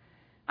higher.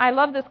 I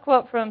love this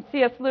quote from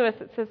C.S. Lewis.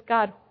 It says,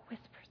 God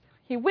whispers.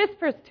 He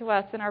whispers to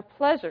us in our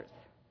pleasures,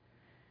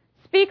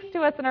 speaks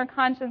to us in our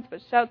conscience,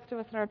 but shouts to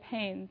us in our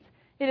pains.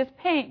 It is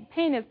pain.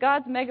 Pain is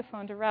God's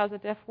megaphone to rouse a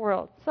deaf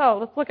world. So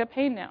let's look at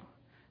pain now.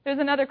 There's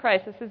another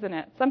crisis, isn't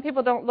it? Some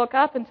people don't look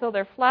up until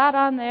they're flat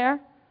on their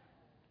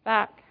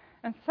back.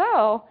 And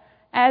so,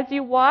 as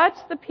you watch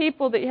the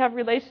people that you have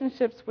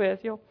relationships with,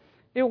 you'll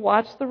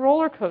watch the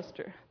roller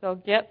coaster. They'll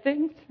get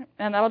things,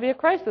 and that'll be a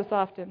crisis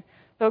often.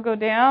 They'll go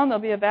down,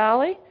 there'll be a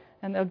valley,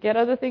 and they'll get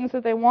other things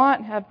that they want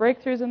and have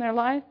breakthroughs in their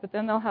life, but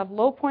then they'll have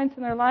low points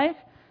in their life.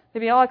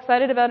 They'll be all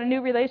excited about a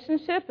new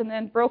relationship and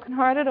then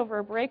brokenhearted over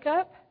a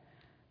breakup.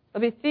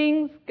 There'll be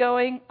things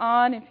going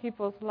on in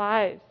people's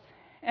lives,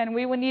 and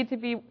we will need to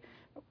be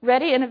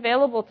ready and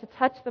available to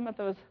touch them at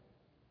those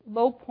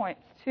low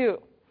points too.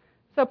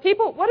 So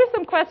what are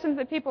some questions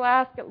that people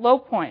ask at low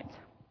points?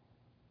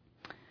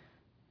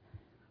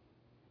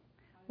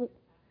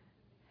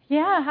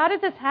 Yeah, how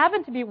did this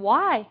happen to me?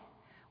 Why?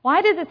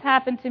 Why did this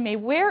happen to me?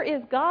 Where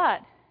is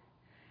God?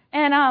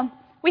 And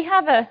we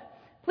have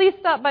please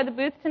stop by the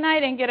booth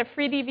tonight and get a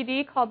free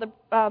DVD called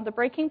The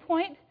Breaking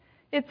Point.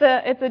 It's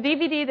a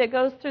DVD that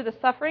goes through the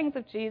sufferings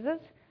of Jesus,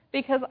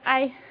 because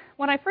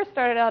when I first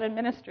started out in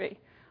ministry,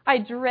 I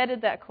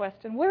dreaded that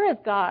question. Where is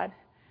God?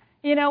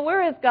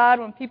 Where is God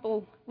when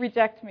people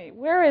reject me?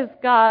 Where is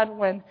God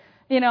when,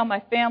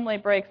 my family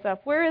breaks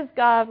up? Where is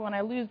God when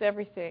I lose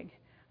everything?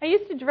 I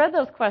used to dread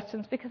those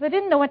questions because I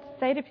didn't know what to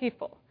say to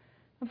people.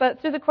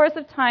 But through the course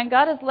of time,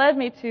 God has led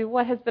me to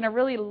what has been a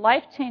really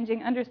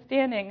life-changing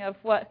understanding of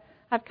what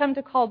I've come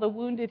to call the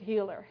wounded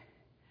healer.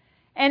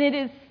 And it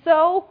is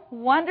so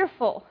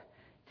wonderful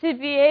to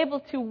be able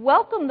to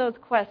welcome those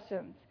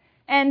questions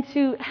and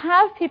to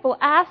have people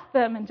ask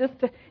them and just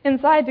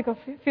inside to go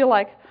feel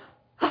like,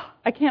 oh,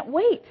 I can't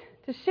wait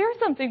to share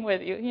something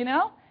with you,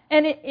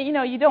 And,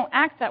 you don't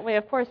act that way,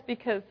 of course,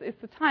 because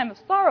it's a time of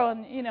sorrow,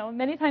 and,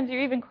 many times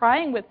you're even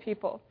crying with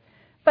people.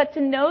 But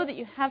to know that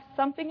you have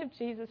something of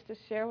Jesus to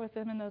share with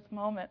them in those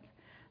moments,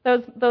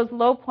 those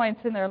low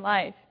points in their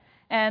life.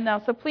 And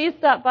so please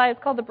stop by. It's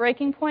called The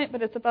Breaking Point,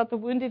 but it's about the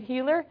wounded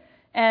healer,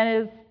 and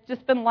it's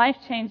just been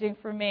life-changing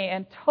for me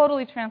and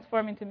totally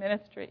transforming to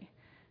ministry.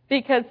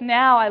 Because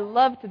now I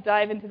love to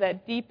dive into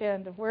that deep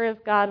end of where is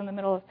God in the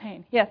middle of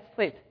pain. Yes,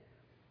 please.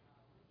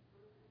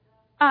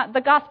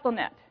 The Gospel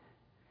Net.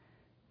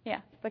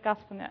 Yeah, the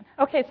Gospel Net.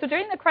 Okay, so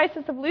during the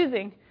crisis of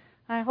losing,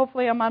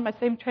 hopefully I'm on my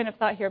same train of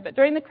thought here, but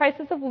during the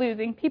crisis of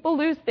losing, people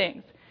lose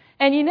things.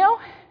 And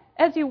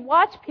as you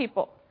watch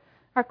people,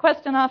 our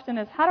question often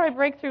is, how do I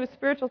break through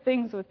spiritual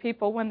things with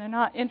people when they're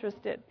not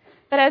interested?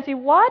 But as you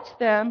watch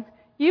them,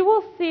 you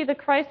will see the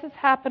crisis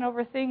happen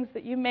over things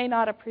that you may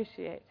not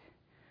appreciate.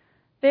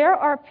 There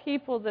are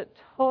people that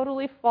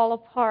totally fall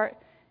apart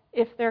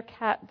if their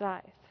cat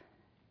dies.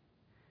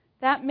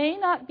 That may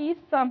not be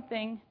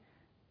something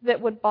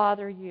that would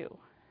bother you.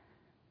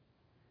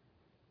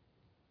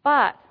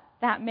 But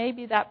that may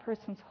be that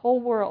person's whole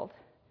world,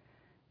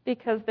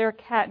 because their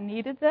cat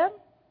needed them,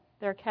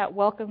 their cat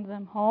welcomed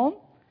them home,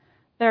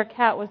 their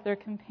cat was their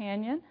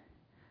companion,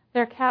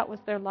 their cat was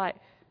their life.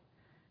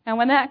 And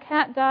when that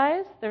cat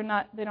dies, they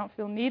don't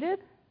feel needed,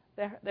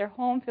 their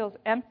home feels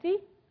empty.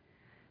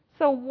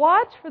 So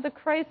watch for the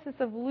crisis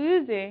of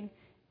losing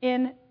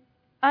in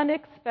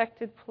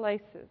unexpected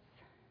places.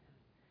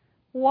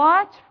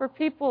 Watch for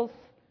people's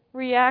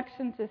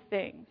reaction to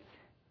things,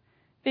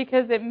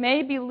 because it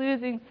may be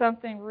losing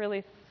something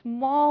really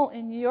small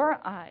in your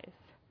eyes,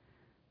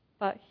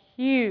 but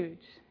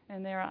huge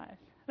in their eyes.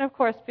 And of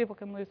course, people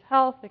can lose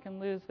health, they can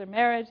lose their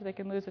marriage, they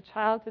can lose a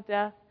child to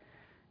death.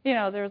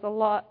 There's a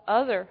lot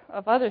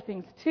of other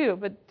things too,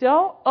 but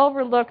don't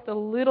overlook the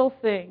little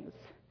things,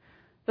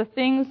 the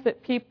things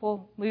that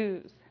people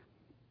lose.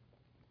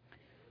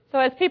 So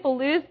as people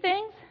lose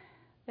things,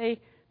 they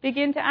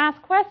begin to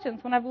ask questions.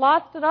 When I've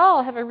lost it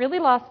all, have I really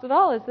lost it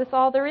all? Is this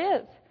all there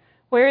is?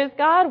 Where is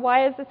God?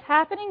 Why is this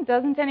happening?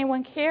 Doesn't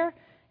anyone care?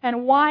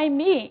 And why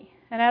me?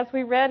 And as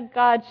we read,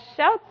 God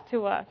shouts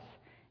to us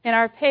in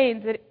our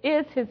pains. It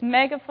is his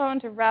megaphone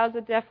to rouse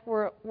a deaf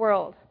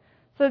world.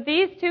 So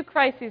these two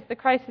crises, the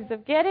crisis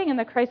of getting and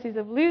the crisis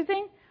of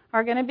losing,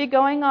 are going to be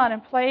going on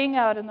and playing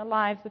out in the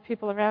lives of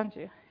people around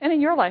you. And in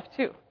your life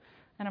too.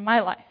 And in my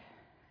life.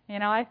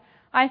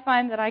 I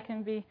find that I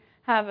can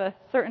have a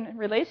certain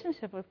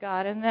relationship with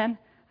God, and then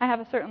I have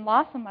a certain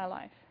loss in my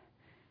life.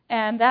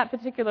 And that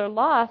particular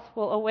loss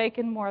will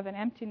awaken more of an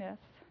emptiness,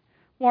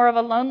 more of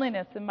a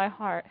loneliness in my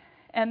heart.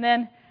 And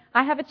then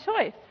I have a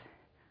choice.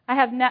 I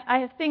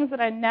have things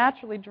that I'm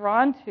naturally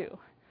drawn to,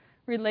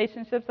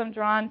 relationships I'm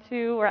drawn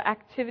to, or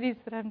activities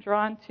that I'm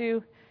drawn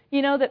to,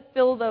 that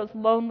fill those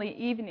lonely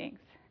evenings.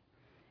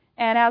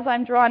 And as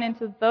I'm drawn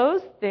into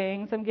those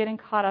things, I'm getting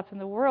caught up in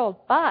the world.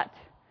 But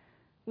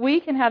we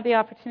can have the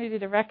opportunity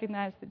to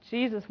recognize that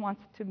Jesus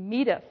wants to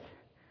meet us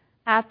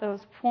at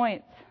those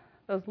points,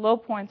 those low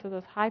points or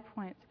those high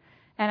points,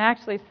 and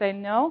actually say,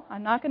 no,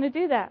 I'm not going to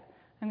do that.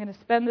 I'm going to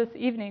spend this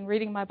evening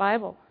reading my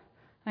Bible.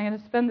 I'm going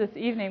to spend this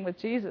evening with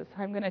Jesus.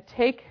 I'm going to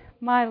take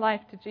my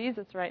life to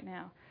Jesus right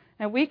now.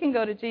 And we can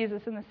go to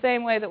Jesus in the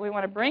same way that we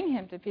want to bring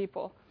him to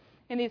people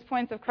in these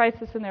points of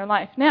crisis in their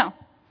life. Now,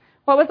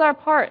 what was our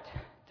part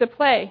to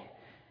play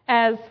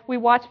as we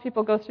watch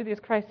people go through these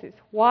crises?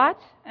 Watch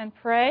and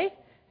pray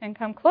and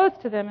come close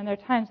to them in their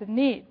times of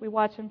need. We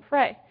watch and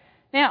pray.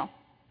 Now,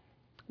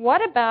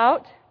 what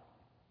about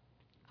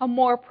a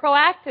more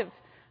proactive,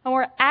 a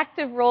more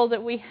active role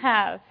that we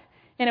have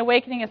in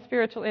awakening a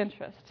spiritual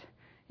interest?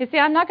 You see,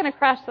 I'm not going to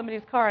crash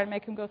somebody's car and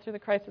make them go through the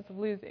crisis of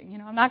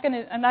losing. I'm not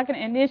going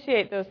to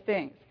initiate those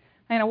things.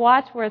 I'm going to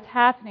watch where it's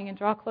happening and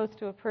draw close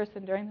to a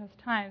person during those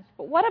times.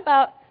 But what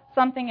about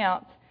something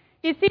else?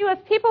 You see, as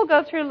people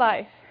go through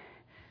life,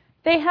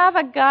 they have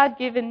a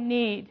God-given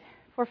need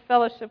for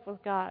fellowship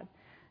with God.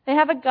 They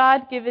have a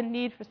God-given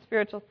need for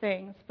spiritual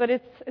things, but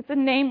it's a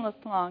nameless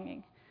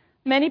longing.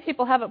 Many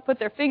people haven't put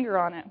their finger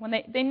on it. When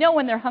they know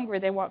when they're hungry,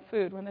 they want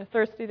food. When they're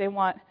thirsty, they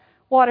want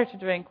water to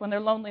drink. When they're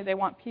lonely, they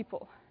want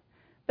people.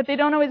 But they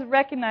don't always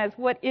recognize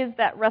what is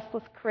that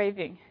restless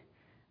craving.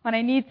 When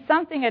I need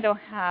something I don't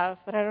have,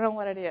 but I don't know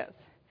what it is.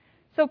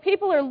 So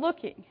people are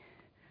looking.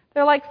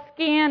 They're like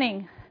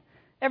scanning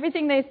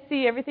everything they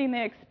see, everything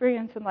they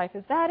experience in life.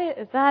 Is that it?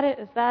 Is that it?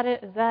 Is that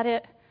it? Is that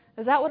it?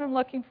 Is that what I'm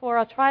looking for?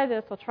 I'll try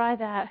this. I'll try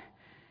that.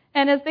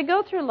 And as they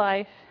go through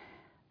life,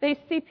 they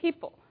see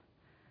people.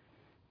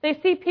 They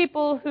see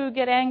people who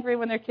get angry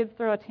when their kids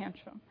throw a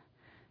tantrum.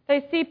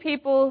 They see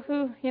people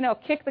who,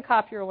 kick the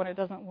copier when it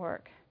doesn't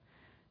work.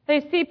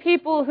 They see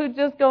people who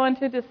just go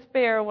into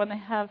despair when they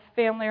have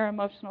family or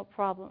emotional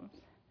problems.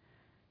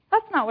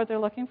 That's not what they're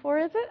looking for,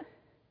 is it?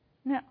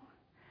 No.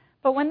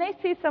 But when they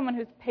see someone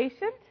who's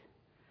patient,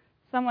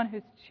 someone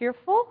who's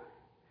cheerful,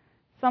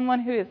 someone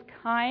who is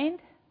kind,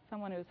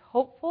 someone who's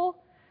hopeful,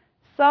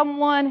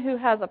 someone who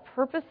has a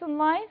purpose in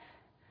life,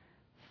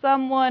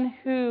 someone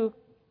who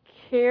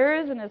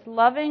cares and is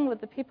loving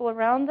with the people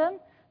around them,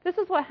 this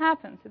is what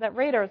happens. So that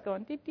radar is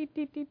going deep, deep,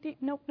 deep, deep, deep.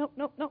 Nope, nope,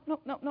 nope, nope,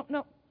 nope, nope, nope,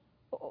 nope.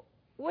 Oh,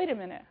 wait a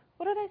minute.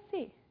 What did I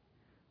see?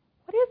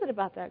 What is it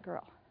about that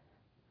girl?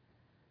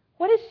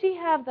 What does she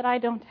have that I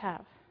don't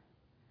have?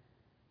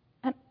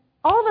 And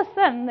all of a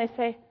sudden they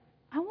say,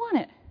 I want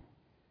it.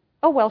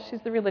 Oh, well,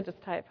 she's the religious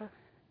type.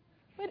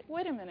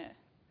 Wait a minute.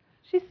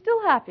 She's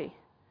still happy.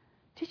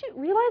 Did you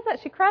realize that?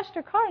 She crashed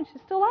her car and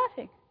she's still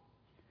laughing.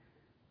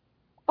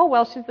 Oh,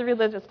 well, she's the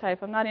religious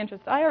type. I'm not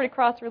interested. I already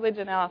crossed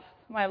religion off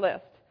my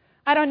list.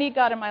 I don't need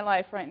God in my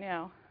life right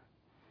now.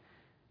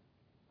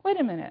 Wait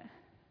a minute.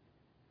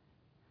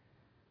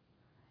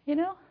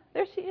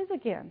 There she is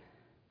again.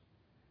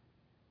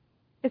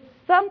 It's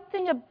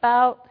something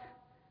about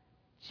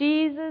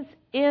Jesus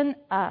in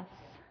us,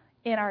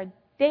 in our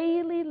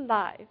daily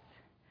lives,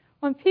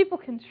 when people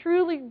can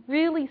truly,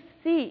 really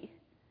see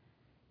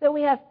that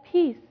we have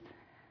peace,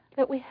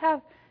 that we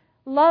have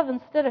love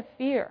instead of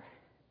fear.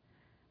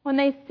 When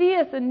they see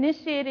us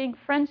initiating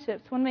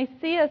friendships, when they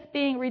see us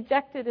being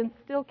rejected and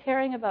still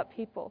caring about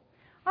people.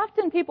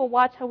 Often people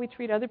watch how we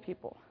treat other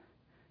people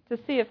to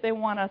see if they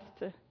want us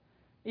to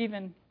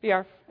even be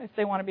if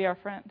they want to be our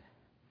friend.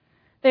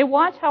 They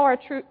watch how our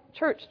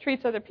church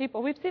treats other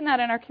people. We've seen that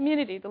in our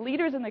community. The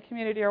leaders in the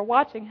community are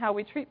watching how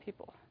we treat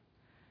people.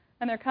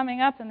 And they're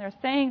coming up and they're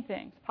saying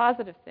things,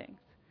 positive things.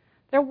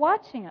 They're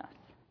watching us.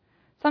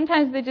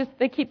 Sometimes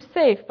they keep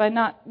safe by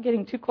not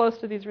getting too close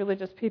to these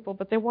religious people,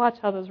 but they watch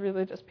how those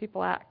religious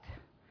people act.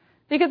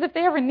 Because if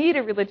they ever need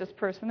a religious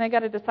person, they got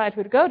to decide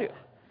who to go to,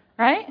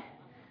 right?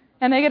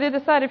 And they got to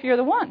decide if you're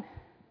the one.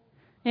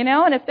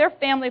 And if their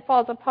family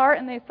falls apart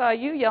and they saw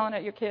you yelling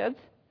at your kids,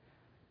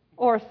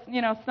 or,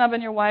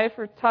 snubbing your wife,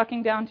 or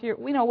talking down to your,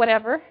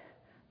 whatever,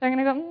 they're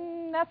going to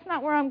go, that's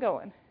not where I'm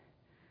going.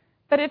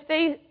 But if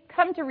they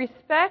come to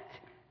respect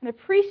and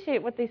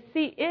appreciate what they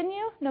see in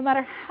you, no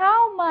matter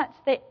how much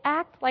they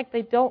act like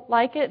they don't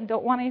like it and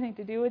don't want anything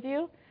to do with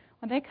you,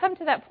 when they come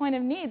to that point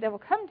of need, they will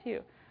come to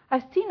you.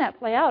 I've seen that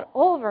play out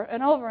over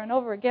and over and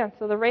over again.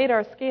 So the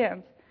radar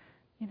scans,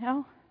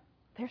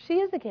 there she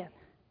is again.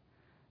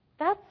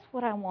 That's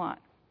what I want.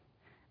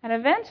 And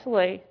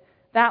eventually,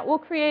 that will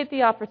create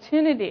the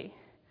opportunity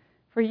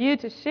for you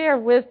to share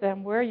with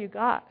them where you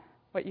got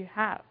what you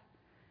have.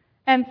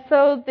 And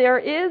so there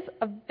is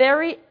a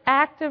very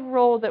active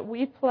role that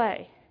we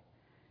play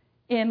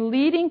in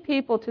leading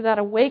people to that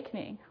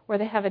awakening where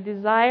they have a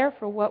desire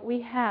for what we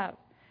have.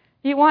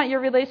 You want your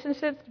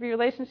relationships to be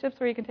relationships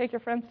where you can take your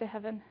friends to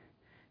heaven?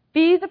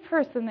 Be the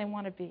person they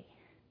want to be.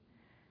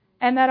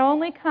 And that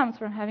only comes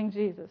from having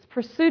Jesus.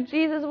 Pursue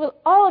Jesus with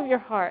all of your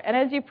heart. And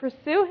as you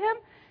pursue him,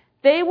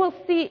 they will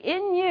see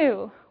in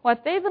you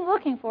what they've been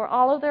looking for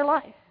all of their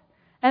life.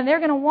 And they're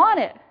going to want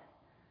it.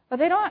 But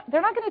they're not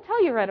going to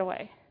tell you right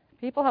away.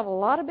 People have a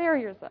lot of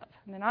barriers up,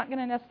 and they're not going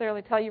to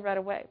necessarily tell you right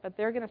away, but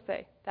they're going to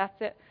say,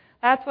 that's it.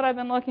 That's what I've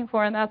been looking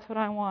for, and that's what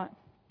I want.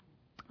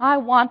 I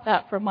want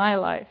that for my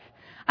life.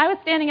 I was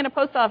standing in a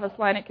post office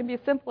line. It can be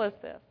as simple as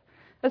this.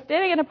 I was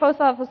standing in a post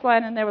office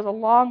line, and there was a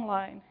long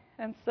line.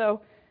 And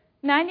so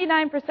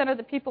 99% of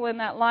the people in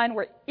that line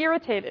were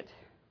irritated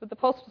with the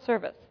Postal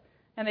Service,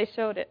 and they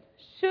showed it.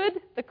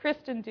 Should the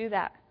Christian do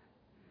that?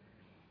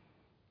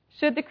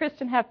 Should the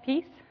Christian have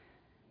peace?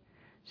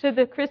 Should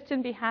the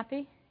Christian be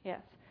happy?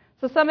 Yes.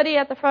 So somebody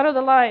at the front of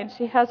the line,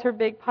 she has her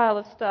big pile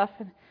of stuff,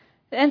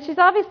 and she's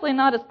obviously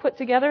not as put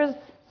together as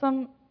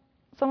some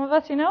of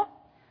us,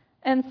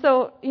 And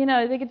so,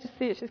 they could just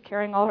see it. She's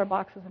carrying all her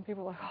boxes, and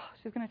people are like, oh,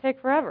 she's going to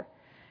take forever.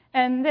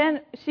 And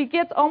then she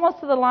gets almost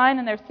to the line,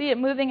 and they see it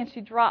moving, and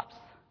she drops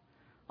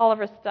all of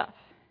her stuff.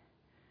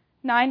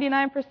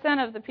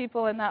 99% of the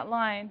people in that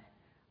line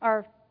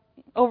are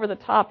over the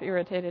top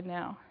irritated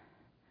now.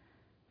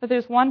 But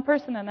there's one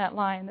person in that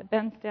line that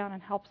bends down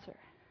and helps her.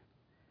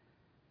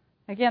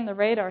 Again, the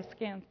radar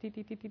scans. What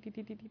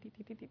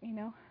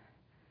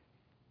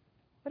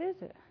is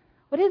it?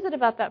 What is it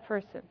about that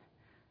person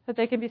that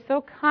they can be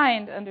so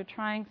kind under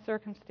trying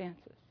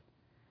circumstances?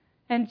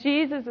 And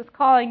Jesus is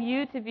calling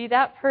you to be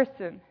that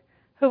person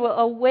who will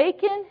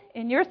awaken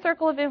in your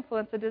circle of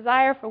influence a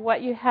desire for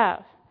what you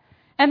have.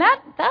 And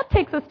that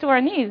takes us to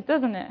our knees,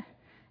 doesn't it?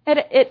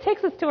 It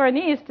takes us to our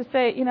knees to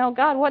say,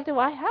 God, what do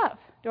I have?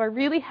 Do I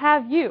really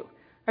have you?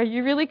 Are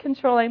you really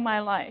controlling my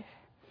life?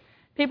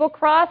 People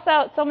cross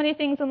out so many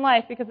things in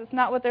life because it's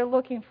not what they're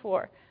looking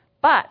for.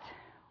 But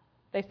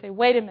they say,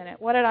 wait a minute,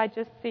 what did I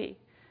just see?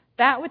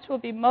 That which will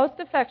be most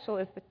effectual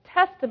is the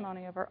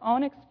testimony of our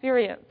own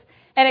experience.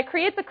 And it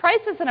creates a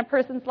crisis in a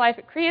person's life.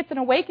 It creates an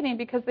awakening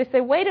because they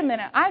say, wait a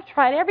minute, I've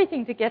tried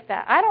everything to get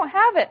that. I don't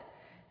have it.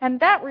 And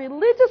that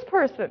religious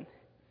person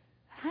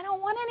I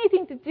don't want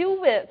anything to do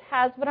with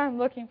has what I'm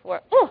looking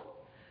for. Oh,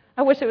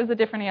 I wish it was a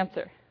different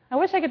answer. I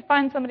wish I could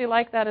find somebody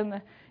like that in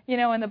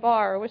the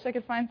bar. I wish I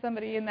could find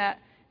somebody in a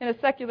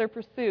secular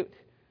pursuit,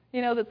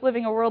 that's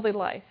living a worldly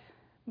life.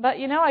 But,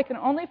 I can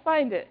only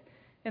find it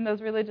in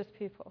those religious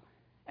people.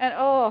 And,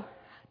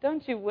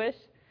 don't you wish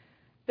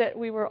that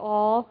we were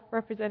all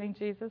representing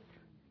Jesus?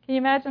 Can you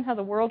imagine how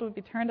the world would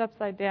be turned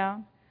upside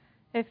down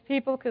if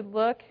people could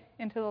look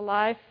into the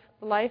life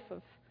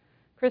of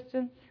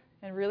Christians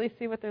and really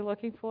see what they're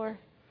looking for?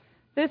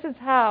 This is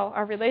how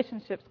our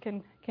relationships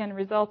can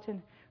result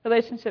in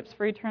relationships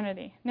for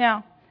eternity.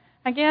 Now,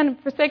 again,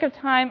 for sake of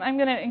time, I'm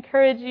going to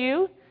encourage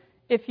you,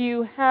 if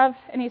you have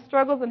any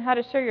struggles in how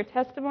to share your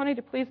testimony,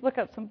 to please look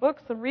up some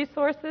books, some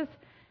resources,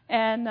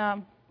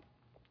 and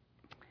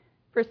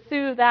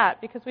pursue that,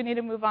 because we need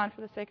to move on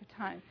for the sake of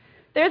time.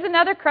 There's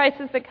another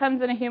crisis that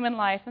comes in a human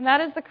life, and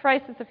that is the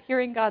crisis of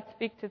hearing God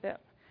speak to them.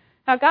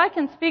 Now, God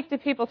can speak to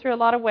people through a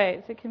lot of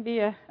ways. It can be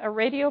a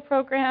radio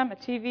program, a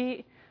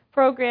TV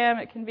program.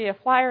 It can be a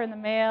flyer in the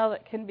mail.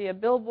 It can be a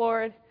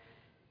billboard.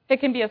 It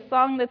can be a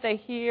song that they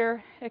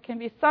hear. It can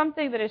be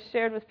something that is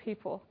shared with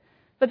people.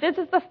 But this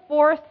is the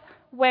fourth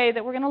way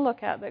that we're going to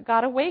look at, that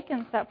God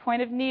awakens that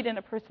point of need in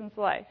a person's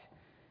life.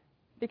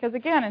 Because,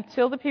 again,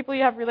 until the people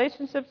you have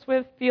relationships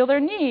with feel their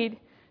need,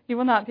 you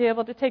will not be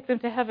able to take them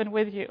to heaven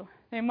with you.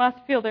 They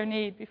must feel their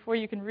need before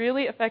you can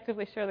really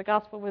effectively share the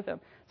gospel with them.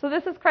 So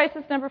this is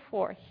crisis number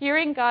 4,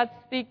 hearing God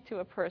speak to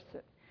a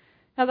person.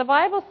 Now, the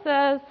Bible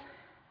says,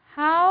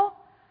 how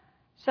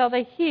shall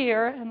they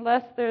hear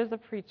unless there's a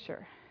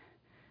preacher?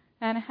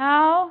 And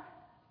how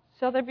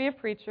shall there be a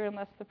preacher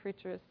unless the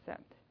preacher is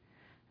sent?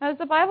 Now, is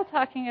the Bible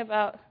talking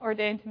about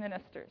ordained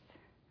ministers?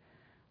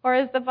 Or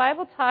is the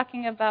Bible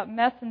talking about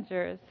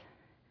messengers?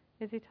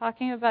 Is he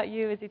talking about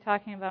you? Is he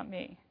talking about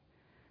me?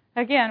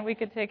 Again, we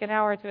could take an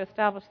hour to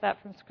establish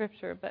that from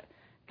Scripture, but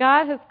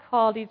God has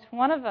called each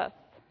one of us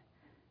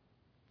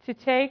to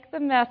take the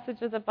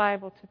message of the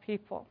Bible to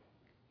people.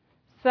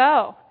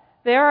 So,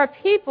 there are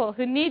people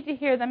who need to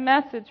hear the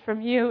message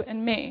from you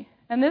and me.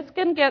 And this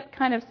can get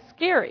kind of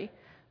scary,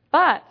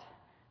 but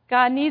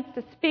God needs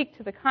to speak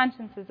to the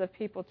consciences of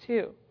people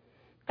too.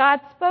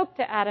 God spoke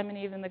to Adam and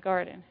Eve in the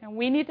garden, and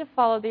we need to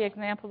follow the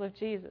example of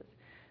Jesus.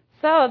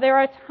 So there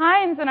are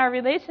times in our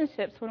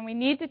relationships when we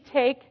need to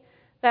take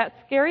that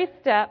scary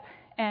step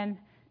and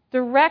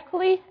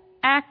directly,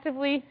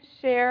 actively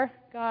share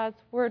God's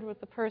word with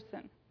the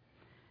person.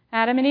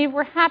 Adam and Eve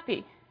were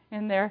happy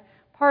in their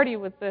party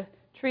with the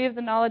tree of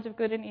the knowledge of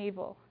good and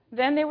evil.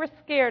 Then they were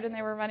scared and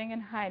they were running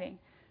and hiding.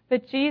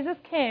 But Jesus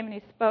came and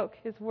he spoke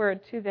his word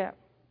to them.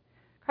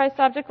 Christ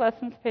Object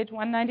Lessons, page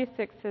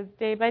 196, says,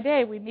 day by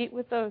day we meet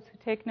with those who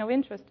take no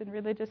interest in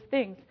religious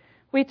things.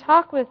 We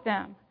talk with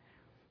them.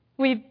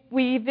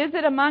 We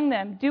visit among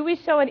them. Do we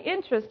show an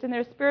interest in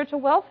their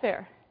spiritual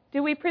welfare?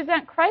 Do we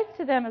present Christ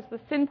to them as the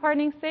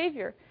sin-pardoning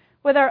Savior?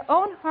 With our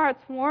own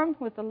hearts warmed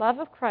with the love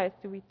of Christ,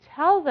 do we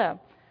tell them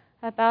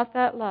about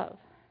that love?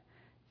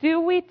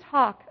 Do we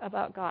talk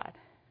about God?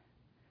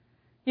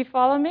 You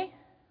follow me?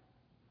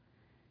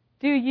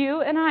 Do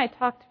you and I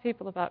talk to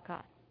people about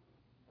God?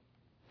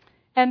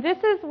 And this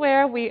is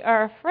where we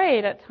are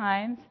afraid at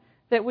times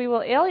that we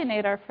will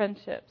alienate our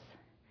friendships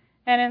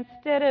And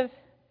instead of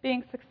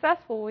being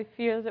successful, we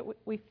fear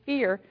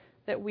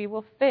that we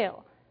will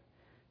fail.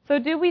 So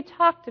do we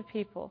talk to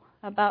people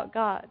about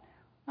God?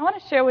 I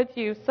want to share with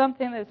you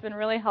something that's been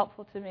really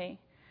helpful to me.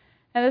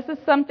 And this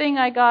is something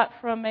I got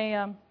from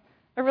a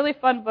really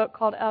fun book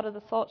called Out of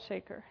the Salt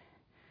Shaker.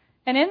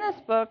 And in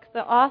this book,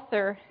 the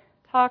author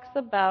talks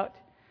about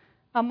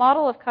a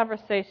model of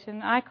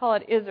conversation. I call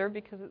it ISR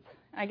because it's,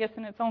 I guess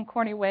in its own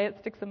corny way, it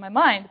sticks in my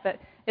mind. But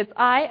it's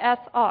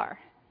ISR.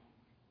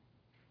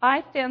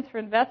 I stands for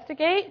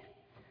investigate,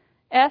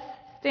 S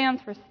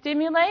stands for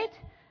stimulate,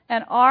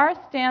 and R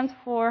stands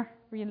for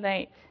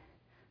relate.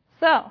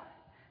 So,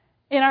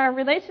 in our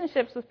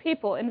relationships with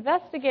people,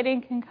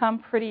 investigating can come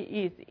pretty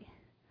easy.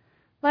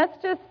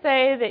 Let's just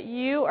say that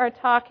you are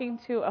talking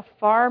to a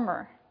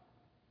farmer.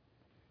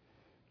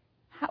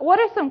 What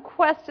are some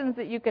questions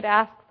that you could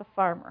ask the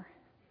farmer?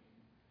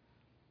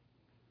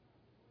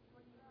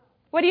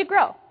 What do you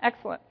grow?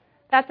 Excellent.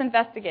 That's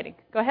investigating.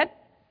 Go ahead.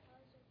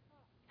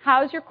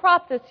 How's your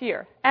crop this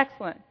year?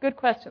 Excellent. Good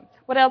questions.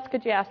 What else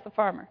could you ask the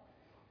farmer?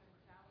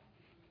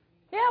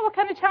 Yeah, what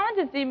kind of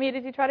challenges do you meet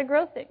as you try to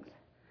grow things?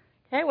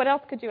 Okay, what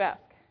else could you ask?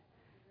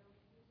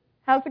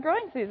 How's the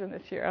growing season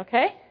this year?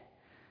 Okay.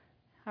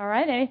 All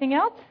right, anything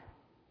else?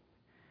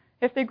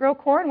 If they grow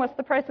corn, what's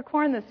the price of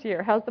corn this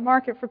year? How's the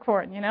market for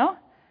corn, you know?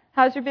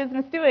 How's your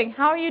business doing?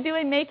 How are you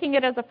doing making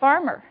it as a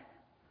farmer?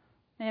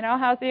 You know,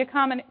 how's the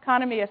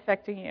economy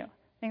affecting you?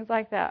 Things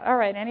like that. All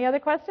right, any other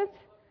questions?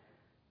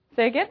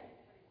 Say again?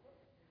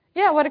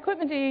 Yeah, what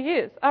equipment do you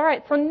use? All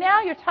right, so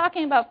now you're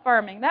talking about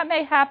farming. That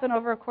may happen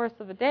over a course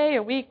of a day,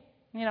 a week,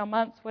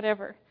 months,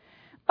 whatever.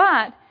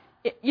 But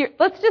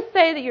let's just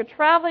say that you're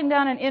traveling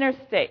down an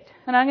interstate.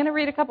 And I'm going to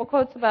read a couple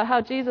quotes about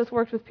how Jesus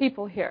worked with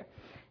people here.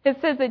 It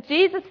says that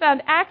Jesus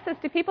found access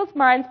to people's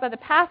minds by the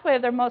pathway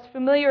of their most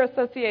familiar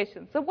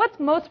associations. So what's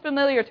most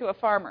familiar to a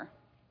farmer?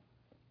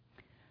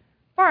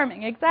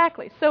 Farming,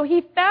 exactly. So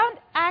he found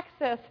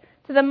access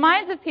to the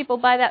minds of people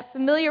by that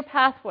familiar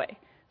pathway.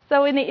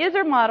 So in the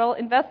ISR model,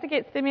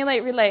 investigate,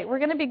 stimulate, relate, we're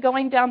going to be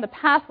going down the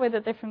pathway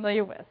that they're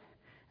familiar with.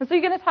 And so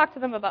you're going to talk to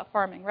them about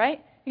farming,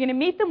 right? You're going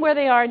to meet them where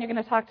they are, and you're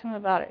going to talk to them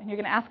about it. And you're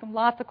going to ask them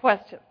lots of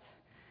questions.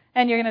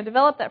 And you're going to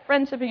develop that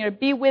friendship, and you're going to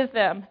be with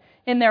them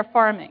in their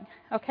farming.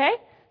 Okay?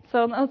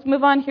 So let's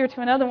move on here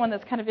to another one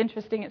that's kind of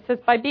interesting. It says,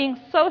 by being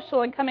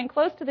social and coming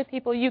close to the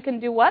people, you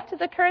can do what to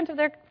the current of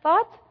their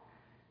thoughts?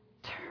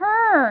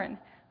 Turn.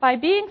 By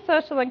being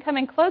social and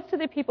coming close to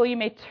the people, you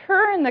may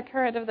turn the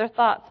current of their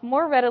thoughts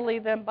more readily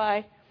than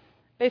by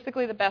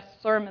basically the best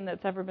sermon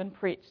that's ever been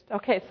preached.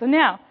 Okay, so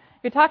now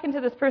you're talking to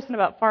this person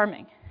about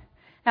farming.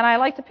 And I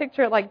like to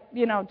picture it like,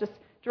 just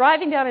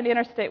driving down an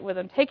interstate with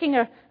them, taking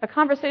a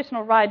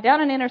conversational ride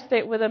down an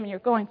interstate with them, and you're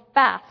going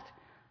fast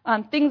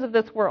on things of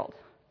this world.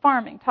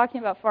 Farming, talking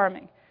about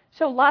farming.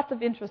 Show lots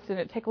of interest in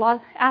it.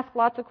 Ask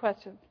lots of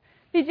questions.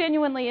 Be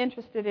genuinely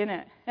interested in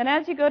it. And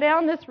as you go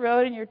down this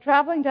road and you're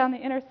traveling down the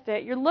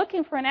interstate, you're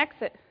looking for an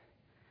exit.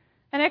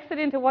 An exit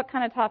into what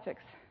kind of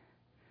topics?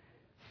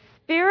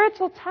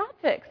 Spiritual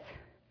topics.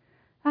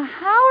 Now,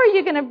 how are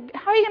you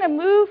going to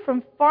move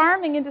from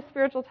farming into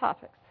spiritual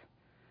topics?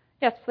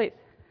 Yes, please.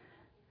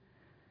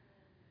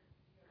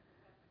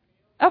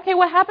 Okay,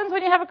 what happens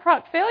when you have a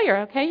crop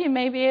failure? Okay, you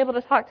may be able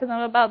to talk to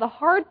them about the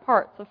hard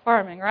parts of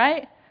farming,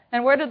 right?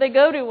 And where do they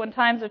go to when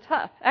times are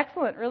tough?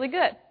 Excellent, really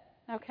good.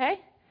 Okay.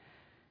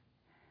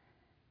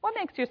 What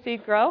makes your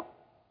seed grow?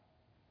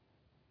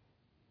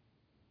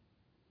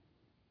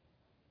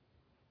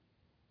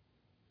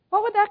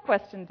 What would that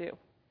question do?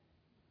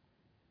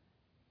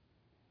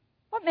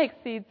 What makes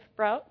seeds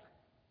sprout?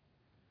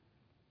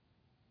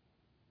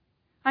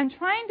 I'm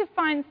trying to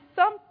find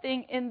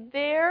something in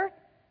their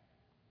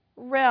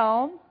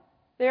realm,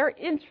 their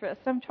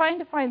interest. I'm trying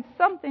to find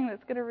something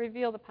that's going to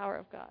reveal the power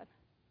of God.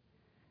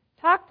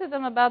 Talk to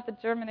them about the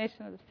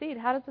germination of the seed.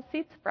 How does the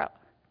seed sprout?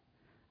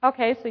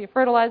 Okay, so you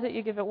fertilize it,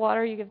 you give it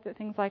water, you give it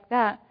things like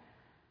that.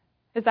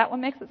 Is that what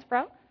makes it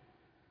sprout?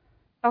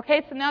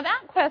 Okay, so now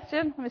that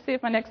question, let me see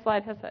if my next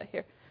slide has that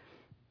here.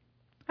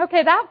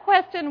 Okay, that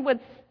question would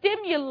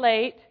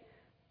stimulate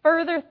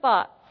further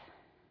thoughts.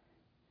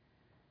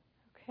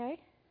 Okay?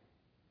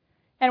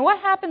 And what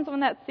happens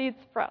when that seed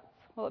sprouts?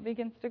 Well, it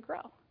begins to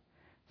grow.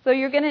 So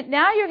you're going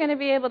to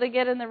be able to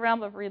get in the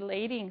realm of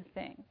relating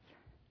things.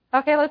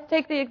 Okay, let's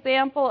take the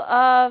example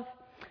of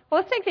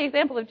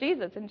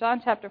Jesus in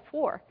John chapter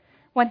 4.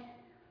 What's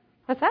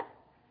that?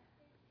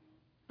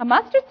 A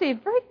mustard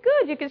seed. Very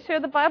good. You can share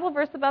the Bible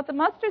verse about the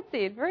mustard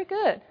seed. Very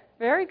good.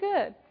 Very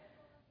good.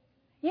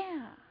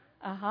 Yeah.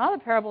 The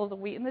parable of the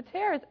wheat and the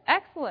tares.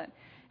 Excellent.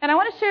 And I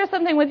want to share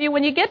something with you.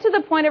 When you get to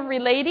the point of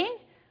relating,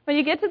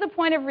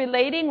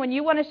 when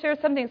you want to share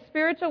something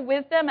spiritual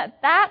with them,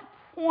 at that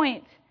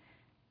point,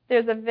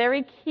 there's a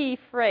very key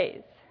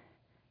phrase.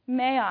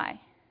 May I?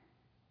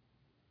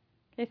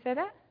 Can you say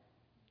that?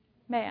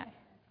 May I?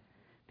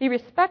 Be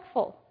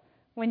respectful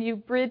when you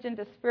bridge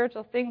into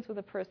spiritual things with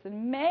a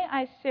person. May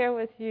I share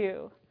with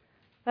you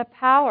the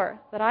power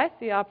that I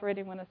see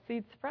operating when a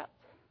seed sprouts?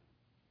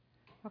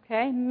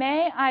 Okay?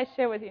 May I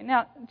share with you?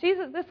 Now,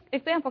 this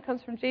example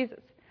comes from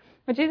Jesus.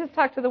 When Jesus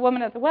talked to the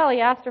woman at the well,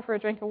 he asked her for a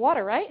drink of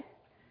water, right?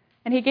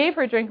 And he gave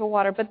her a drink of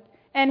water,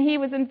 and he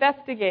was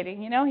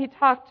investigating. He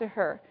talked to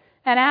her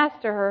and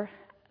asked her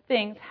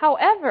things.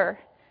 However,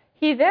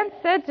 he then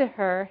said to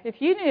her,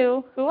 if you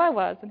knew who I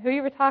was and who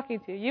you were talking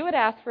to, you would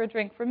ask for a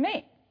drink from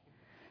me.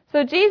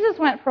 So Jesus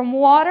went from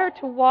water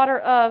to water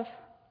of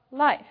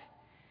life.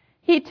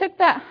 He took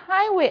that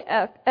highway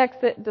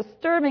exit,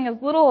 disturbing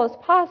as little as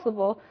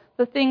possible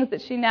the things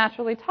that she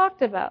naturally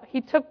talked about. He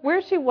took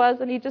where she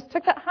was and he just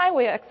took that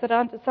highway exit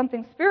onto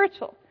something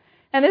spiritual.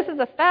 And this is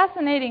a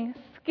fascinating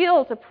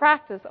skill to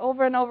practice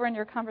over and over in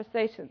your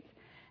conversations.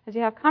 As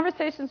you have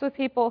conversations with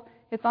people,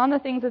 it's on the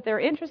things that they're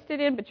interested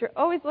in, but you're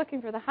always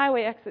looking for the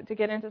highway exit to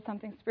get into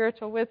something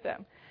spiritual with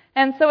them.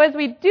 And so as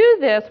we do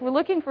this, we're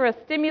looking for a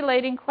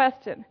stimulating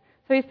question.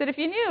 So he said, if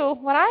you knew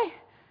what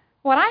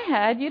I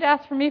had, you'd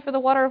ask for me for the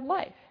water of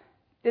life.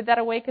 Did that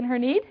awaken her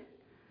need?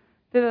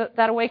 Did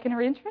that awaken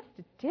her interest?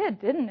 It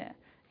did, didn't it?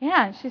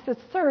 Yeah, and she said,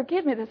 sir,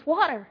 give me this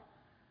water.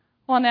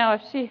 Well, now,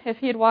 if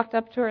he had walked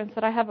up to her and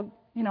said, I have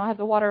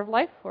the water of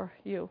life for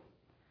you,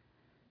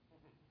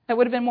 that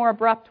would have been more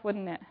abrupt,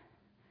 wouldn't it?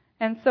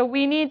 And so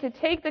we need to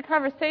take the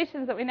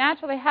conversations that we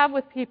naturally have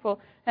with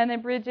people and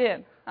then bridge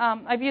in.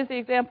 I've used the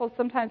example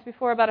sometimes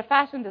before about a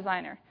fashion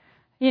designer.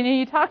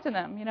 You talk to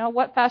them,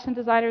 what fashion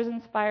designers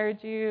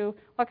inspired you,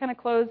 what kind of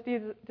clothes do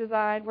you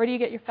design, where do you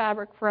get your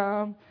fabric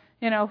from,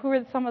 who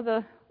are some of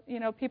the,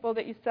 people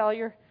that you sell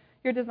your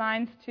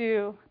designs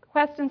to.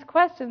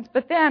 Questions,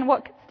 but then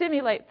what could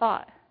stimulate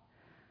thought?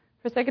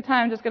 For the sake of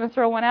time, I'm just going to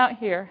throw one out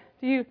here.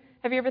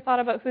 Have you ever thought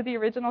about who the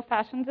original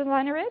fashion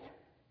designer is?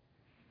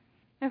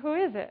 Now, who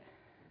is it?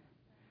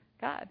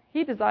 God.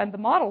 He designed the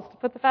models to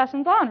put the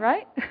fashions on,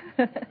 right?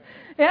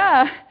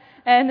 Yeah.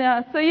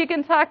 And so you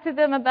can talk to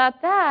them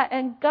about that.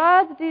 And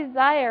God's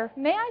desire,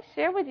 may I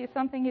share with you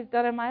something He's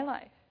done in my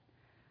life?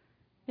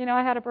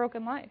 I had a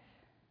broken life.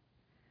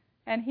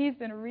 And He's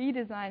been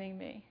redesigning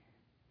me.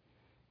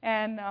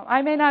 And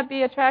I may not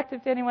be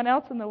attractive to anyone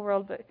else in the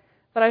world,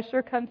 but I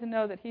sure come to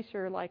know that He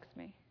sure likes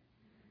me.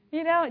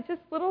 It's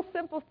just little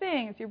simple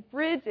things. You're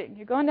bridging.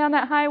 You're going down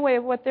that highway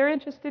of what they're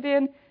interested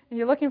in, and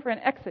you're looking for an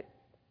exit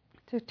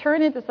to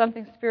turn into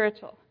something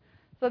spiritual.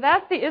 So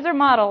that's the Iser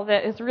model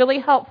that is really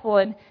helpful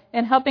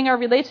in helping our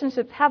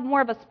relationships have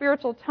more of a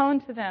spiritual tone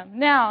to them.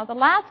 Now, the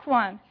last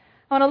one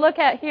I want to look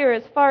at here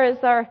as far as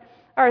our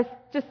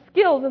just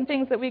skills and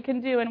things that we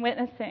can do in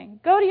witnessing.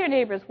 Go to your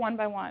neighbors one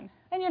by one.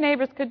 And your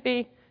neighbors could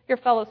be your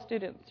fellow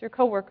students, your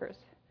coworkers,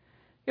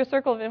 your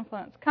circle of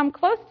influence. Come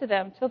close to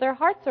them till their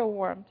hearts are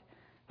warmed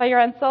by your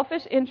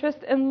unselfish interest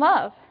and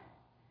love.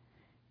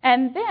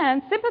 And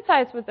then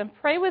sympathize with them,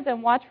 pray with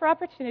them, watch for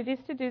opportunities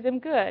to do them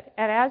good.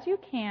 And as you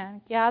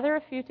can, gather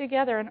a few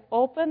together and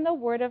open the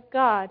Word of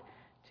God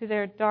to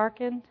their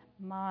darkened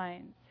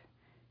minds.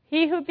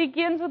 He who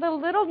begins with a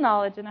little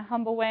knowledge in a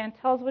humble way and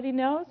tells what he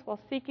knows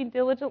while seeking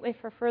diligently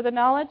for further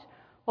knowledge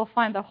will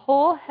find the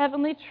whole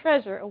heavenly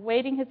treasure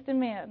awaiting his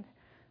demand.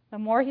 The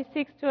more he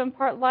seeks to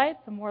impart light,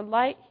 the more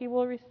light he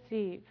will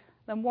receive.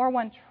 The more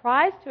one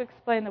tries to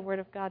explain the Word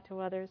of God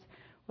to others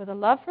with a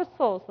love for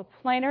souls, the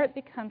plainer it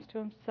becomes to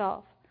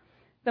himself.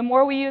 The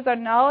more we use our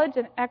knowledge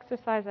and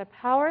exercise our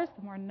powers,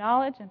 the more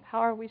knowledge and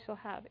power we shall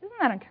have. Isn't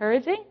that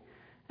encouraging?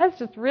 That's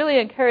just really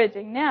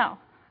encouraging. Now,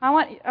 I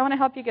want to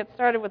help you get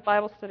started with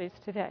Bible studies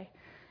today.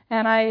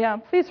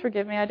 And please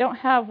forgive me, I don't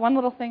have one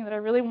little thing that I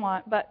really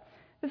want, but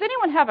does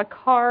anyone have a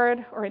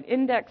card or an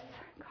index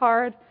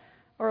card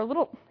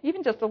or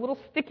even just a little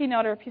sticky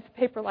note or a piece of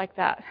paper like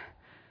that?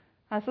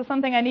 So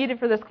something I needed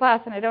for this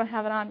class and I don't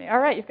have it on me. All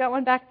right, you've got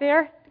one back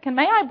there.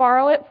 May I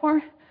borrow it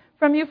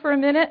from you for a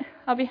minute?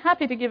 I'll be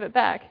happy to give it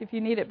back if you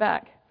need it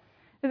back.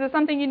 Is it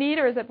something you need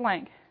or is it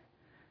blank?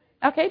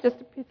 Okay, just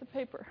a piece of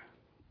paper.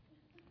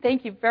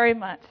 Thank you very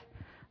much.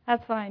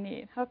 That's what I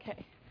need.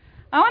 Okay.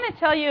 I want to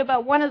tell you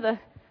about one of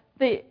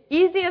the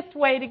easiest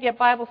way to get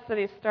Bible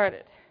studies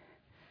started.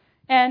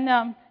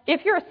 And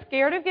if you're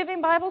scared of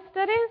giving Bible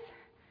studies,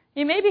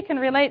 you maybe can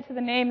relate to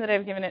the name that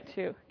I've given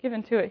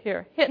to it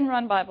here, Hit and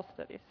Run Bible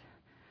Studies.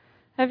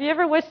 Have you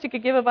ever wished you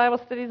could give a Bible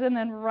studies and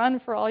then run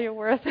for all you're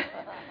worth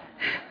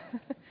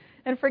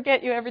and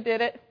forget you ever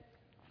did it?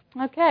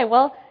 Okay,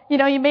 well,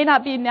 you may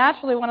not be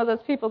naturally one of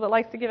those people that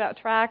likes to give out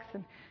tracts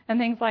and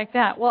things like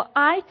that. Well,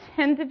 I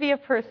tend to be a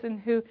person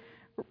who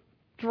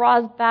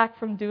draws back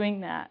from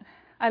doing that.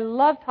 I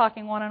love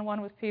talking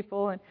one-on-one with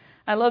people, and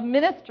I love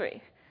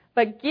ministry.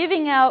 But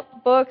giving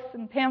out books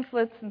and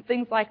pamphlets and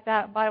things like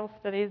that, Bible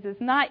studies, is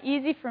not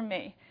easy for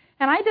me.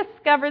 And I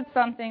discovered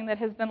something that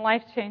has been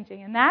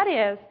life-changing, and that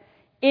is,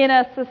 in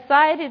a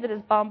society that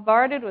is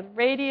bombarded with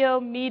radio,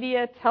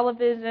 media,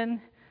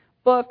 television,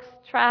 books,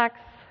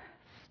 tracts,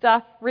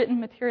 stuff, written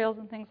materials,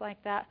 and things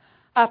like that,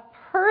 a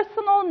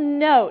personal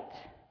note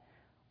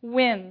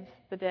wins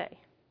the day.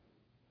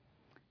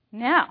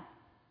 Now,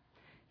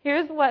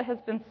 here's what has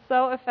been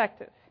so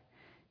effective.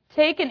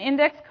 Take an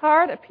index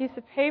card, a piece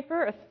of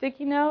paper, a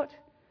sticky note,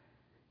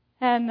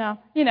 and,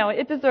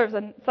 it deserves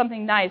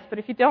something nice, but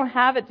if you don't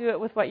have it, do it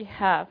with what you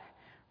have.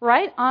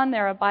 Write on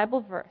there a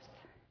Bible verse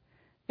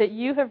that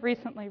you have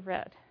recently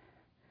read,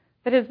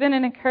 that has been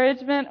an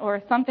encouragement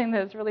or something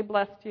that has really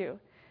blessed you.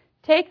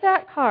 Take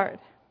that card.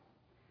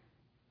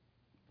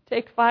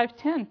 Take 5,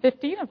 10,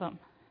 15 of them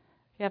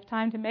if you have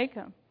time to make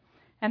them.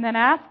 And then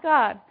ask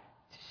God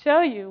to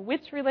show you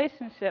which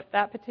relationship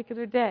that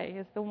particular day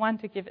is the one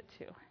to give it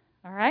to.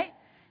 All right?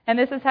 And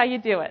this is how you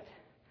do it.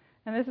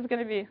 And this is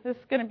going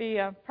to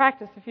be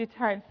practiced a few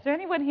times. Is there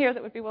anyone here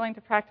that would be willing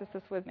to practice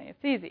this with me?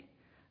 It's easy.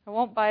 I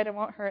won't bite. I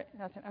won't hurt.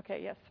 Nothing.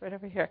 Okay, yes, right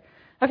over here.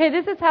 Okay,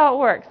 this is how it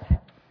works.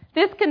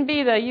 This can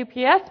be the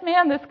UPS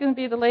man. This can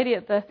be the lady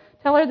at the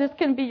teller. This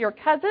can be your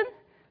cousin.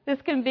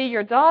 This can be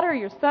your daughter,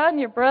 your son,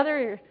 your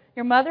brother,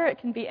 your mother. It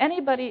can be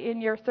anybody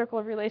in your circle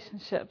of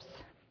relationships.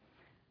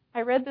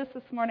 I read this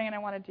morning, and I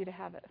wanted you to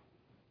have it.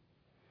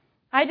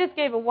 I just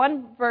gave a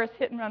one-verse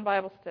hit-and-run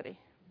Bible study.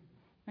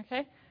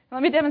 Okay?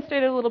 Let me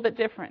demonstrate it a little bit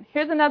different.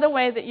 Here's another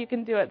way that you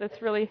can do it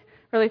that's really,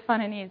 really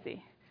fun and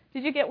easy.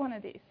 Did you get one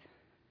of these?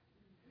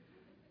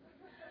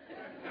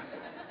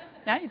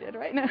 Now you did,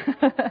 right? No.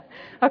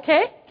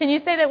 Okay? Can you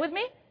say that with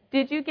me?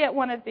 Did you get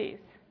one of these?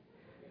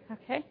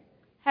 Okay?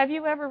 Have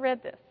you ever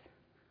read this?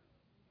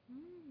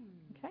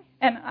 Okay?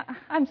 And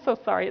I'm so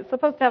sorry. It's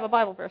supposed to have a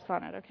Bible verse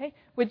on it, okay?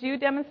 Would you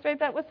demonstrate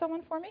that with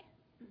someone for me?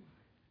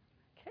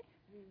 Okay?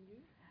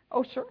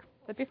 Oh, sure.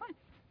 That'd be fine.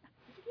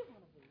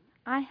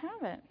 I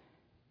haven't.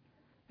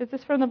 Is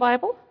this from the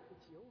Bible?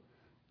 It's yours.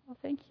 Oh,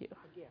 thank you.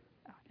 Again.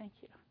 Oh, thank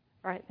you.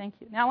 All right, thank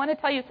you. Now I want to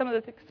tell you some of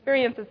the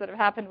experiences that have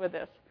happened with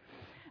this.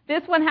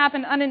 This one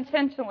happened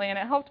unintentionally, and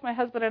it helped my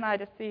husband and I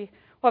to see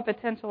what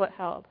potential it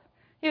held.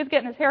 He was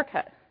getting his hair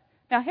cut.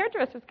 Now,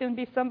 hairdresser's going to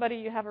be somebody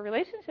you have a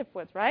relationship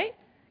with, right?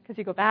 Because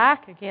you go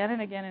back again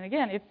and again and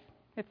again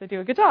if they do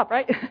a good job,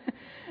 right?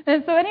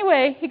 And so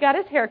anyway, he got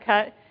his hair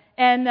cut,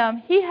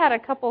 and he had a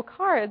couple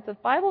cards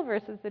of Bible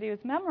verses that he was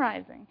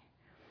memorizing.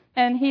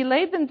 And he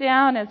laid them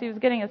down as he was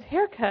getting his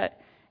hair cut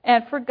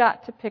and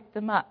forgot to pick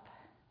them up.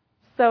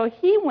 So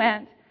he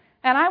went,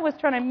 and I was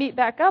trying to meet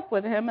back up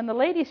with him, and the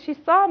lady, she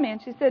saw me,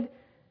 and she said,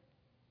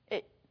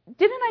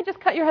 "Didn't I just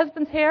cut your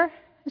husband's hair?"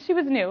 And she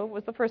was new. It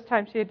was the first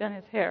time she had done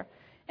his hair.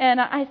 And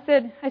I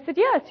said,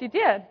 "Yes, you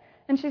did."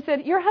 And she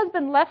said, "Your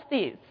husband left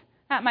these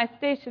at my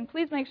station.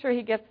 Please make sure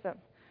he gets them."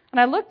 And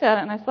I looked at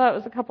it, and I saw it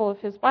was a couple of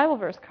his Bible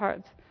verse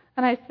cards.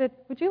 And I said,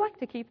 "Would you like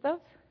to keep those?"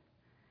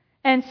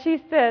 And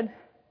she said,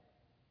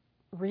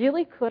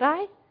 "Really? Could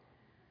I?"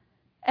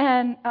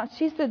 And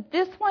she said,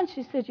 "This one,"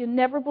 she said, "you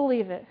never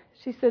believe it."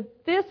 She said,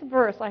 "This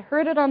verse, I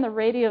heard it on the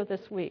radio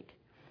this week.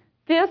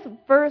 This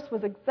verse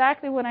was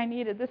exactly what I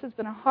needed. This has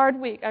been a hard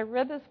week. I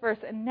read this verse,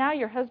 and now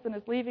your husband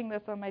is leaving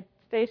this on my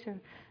station,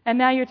 and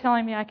now you're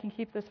telling me I can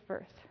keep this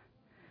verse."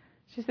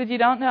 She said, "You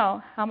don't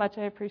know how much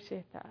I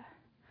appreciate that."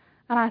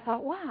 And I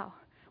thought, wow.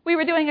 We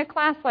were doing a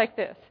class like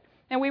this,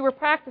 and we were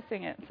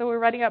practicing it. So we were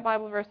writing out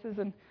Bible verses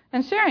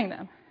and sharing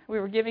them. We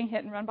were giving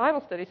hit-and-run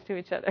Bible studies to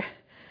each other.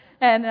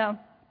 And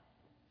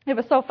it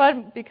was so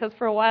fun because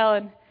for a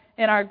while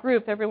in our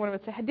group, everyone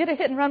would say, "I did a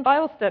hit-and-run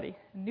Bible study."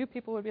 And new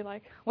people would be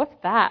like, "What's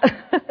that?"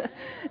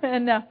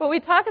 But we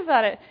talked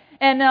about it.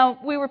 And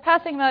we were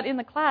passing them out in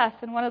the class,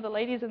 and one of the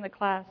ladies in the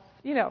class,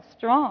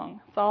 strong,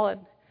 solid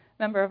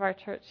member of our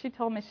church, she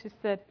told me, she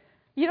said,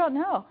 "You don't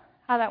know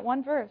how that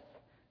one verse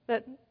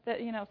that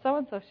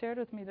so-and-so shared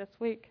with me this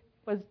week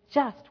was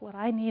just what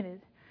I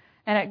needed.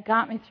 And it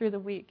got me through the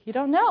week. You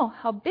don't know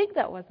how big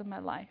that was in my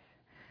life."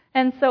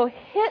 And so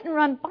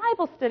hit-and-run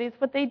Bible studies,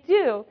 what they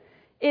do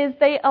is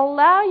they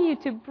allow you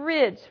to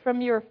bridge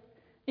from your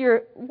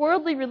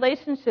worldly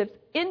relationships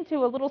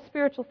into a little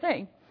spiritual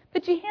thing.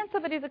 But you hand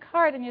somebody the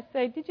card and you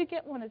say, "Did you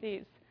get one of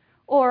these?"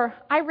 Or,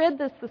 "I read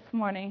this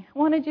morning. I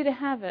wanted you to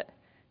have it."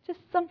 Just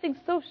something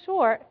so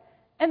short.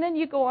 And then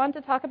you go on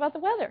to talk about the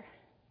weather.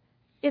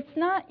 It's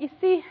not, you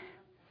see,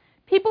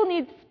 people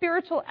need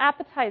spiritual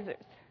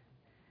appetizers.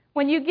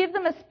 When you give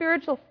them a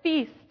spiritual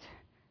feast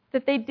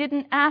that they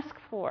didn't ask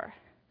for,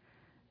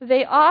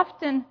 they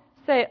often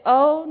say,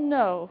 "Oh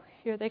no,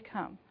 here they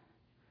come."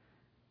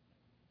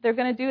 They're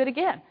going to do it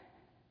again.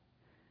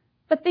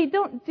 But they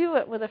don't do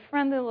it with a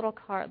friendly little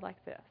card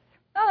like this.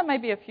 Now, there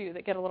might be a few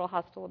that get a little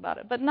hostile about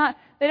it, but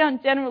they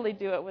don't generally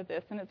do it with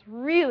this, and it's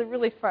really,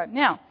 really fun.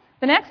 Now,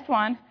 the next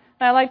one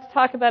that I like to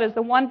talk about is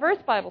the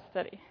one-verse Bible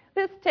study.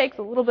 This takes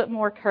a little bit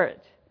more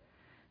courage.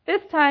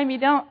 This time, you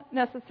don't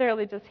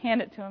necessarily just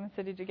hand it to them and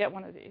say, "Did you get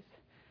one of these?"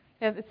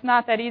 It's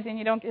not that easy, and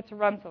you don't get to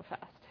run so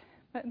fast.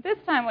 But this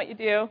time what you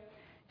do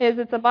is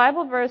it's a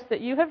Bible verse that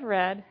you have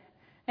read,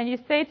 and you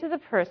say to the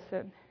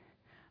person,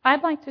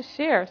 "I'd like to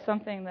share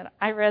something that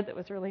I read that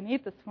was really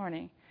neat this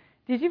morning.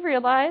 Did you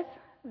realize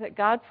that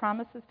God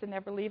promises to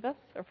never leave us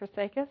or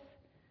forsake us?"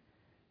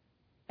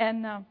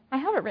 And I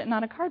have it written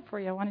on a card for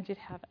you. I wanted you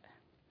to have it.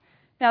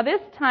 Now,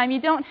 this time, you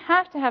don't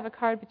have to have a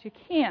card, but you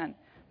can.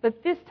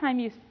 But this time,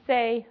 you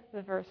say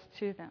the verse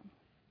to them.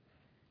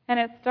 And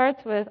it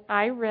starts with,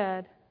 "I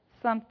read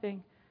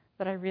something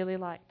that I really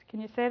liked."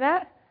 Can you say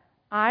that?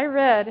 "I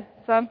read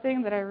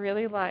something that I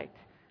really liked.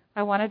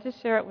 I wanted to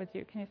share it with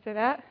you." Can you say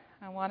that?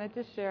 "I wanted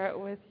to share it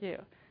with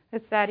you."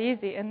 It's that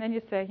easy. And then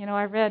you say,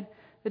 "I read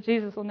that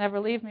Jesus will never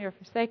leave me or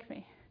forsake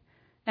me."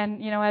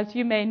 And, as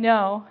you may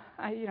know,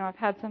 I've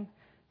had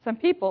some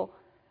people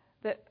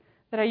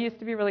that I used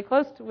to be really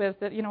close with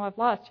that, I've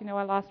lost.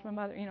 I lost my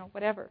mother,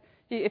 whatever.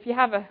 If you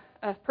have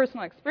a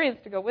personal experience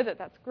to go with it,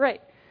 that's great.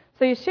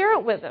 So you share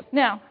it with them.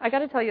 Now, I got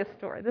to tell you a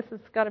story. This has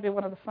got to be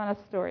one of the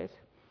funnest stories.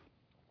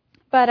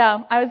 But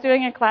I was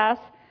doing a class,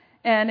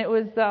 and it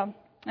was a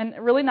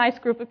really nice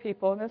group of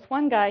people. And this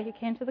one guy, he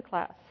came to the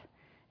class,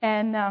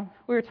 and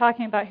we were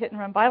talking about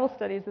hit-and-run Bible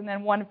studies and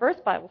then one-verse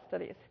Bible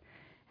studies.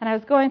 And I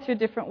was going through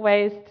different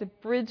ways to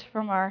bridge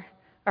from our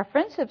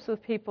friendships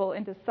with people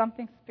into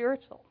something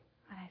spiritual.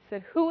 And I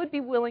said, who would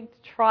be willing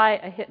to try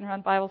a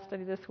hit-and-run Bible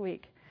study this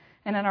week?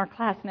 And in our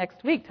class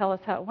next week, tell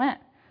us how it went.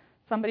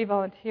 Somebody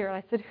volunteered.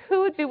 I said,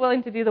 who would be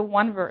willing to do the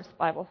one-verse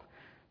Bible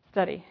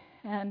study?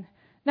 And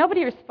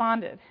nobody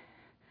responded.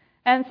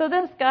 And so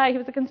this guy, he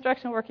was a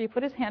construction worker, he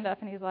put his hand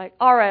up and he's like,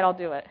 all right, I'll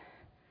do it.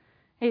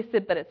 He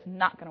said, but it's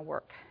not going to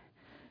work.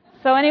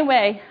 So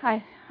anyway,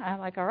 I'm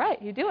like, all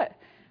right, you do it.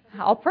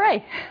 I'll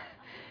pray.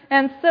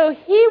 And so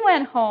he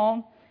went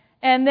home,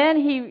 and then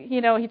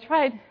he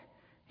tried.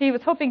 He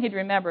was hoping he'd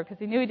remember because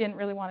he knew he didn't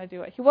really want to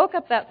do it. He woke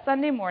up that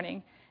Sunday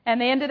morning, and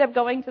they ended up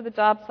going to the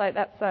job site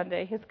that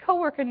Sunday. His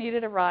coworker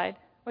needed a ride,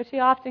 which he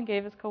often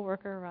gave his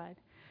coworker a ride.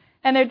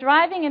 And they're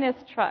driving in his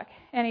truck,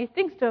 and he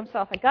thinks to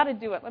himself, I got to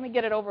do it. Let me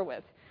get it over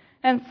with.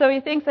 And so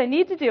he thinks, I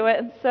need to do it.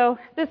 And so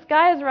this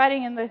guy is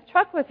riding in the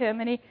truck with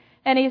him,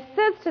 and he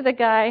says to the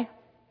guy,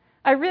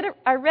 I read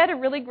a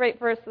really great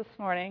verse this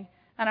morning,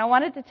 and I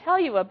wanted to tell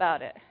you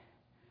about it.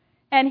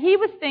 And he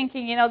was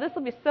thinking, this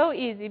will be so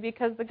easy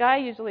because the guy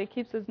usually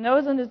keeps his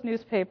nose in his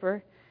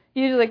newspaper,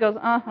 usually goes,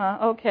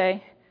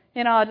 okay,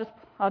 I'll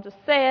just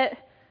say it,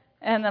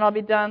 and then I'll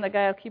be done. The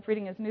guy will keep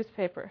reading his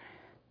newspaper.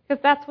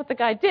 Because that's what the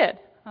guy did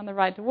on the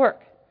ride to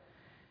work.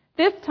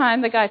 This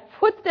time, the guy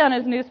puts down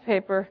his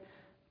newspaper,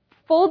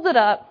 folds it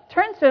up,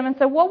 turns to him and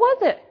said, what was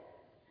it?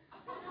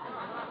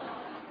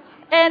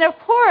 And of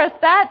course,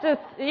 that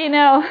just,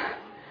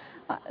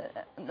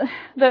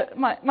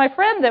 my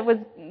friend that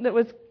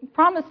was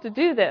promised to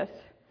do this,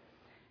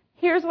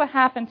 here's what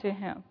happened to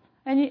him.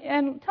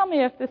 And tell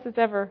me if this has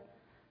ever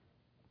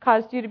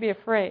caused you to be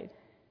afraid.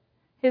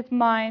 His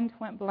mind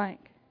went blank.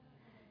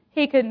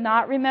 He could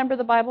not remember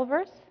the Bible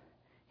verse.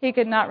 He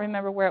could not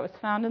remember where it was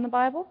found in the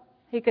Bible.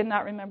 He could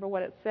not remember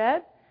what it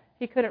said.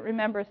 He couldn't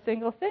remember a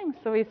single thing.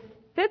 So he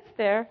sits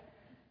there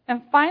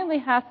and finally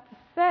has to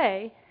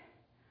say,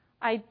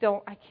 I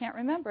can't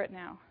remember it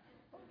now.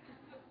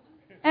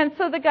 And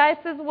so the guy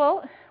says,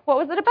 well, what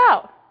was it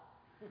about?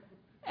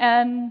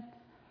 And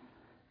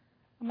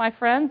my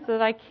friend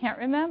said, I can't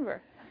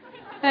remember.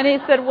 And he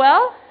said,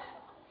 well,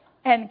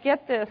 and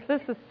get this,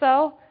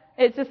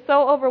 it just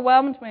so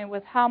overwhelmed me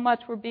with how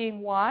much we're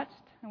being watched,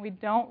 and we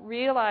don't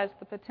realize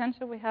the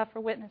potential we have for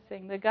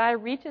witnessing. The guy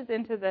reaches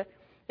into the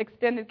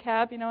extended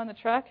cab, in the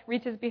truck,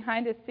 reaches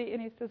behind his seat,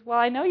 and he says, well,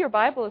 I know your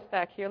Bible is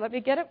back here. Let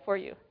me get it for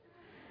you.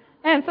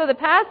 And so the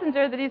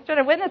passenger that he's trying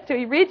to witness to,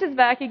 he reaches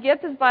back, he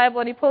gets his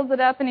Bible, and he pulls it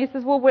up, and he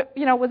says, well, was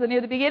it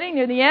near the beginning,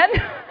 near the end?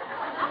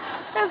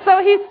 And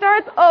so he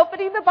starts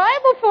opening the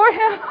Bible for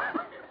him.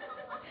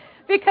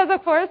 Because,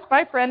 of course,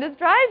 my friend is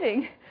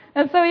driving.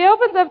 And so he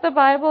opens up the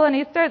Bible, and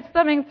he starts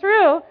thumbing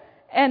through,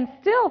 and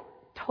still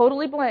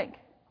totally blank.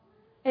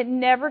 It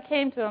never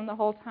came to him the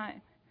whole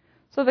time.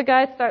 So the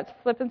guy starts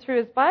flipping through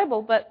his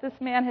Bible, but this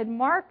man had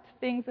marked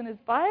things in his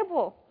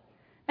Bible.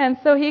 And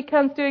so he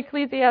comes to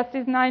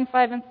Ecclesiastes 9,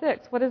 5, and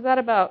 6. What is that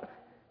about?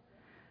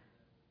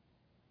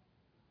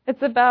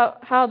 It's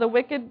about how the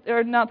wicked,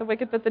 or not the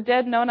wicked, but the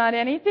dead know not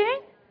anything.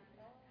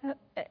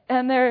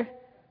 And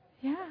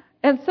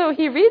And so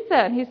he reads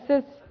that, and he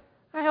says,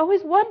 I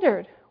always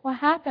wondered what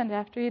happened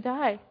after you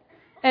died.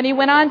 And he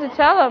went on to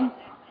tell him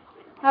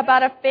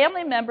about a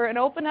family member and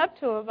open up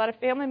to him about a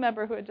family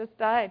member who had just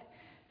died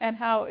and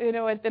how, it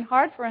had been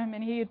hard for him,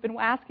 and he had been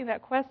asking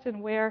that question,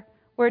 where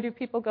do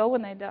people go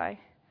when they die?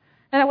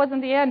 And it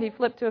wasn't the end. He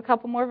flipped to a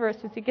couple more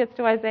verses. He gets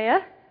to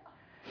Isaiah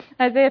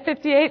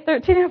 58,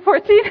 13, and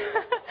 14,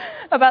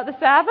 about the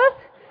Sabbath.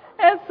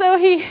 And so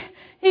he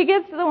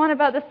gets to the one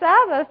about the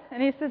Sabbath,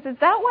 and he says, is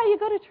that why you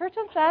go to church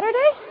on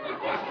Saturday?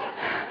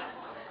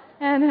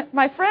 And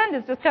my friend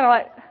is just kind of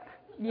like,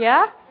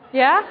 yeah.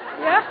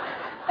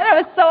 And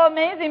it was so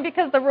amazing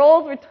because the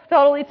roles were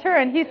totally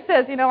turned. He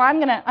says, I'm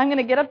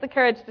gonna get up the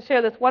courage to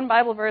share this one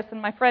Bible verse, and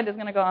my friend is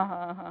gonna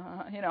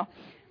go,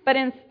 But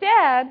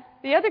instead,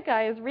 the other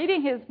guy is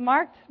reading his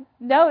marked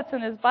notes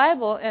in his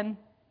Bible, and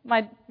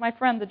my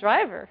friend, the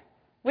driver,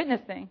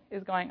 witnessing,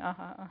 is going,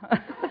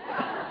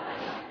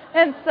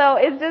 And so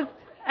it's just,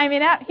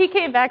 he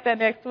came back that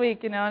next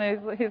week, and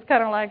he's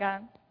kind of like,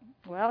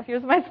 well,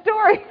 here's my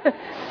story.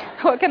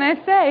 What can I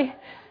say?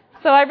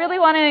 So I really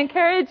want to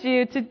encourage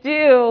you to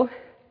do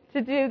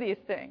these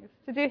things,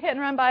 to do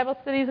hit-and-run Bible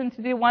studies and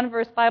to do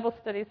one-verse Bible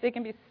studies. They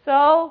can be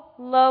so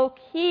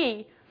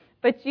low-key,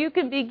 but you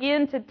can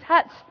begin to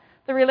touch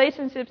the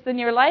relationships in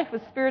your life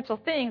with spiritual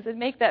things and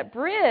make that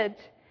bridge.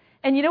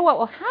 And you know what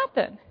will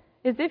happen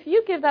is if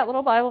you give that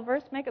little Bible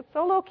verse, make it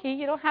so low-key,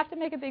 you don't have to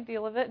make a big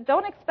deal of it.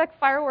 Don't expect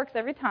fireworks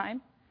every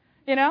time,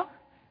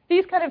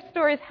 these kind of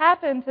stories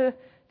happen to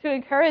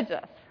encourage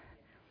us.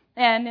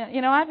 And,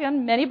 I've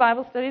done many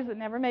Bible studies that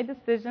never made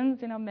decisions,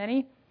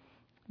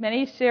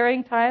 many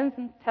sharing times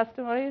and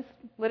testimonies,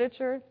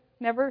 literature,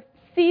 never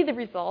see the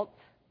results.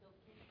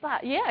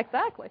 But, yeah,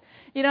 exactly.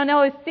 You don't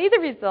always see the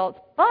results,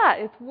 but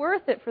it's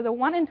worth it for the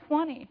 1 in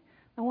 20,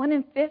 the 1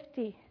 in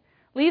 50.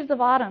 Leaves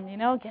of autumn,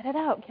 get it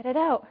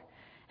out.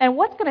 And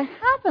what's going to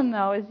happen,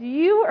 though, is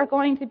you are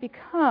going to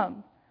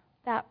become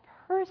that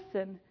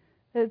person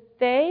that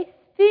they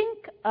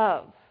think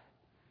of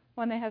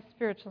when they have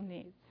spiritual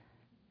needs.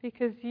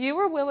 Because you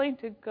are willing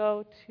to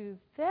go to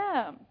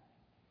them.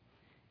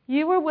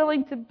 You are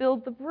willing to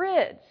build the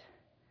bridge.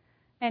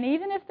 And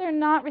even if they're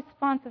not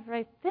responsive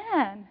right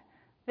then,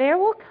 there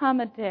will come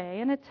a day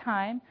and a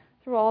time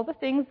through all the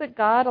things that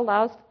God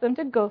allows them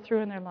to go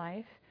through in their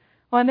life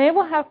when they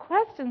will have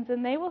questions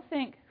and they will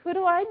think, who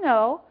do I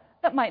know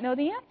that might know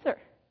the answer?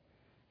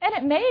 And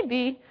it may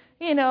be,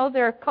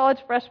 they're college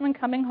freshmen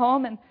coming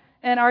home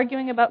and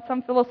arguing about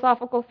some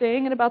philosophical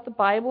thing and about the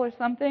Bible or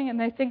something, and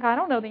they think, I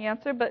don't know the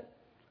answer, but,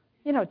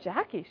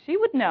 Jackie, she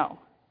would know.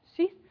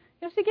 She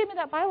gave me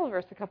that Bible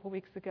verse a couple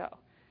weeks ago.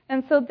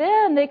 And so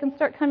then they can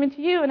start coming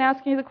to you and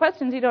asking you the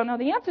questions you don't know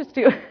the answers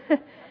to.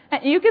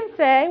 And you can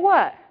say,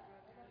 what?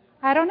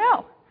 I don't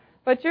know.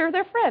 But you're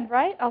their friend,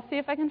 right? I'll see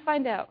if I can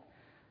find out.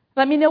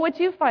 Let me know what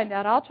you find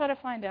out. I'll try to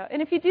find out.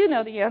 And if you do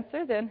know the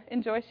answer, then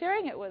enjoy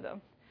sharing it with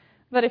them.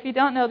 But if you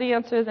don't know the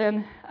answer,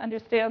 then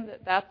understand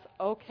that that's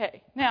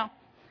okay. Now,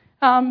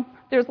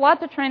 there's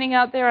lots of training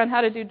out there on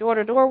how to do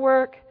door-to-door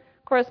work,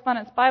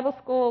 correspondence Bible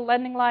school,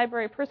 lending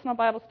library, personal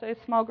Bible studies,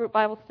 small group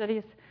Bible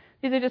studies.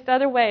 These are just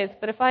other ways.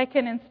 But if I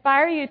can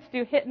inspire you to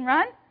do hit and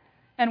run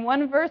and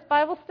one-verse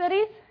Bible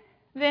studies,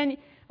 then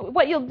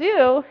what you'll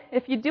do,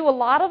 if you do a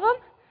lot of them,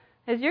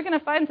 is you're going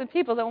to find some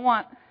people that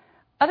want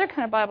other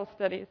kind of Bible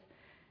studies.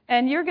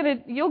 And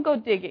you'll go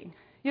digging.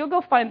 You'll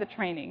go find the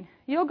training.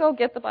 You'll go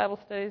get the Bible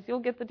studies. You'll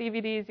get the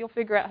DVDs. You'll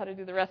figure out how to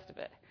do the rest of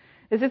it.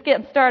 It's just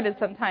getting started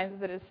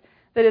sometimes that is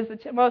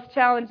the most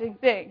challenging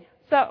thing.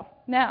 So,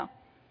 now,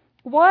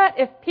 what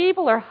if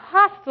people are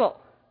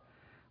hostile?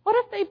 What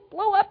if they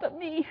blow up at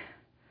me?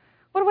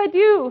 What do I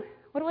do?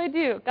 What do I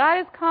do? God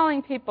is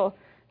calling people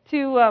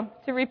to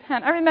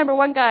repent. I remember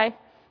one guy,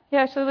 he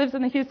actually lives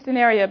in the Houston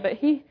area, but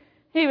he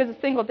was a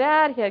single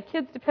dad. He had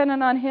kids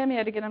dependent on him. He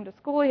had to get them to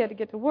school. He had to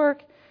get to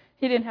work.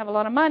 He didn't have a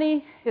lot of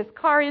money. His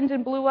car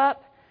engine blew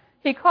up.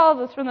 He calls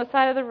us from the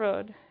side of the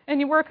road.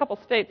 And we're a couple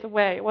states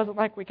away. It wasn't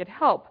like we could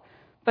help.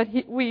 But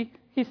he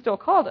still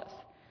called us.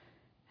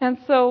 And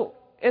so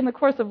in the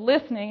course of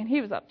listening, he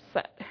was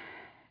upset.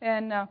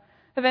 And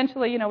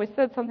eventually, we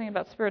said something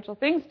about spiritual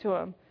things to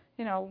him.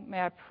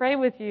 May I pray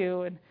with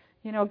you?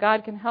 And,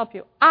 God can help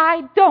you.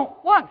 I don't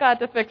want God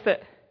to fix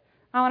it.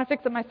 I want to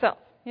fix it myself.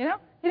 He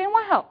didn't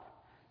want help.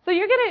 So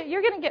you're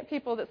gonna get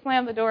people that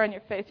slam the door in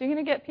your face. You're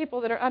gonna get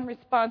people that are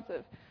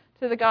unresponsive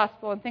to the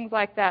gospel and things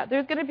like that.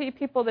 There's gonna be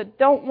people that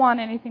don't want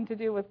anything to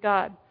do with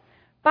God.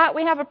 But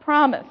we have a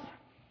promise.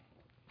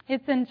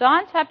 It's in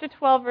John chapter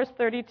 12, verse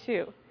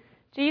 32.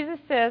 Jesus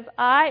says,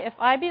 if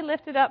I be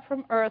lifted up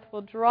from earth,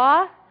 will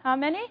draw how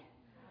many?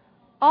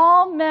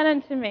 All men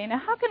unto me. Now,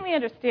 how can we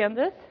understand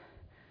this?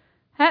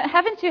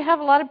 Haven't you have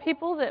a lot of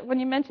people that when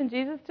you mention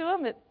Jesus to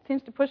them, it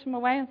seems to push them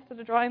away instead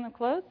of drawing them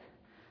close?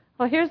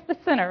 Well, here's the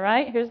sinner,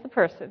 right? Here's the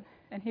person.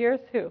 And here's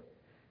who?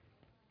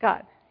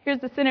 God. Here's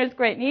the sinner's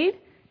great need,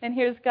 and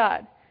here's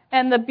God.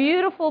 And the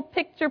beautiful,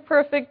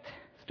 picture-perfect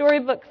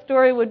storybook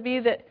story would be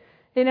that,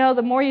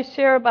 the more you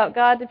share about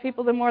God to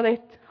people, the more they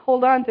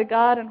hold on to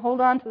God and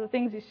hold on to the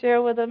things you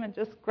share with them and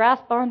just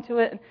grasp onto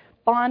it and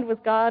bond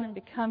with God and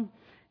become,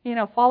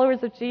 followers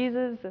of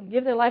Jesus and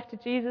give their life to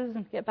Jesus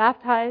and get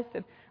baptized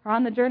and are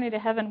on the journey to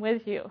heaven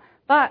with you.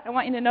 But I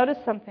want you to notice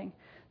something.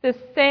 This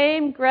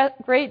same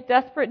great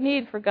desperate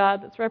need for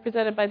God that's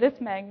represented by this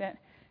magnet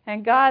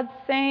and God's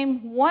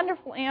same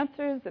wonderful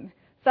answers and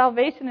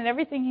salvation and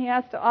everything he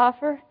has to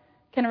offer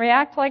can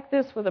react like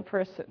this with a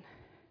person.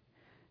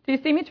 Do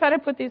you see me try to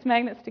put these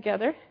magnets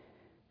together?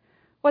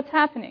 What's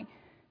happening?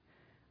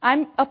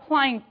 I'm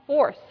applying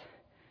force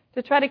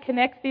to try to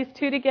connect these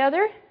two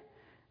together,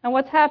 and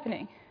what's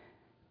happening?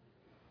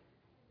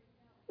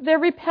 They're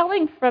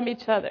repelling from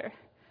each other.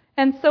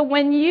 And so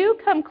when you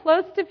come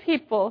close to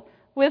people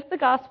with the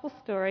gospel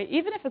story,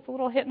 even if it's a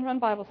little hit-and-run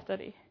Bible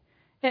study,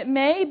 it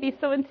may be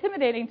so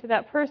intimidating to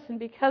that person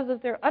because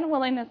of their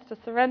unwillingness to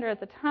surrender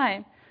at the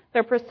time,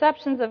 their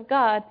perceptions of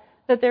God,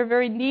 that their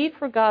very need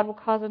for God will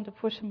cause them to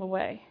push him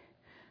away.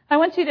 I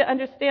want you to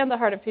understand the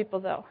heart of people,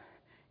 though.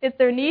 It's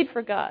their need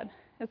for God.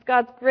 It's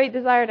God's great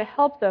desire to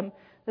help them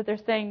that they're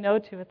saying no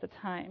to at the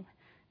time.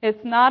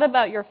 It's not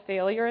about your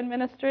failure in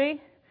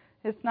ministry.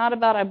 It's not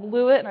about I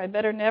blew it and I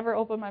better never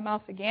open my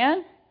mouth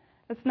again.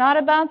 It's not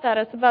about that.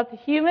 It's about the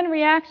human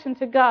reaction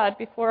to God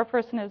before a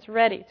person is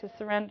ready to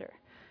surrender.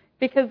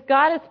 Because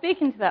God is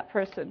speaking to that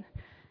person.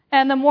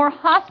 And the more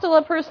hostile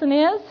a person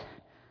is,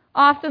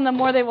 often the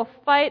more they will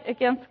fight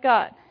against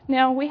God.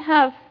 Now, we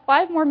have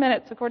 5 more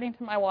minutes according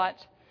to my watch.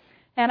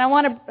 And I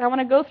want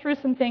to go through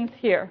some things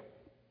here.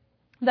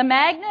 The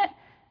magnet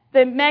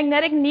The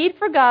magnetic need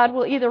for God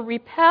will either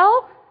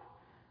repel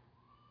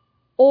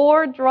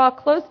or draw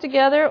close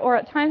together, or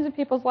at times in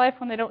people's life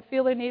when they don't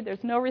feel their need,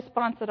 there's no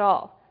response at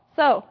all.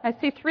 So, I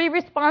see three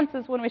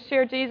responses when we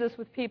share Jesus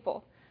with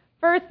people.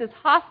 First is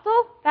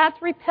hostile.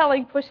 That's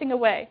repelling, pushing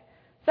away.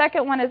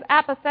 Second one is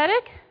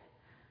apathetic,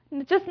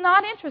 just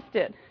not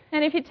interested.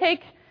 And if you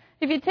take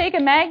a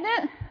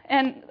magnet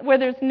and where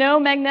there's no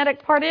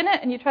magnetic part in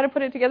it and you try to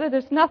put it together,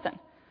 there's nothing.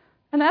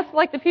 And that's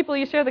like the people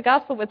you share the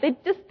gospel with. They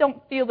just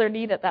don't feel their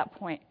need at that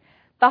point.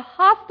 The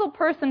hostile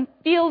person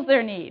feels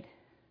their need.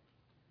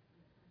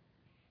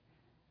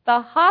 The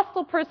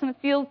hostile person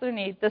feels their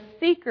need. The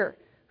seeker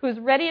who is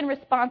ready and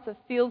responsive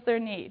feels their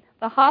need.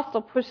 The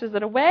hostile pushes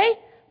it away.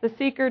 The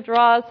seeker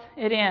draws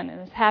it in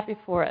and is happy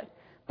for it.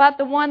 But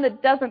the one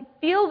that doesn't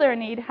feel their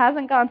need,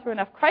 hasn't gone through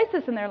enough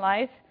crisis in their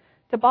life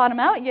to bottom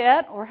out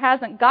yet, or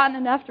hasn't gotten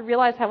enough to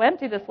realize how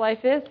empty this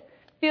life is,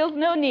 feels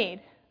no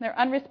need. They're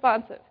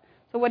unresponsive.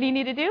 So what do you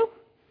need to do?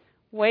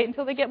 Wait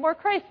until they get more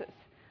crisis.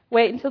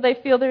 Wait until they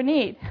feel their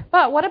need.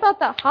 But what about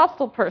that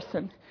hostile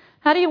person?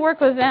 How do you work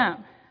with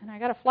them? And I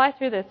got to fly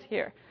through this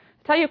here.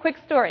 I'll tell you a quick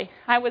story.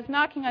 I was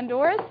knocking on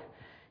doors,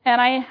 and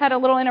I had a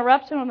little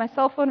interruption with my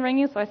cell phone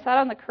ringing, so I sat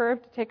on the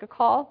curb to take a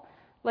call.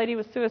 The lady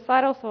was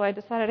suicidal, so I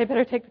decided I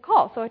better take the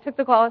call. So I took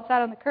the call and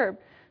sat on the curb.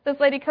 This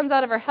lady comes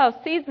out of her house,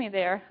 sees me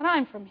there, and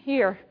I'm from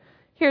here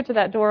to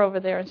that door over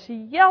there, and she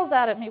yells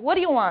out at me, "What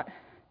do you want?"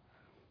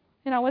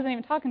 I wasn't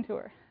even talking to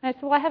her. And I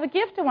said, "Well, I have a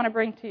gift I want to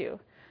bring to you."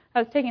 I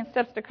was taking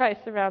steps to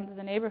Christ around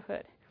the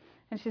neighborhood.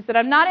 And she said,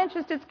 "I'm not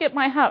interested, skip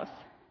my house."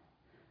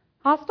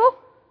 Hostile?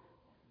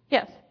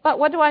 Yes. But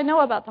what do I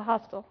know about the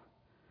hostile?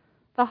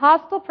 The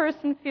hostile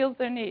person feels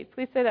their need.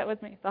 Please say that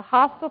with me. The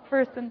hostile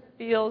person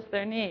feels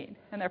their need.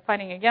 And they're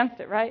fighting against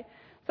it, right?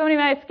 So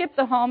anyway, I skipped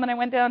the home and I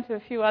went down to a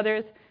few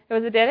others. It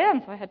was a dead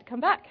end, so I had to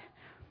come back.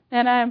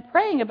 And I'm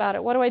praying about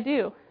it. What do I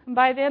do? And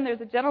by then,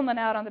 there's a gentleman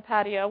out on the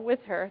patio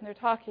with her, and they're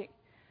talking.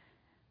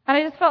 And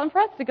I just felt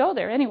impressed to go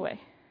there anyway.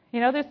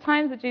 There's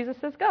times that Jesus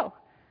says go.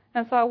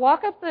 And so I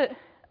walk up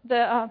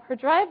her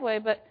driveway,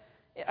 but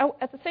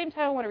at the same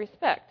time I want to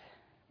respect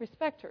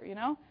her,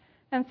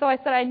 And so I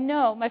said, I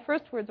know, my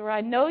first words were,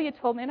 "I know you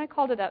told me," and I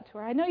called it out to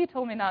her, "I know you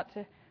told me not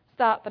to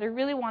stop, but I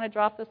really want to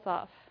drop this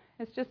off.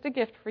 It's just a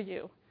gift for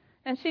you."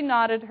 And she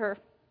nodded her,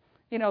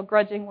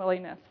 grudging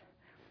willingness.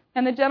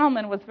 And the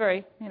gentleman was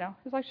very, he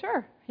was like,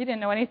 sure. He didn't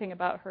know anything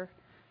about her,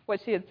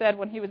 what she had said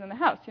when he was in the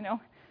house,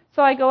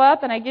 So I go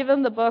up and I give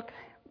him the book.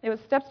 It was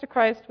Steps to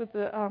Christ with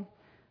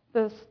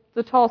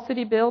the tall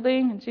city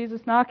building and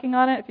Jesus knocking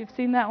on it, if you've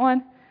seen that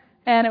one.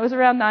 And it was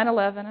around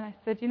 9/11. And I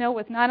said,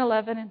 with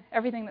 9/11 and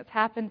everything that's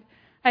happened,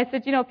 I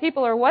said,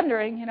 people are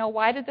wondering,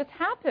 why did this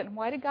happen?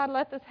 Why did God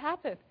let this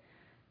happen?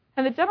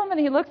 And the gentleman,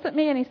 he looks at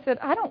me and he said,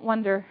 "I don't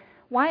wonder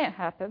why it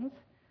happens."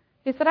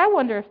 He said, "I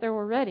wonder if they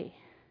were ready."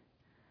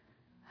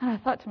 And I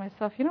thought to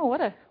myself,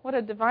 what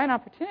a divine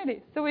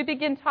opportunity. So we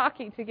begin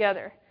talking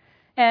together.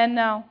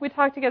 And we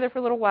talked together for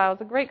a little while. It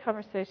was a great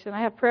conversation. I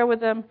have prayer with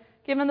them,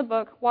 give them the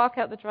book, walk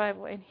out the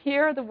driveway, and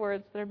hear the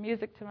words that are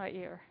music to my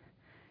ear.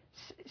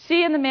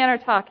 She and the man are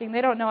talking.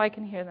 They don't know I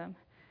can hear them.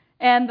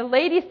 And the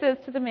lady says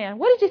to the man,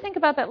 "What did you think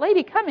about that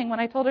lady coming when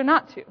I told her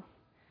not to?"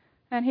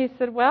 And he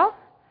said, "Well,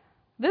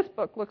 this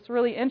book looks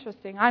really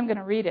interesting. I'm going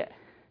to read it."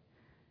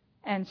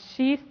 And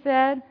she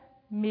said,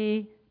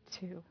 "Me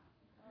too."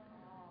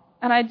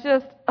 And I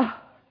just,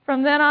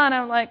 from then on,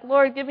 I'm like,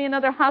 "Lord, give me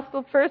another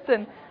hostile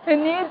person who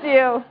needs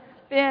you.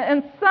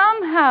 And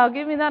somehow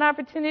give me that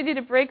opportunity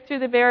to break through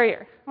the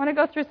barrier." I want to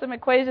go through some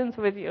equations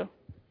with you.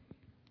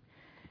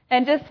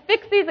 And just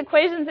fix these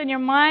equations in your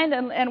mind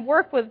and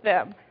work with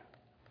them.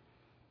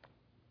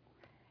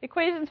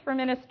 Equations for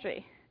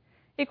ministry.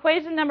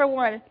 Equation number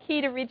 1,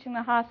 key to reaching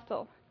the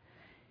hostile.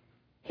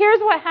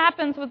 Here's what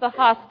happens with the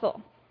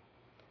hostile.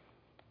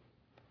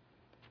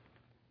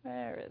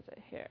 Where is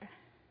it here?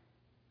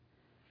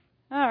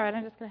 All right,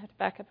 I'm just going to have to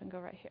back up and go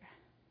right here.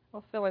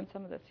 We'll fill in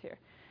some of this here.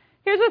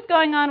 Here's what's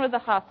going on with the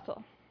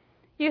hostile.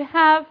 You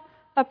have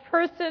a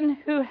person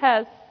who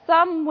has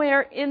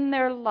somewhere in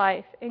their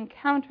life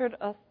encountered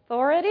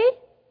authority,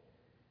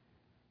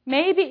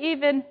 maybe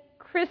even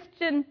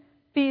Christian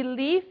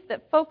belief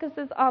that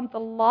focuses on the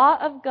law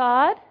of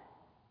God.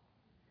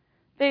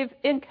 They've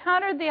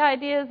encountered the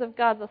ideas of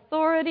God's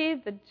authority,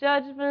 the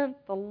judgment,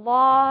 the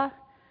law.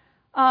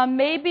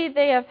 Maybe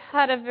they have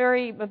had a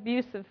very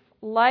abusive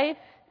life.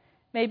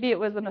 Maybe it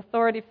was an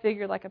authority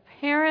figure like a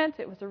parent.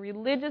 It was a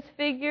religious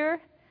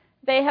figure.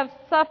 They have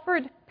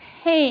suffered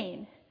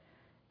pain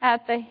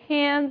at the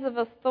hands of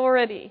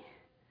authority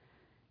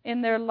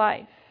in their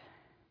life.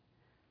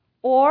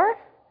 Or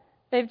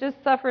they've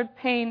just suffered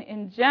pain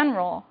in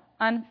general,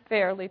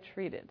 unfairly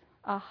treated.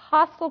 A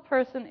hostile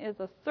person is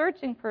a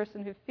searching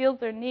person who feels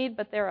their need,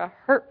 but they're a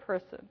hurt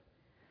person.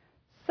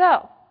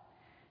 So,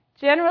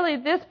 generally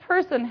this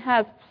person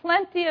has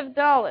plenty of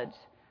knowledge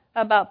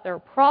about their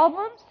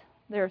problems,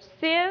 their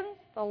sins,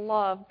 the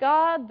law of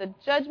God, the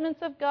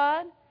judgments of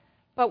God,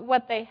 but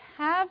what they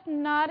have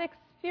not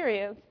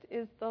experienced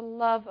is the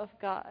love of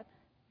God.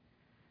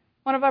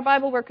 One of our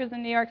Bible workers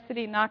in New York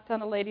City knocked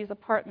on a lady's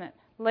apartment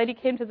The lady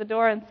came to the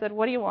door and said,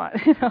 "What do you want?"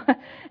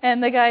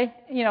 And the guy,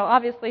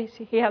 obviously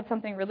he had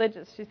something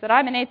religious. She said,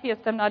 "I'm an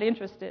atheist. I'm not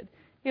interested."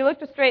 He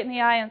looked her straight in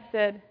the eye and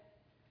said,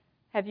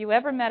 "Have you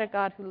ever met a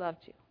God who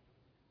loved you?"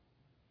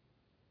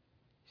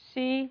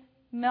 She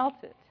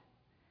melted.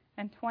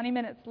 And 20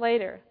 minutes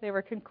later, they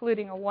were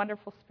concluding a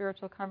wonderful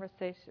spiritual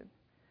conversation.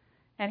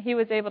 And he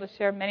was able to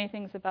share many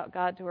things about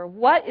God to her.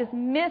 What is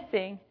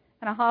missing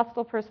in a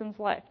hostile person's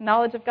life?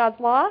 Knowledge of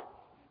God's law?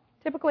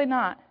 Typically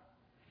not.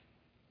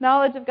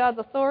 Knowledge of God's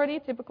authority?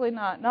 Typically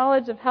not.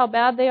 Knowledge of how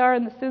bad they are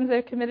and the sins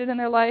they've committed in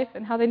their life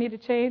and how they need to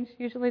change?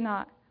 Usually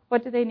not.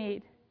 What do they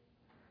need?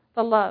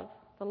 The love.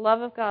 The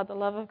love of God. The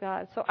love of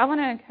God. So I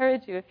want to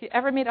encourage you, if you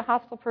ever meet a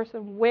hostile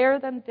person, wear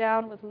them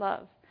down with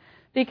love.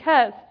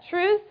 Because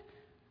truth,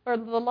 or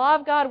the law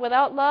of God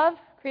without love,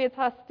 creates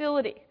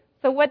hostility.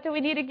 So what do we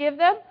need to give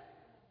them?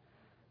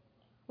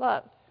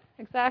 Love.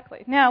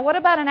 Exactly. Now, what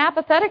about an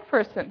apathetic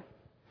person?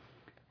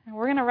 And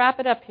we're going to wrap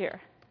it up here.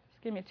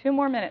 Just give me 2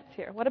 more minutes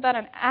here. What about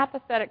an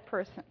apathetic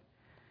person?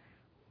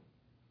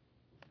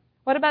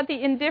 What about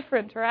the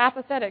indifferent or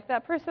apathetic?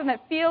 That person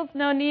that feels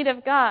no need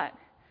of God.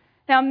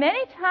 Now,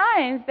 many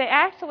times they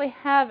actually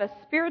have a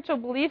spiritual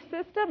belief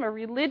system, a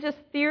religious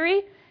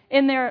theory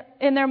in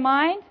their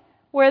mind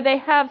where they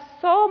have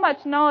so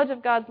much knowledge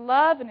of God's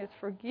love and His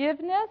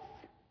forgiveness,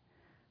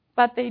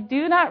 but they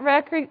do not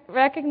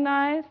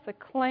recognize the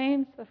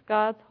claims of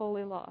God's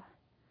holy law.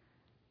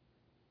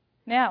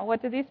 Now,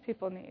 what do these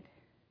people need?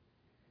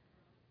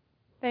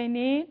 They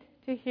need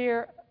to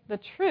hear the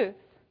truth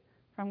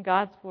from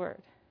God's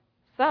Word.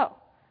 So,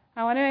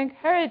 I want to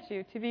encourage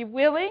you to be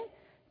willing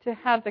to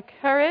have the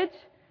courage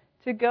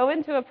to go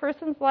into a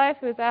person's life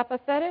who is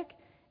apathetic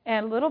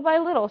and little by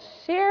little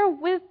share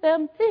with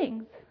them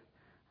things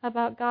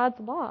about God's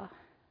law,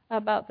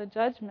 about the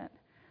judgment.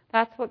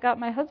 That's what got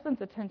my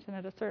husband's attention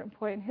at a certain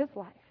point in his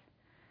life.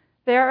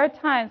 There are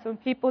times when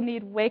people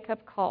need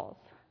wake-up calls.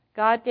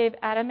 God gave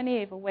Adam and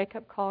Eve a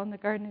wake-up call in the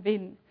Garden of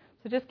Eden.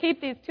 So just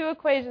keep these 2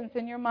 equations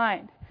in your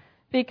mind,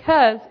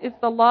 because it's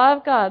the law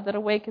of God that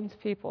awakens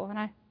people.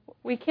 And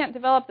we can't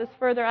develop this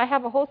further. I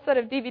have a whole set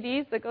of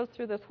DVDs that goes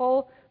through this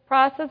whole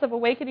process of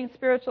awakening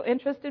spiritual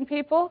interest in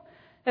people.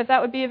 If that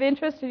would be of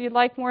interest and you'd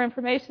like more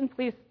information,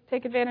 please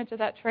take advantage of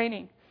that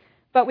training.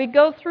 But we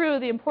go through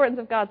the importance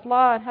of God's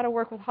law and how to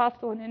work with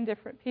hostile and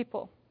indifferent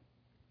people.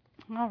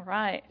 All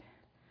right.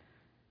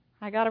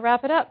 I got to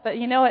wrap it up. But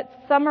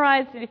it's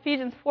summarized in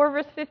Ephesians 4,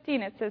 verse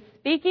 15. It says,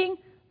 speaking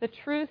the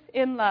truth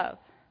in love.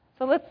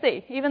 So let's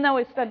see. Even though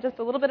we've spent just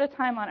a little bit of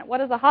time on it, what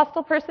does a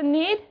hostile person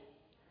need?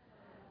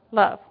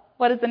 Love.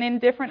 What does an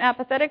indifferent,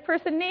 apathetic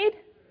person need?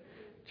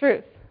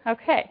 Truth.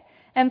 Okay.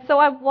 And so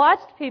I've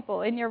watched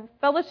people in your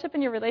fellowship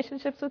and your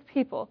relationships with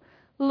people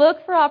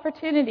look for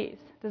opportunities.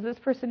 Does this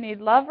person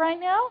need love right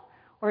now?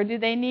 Or do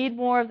they need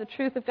more of the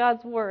truth of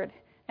God's Word?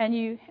 And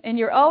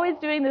you're always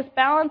doing this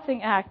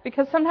balancing act,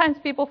 because sometimes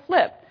people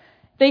flip.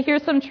 They hear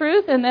some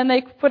truth and then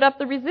they put up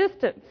the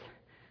resistance.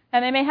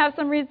 And they may have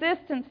some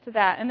resistance to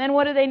that. And then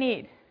what do they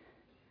need?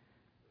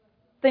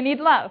 They need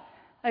love.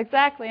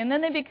 Exactly. And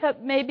then they become,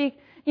 maybe,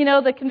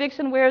 the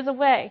conviction wears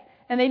away.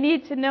 And they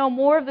need to know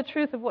more of the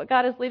truth of what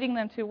God is leading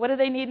them to. What do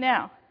they need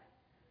now?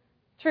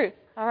 Truth.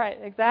 All right,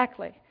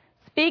 exactly.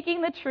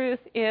 Speaking the truth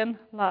in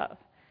love.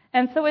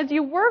 And so as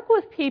you work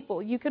with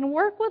people, you can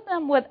work with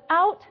them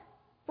without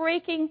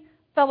breaking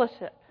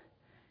fellowship.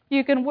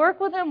 You can work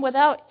with them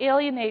without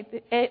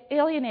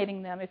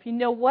alienating them if you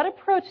know what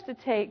approach to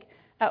take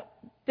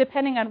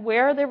depending on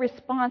where their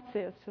response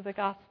is to the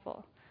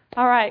gospel.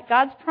 All right,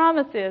 God's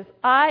promise is,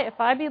 if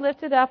I be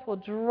lifted up, will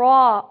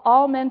draw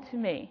all men to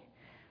me.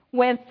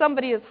 When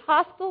somebody is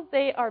hostile,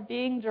 they are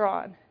being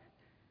drawn,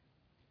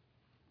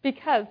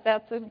 because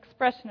that's an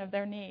expression of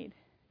their need.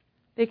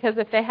 Because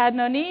if they had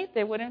no need,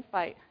 they wouldn't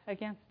fight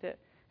against it.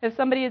 If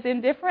somebody is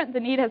indifferent, the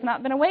need has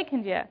not been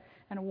awakened yet.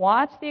 And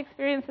watch the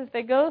experiences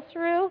they go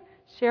through,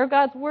 share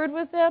God's Word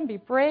with them, be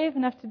brave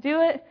enough to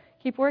do it,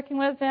 keep working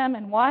with them,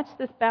 and watch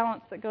this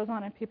balance that goes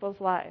on in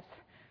people's lives.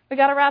 We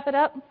got to wrap it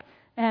up,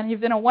 and you've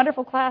been a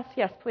wonderful class.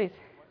 Yes, please.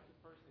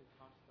 What person is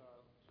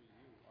hostile to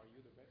you? Are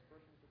you the best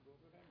person to go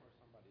with them or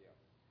somebody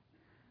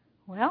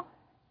else?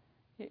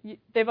 Well,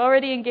 they've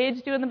already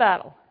engaged you in the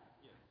battle.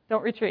 Yes.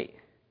 Don't retreat.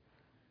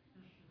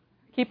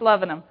 Keep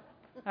loving them.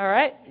 All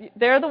right?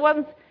 They're the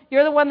ones.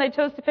 You're the one they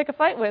chose to pick a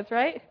fight with,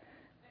 right?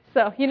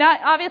 So you're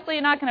not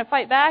going to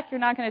fight back. You're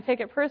not going to take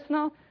it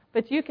personal,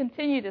 but you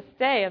continue to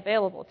stay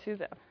available to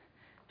them.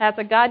 That's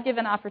a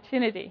God-given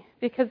opportunity,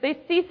 because they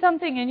see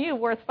something in you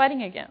worth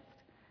fighting against.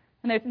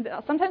 And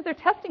sometimes they're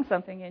testing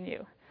something in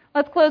you.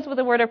 Let's close with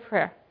a word of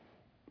prayer.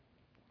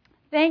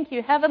 Thank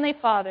you, Heavenly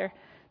Father,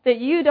 that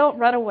you don't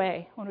run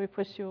away when we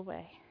push you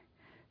away.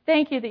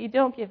 Thank you that you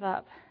don't give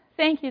up.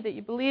 Thank you that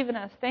you believe in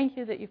us. Thank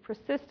you that you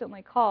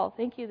persistently call.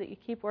 Thank you that you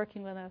keep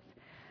working with us.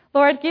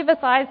 Lord, give us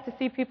eyes to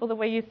see people the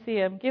way you see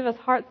them. Give us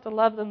hearts to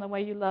love them the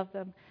way you love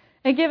them.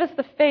 And give us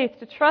the faith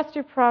to trust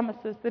your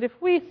promises that if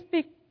we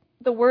speak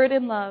the word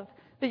in love,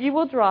 that you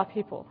will draw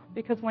people.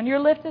 Because when you're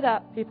lifted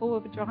up, people will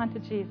be drawn to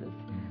Jesus.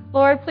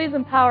 Lord, please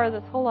empower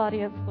this whole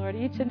audience, Lord.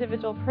 Each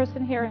individual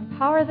person here,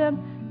 empower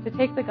them to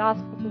take the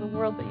gospel to the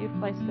world that you've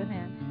placed them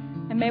in.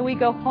 And may we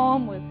go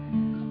home with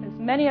as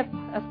many as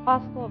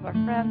possible of our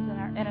friends and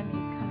our enemies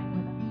coming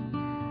with us.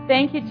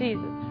 Thank you,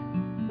 Jesus.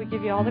 We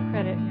give you all the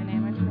credit. In your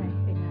name I pray.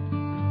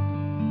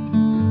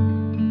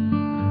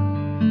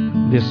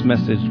 Amen. This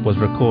message was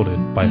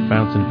recorded by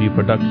Fountain View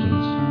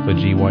Productions for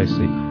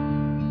GYC.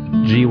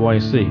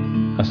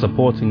 GYC, a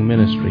supporting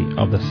ministry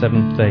of the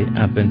Seventh-day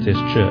Adventist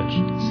Church,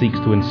 seeks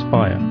to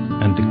inspire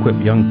and equip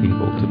young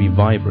people to be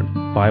vibrant,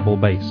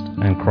 Bible-based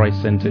and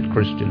Christ-centered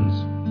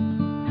Christians.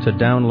 To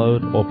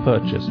download or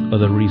purchase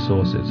other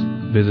resources,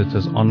 visit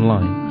us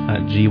online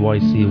at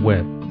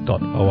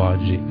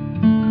gycweb.org.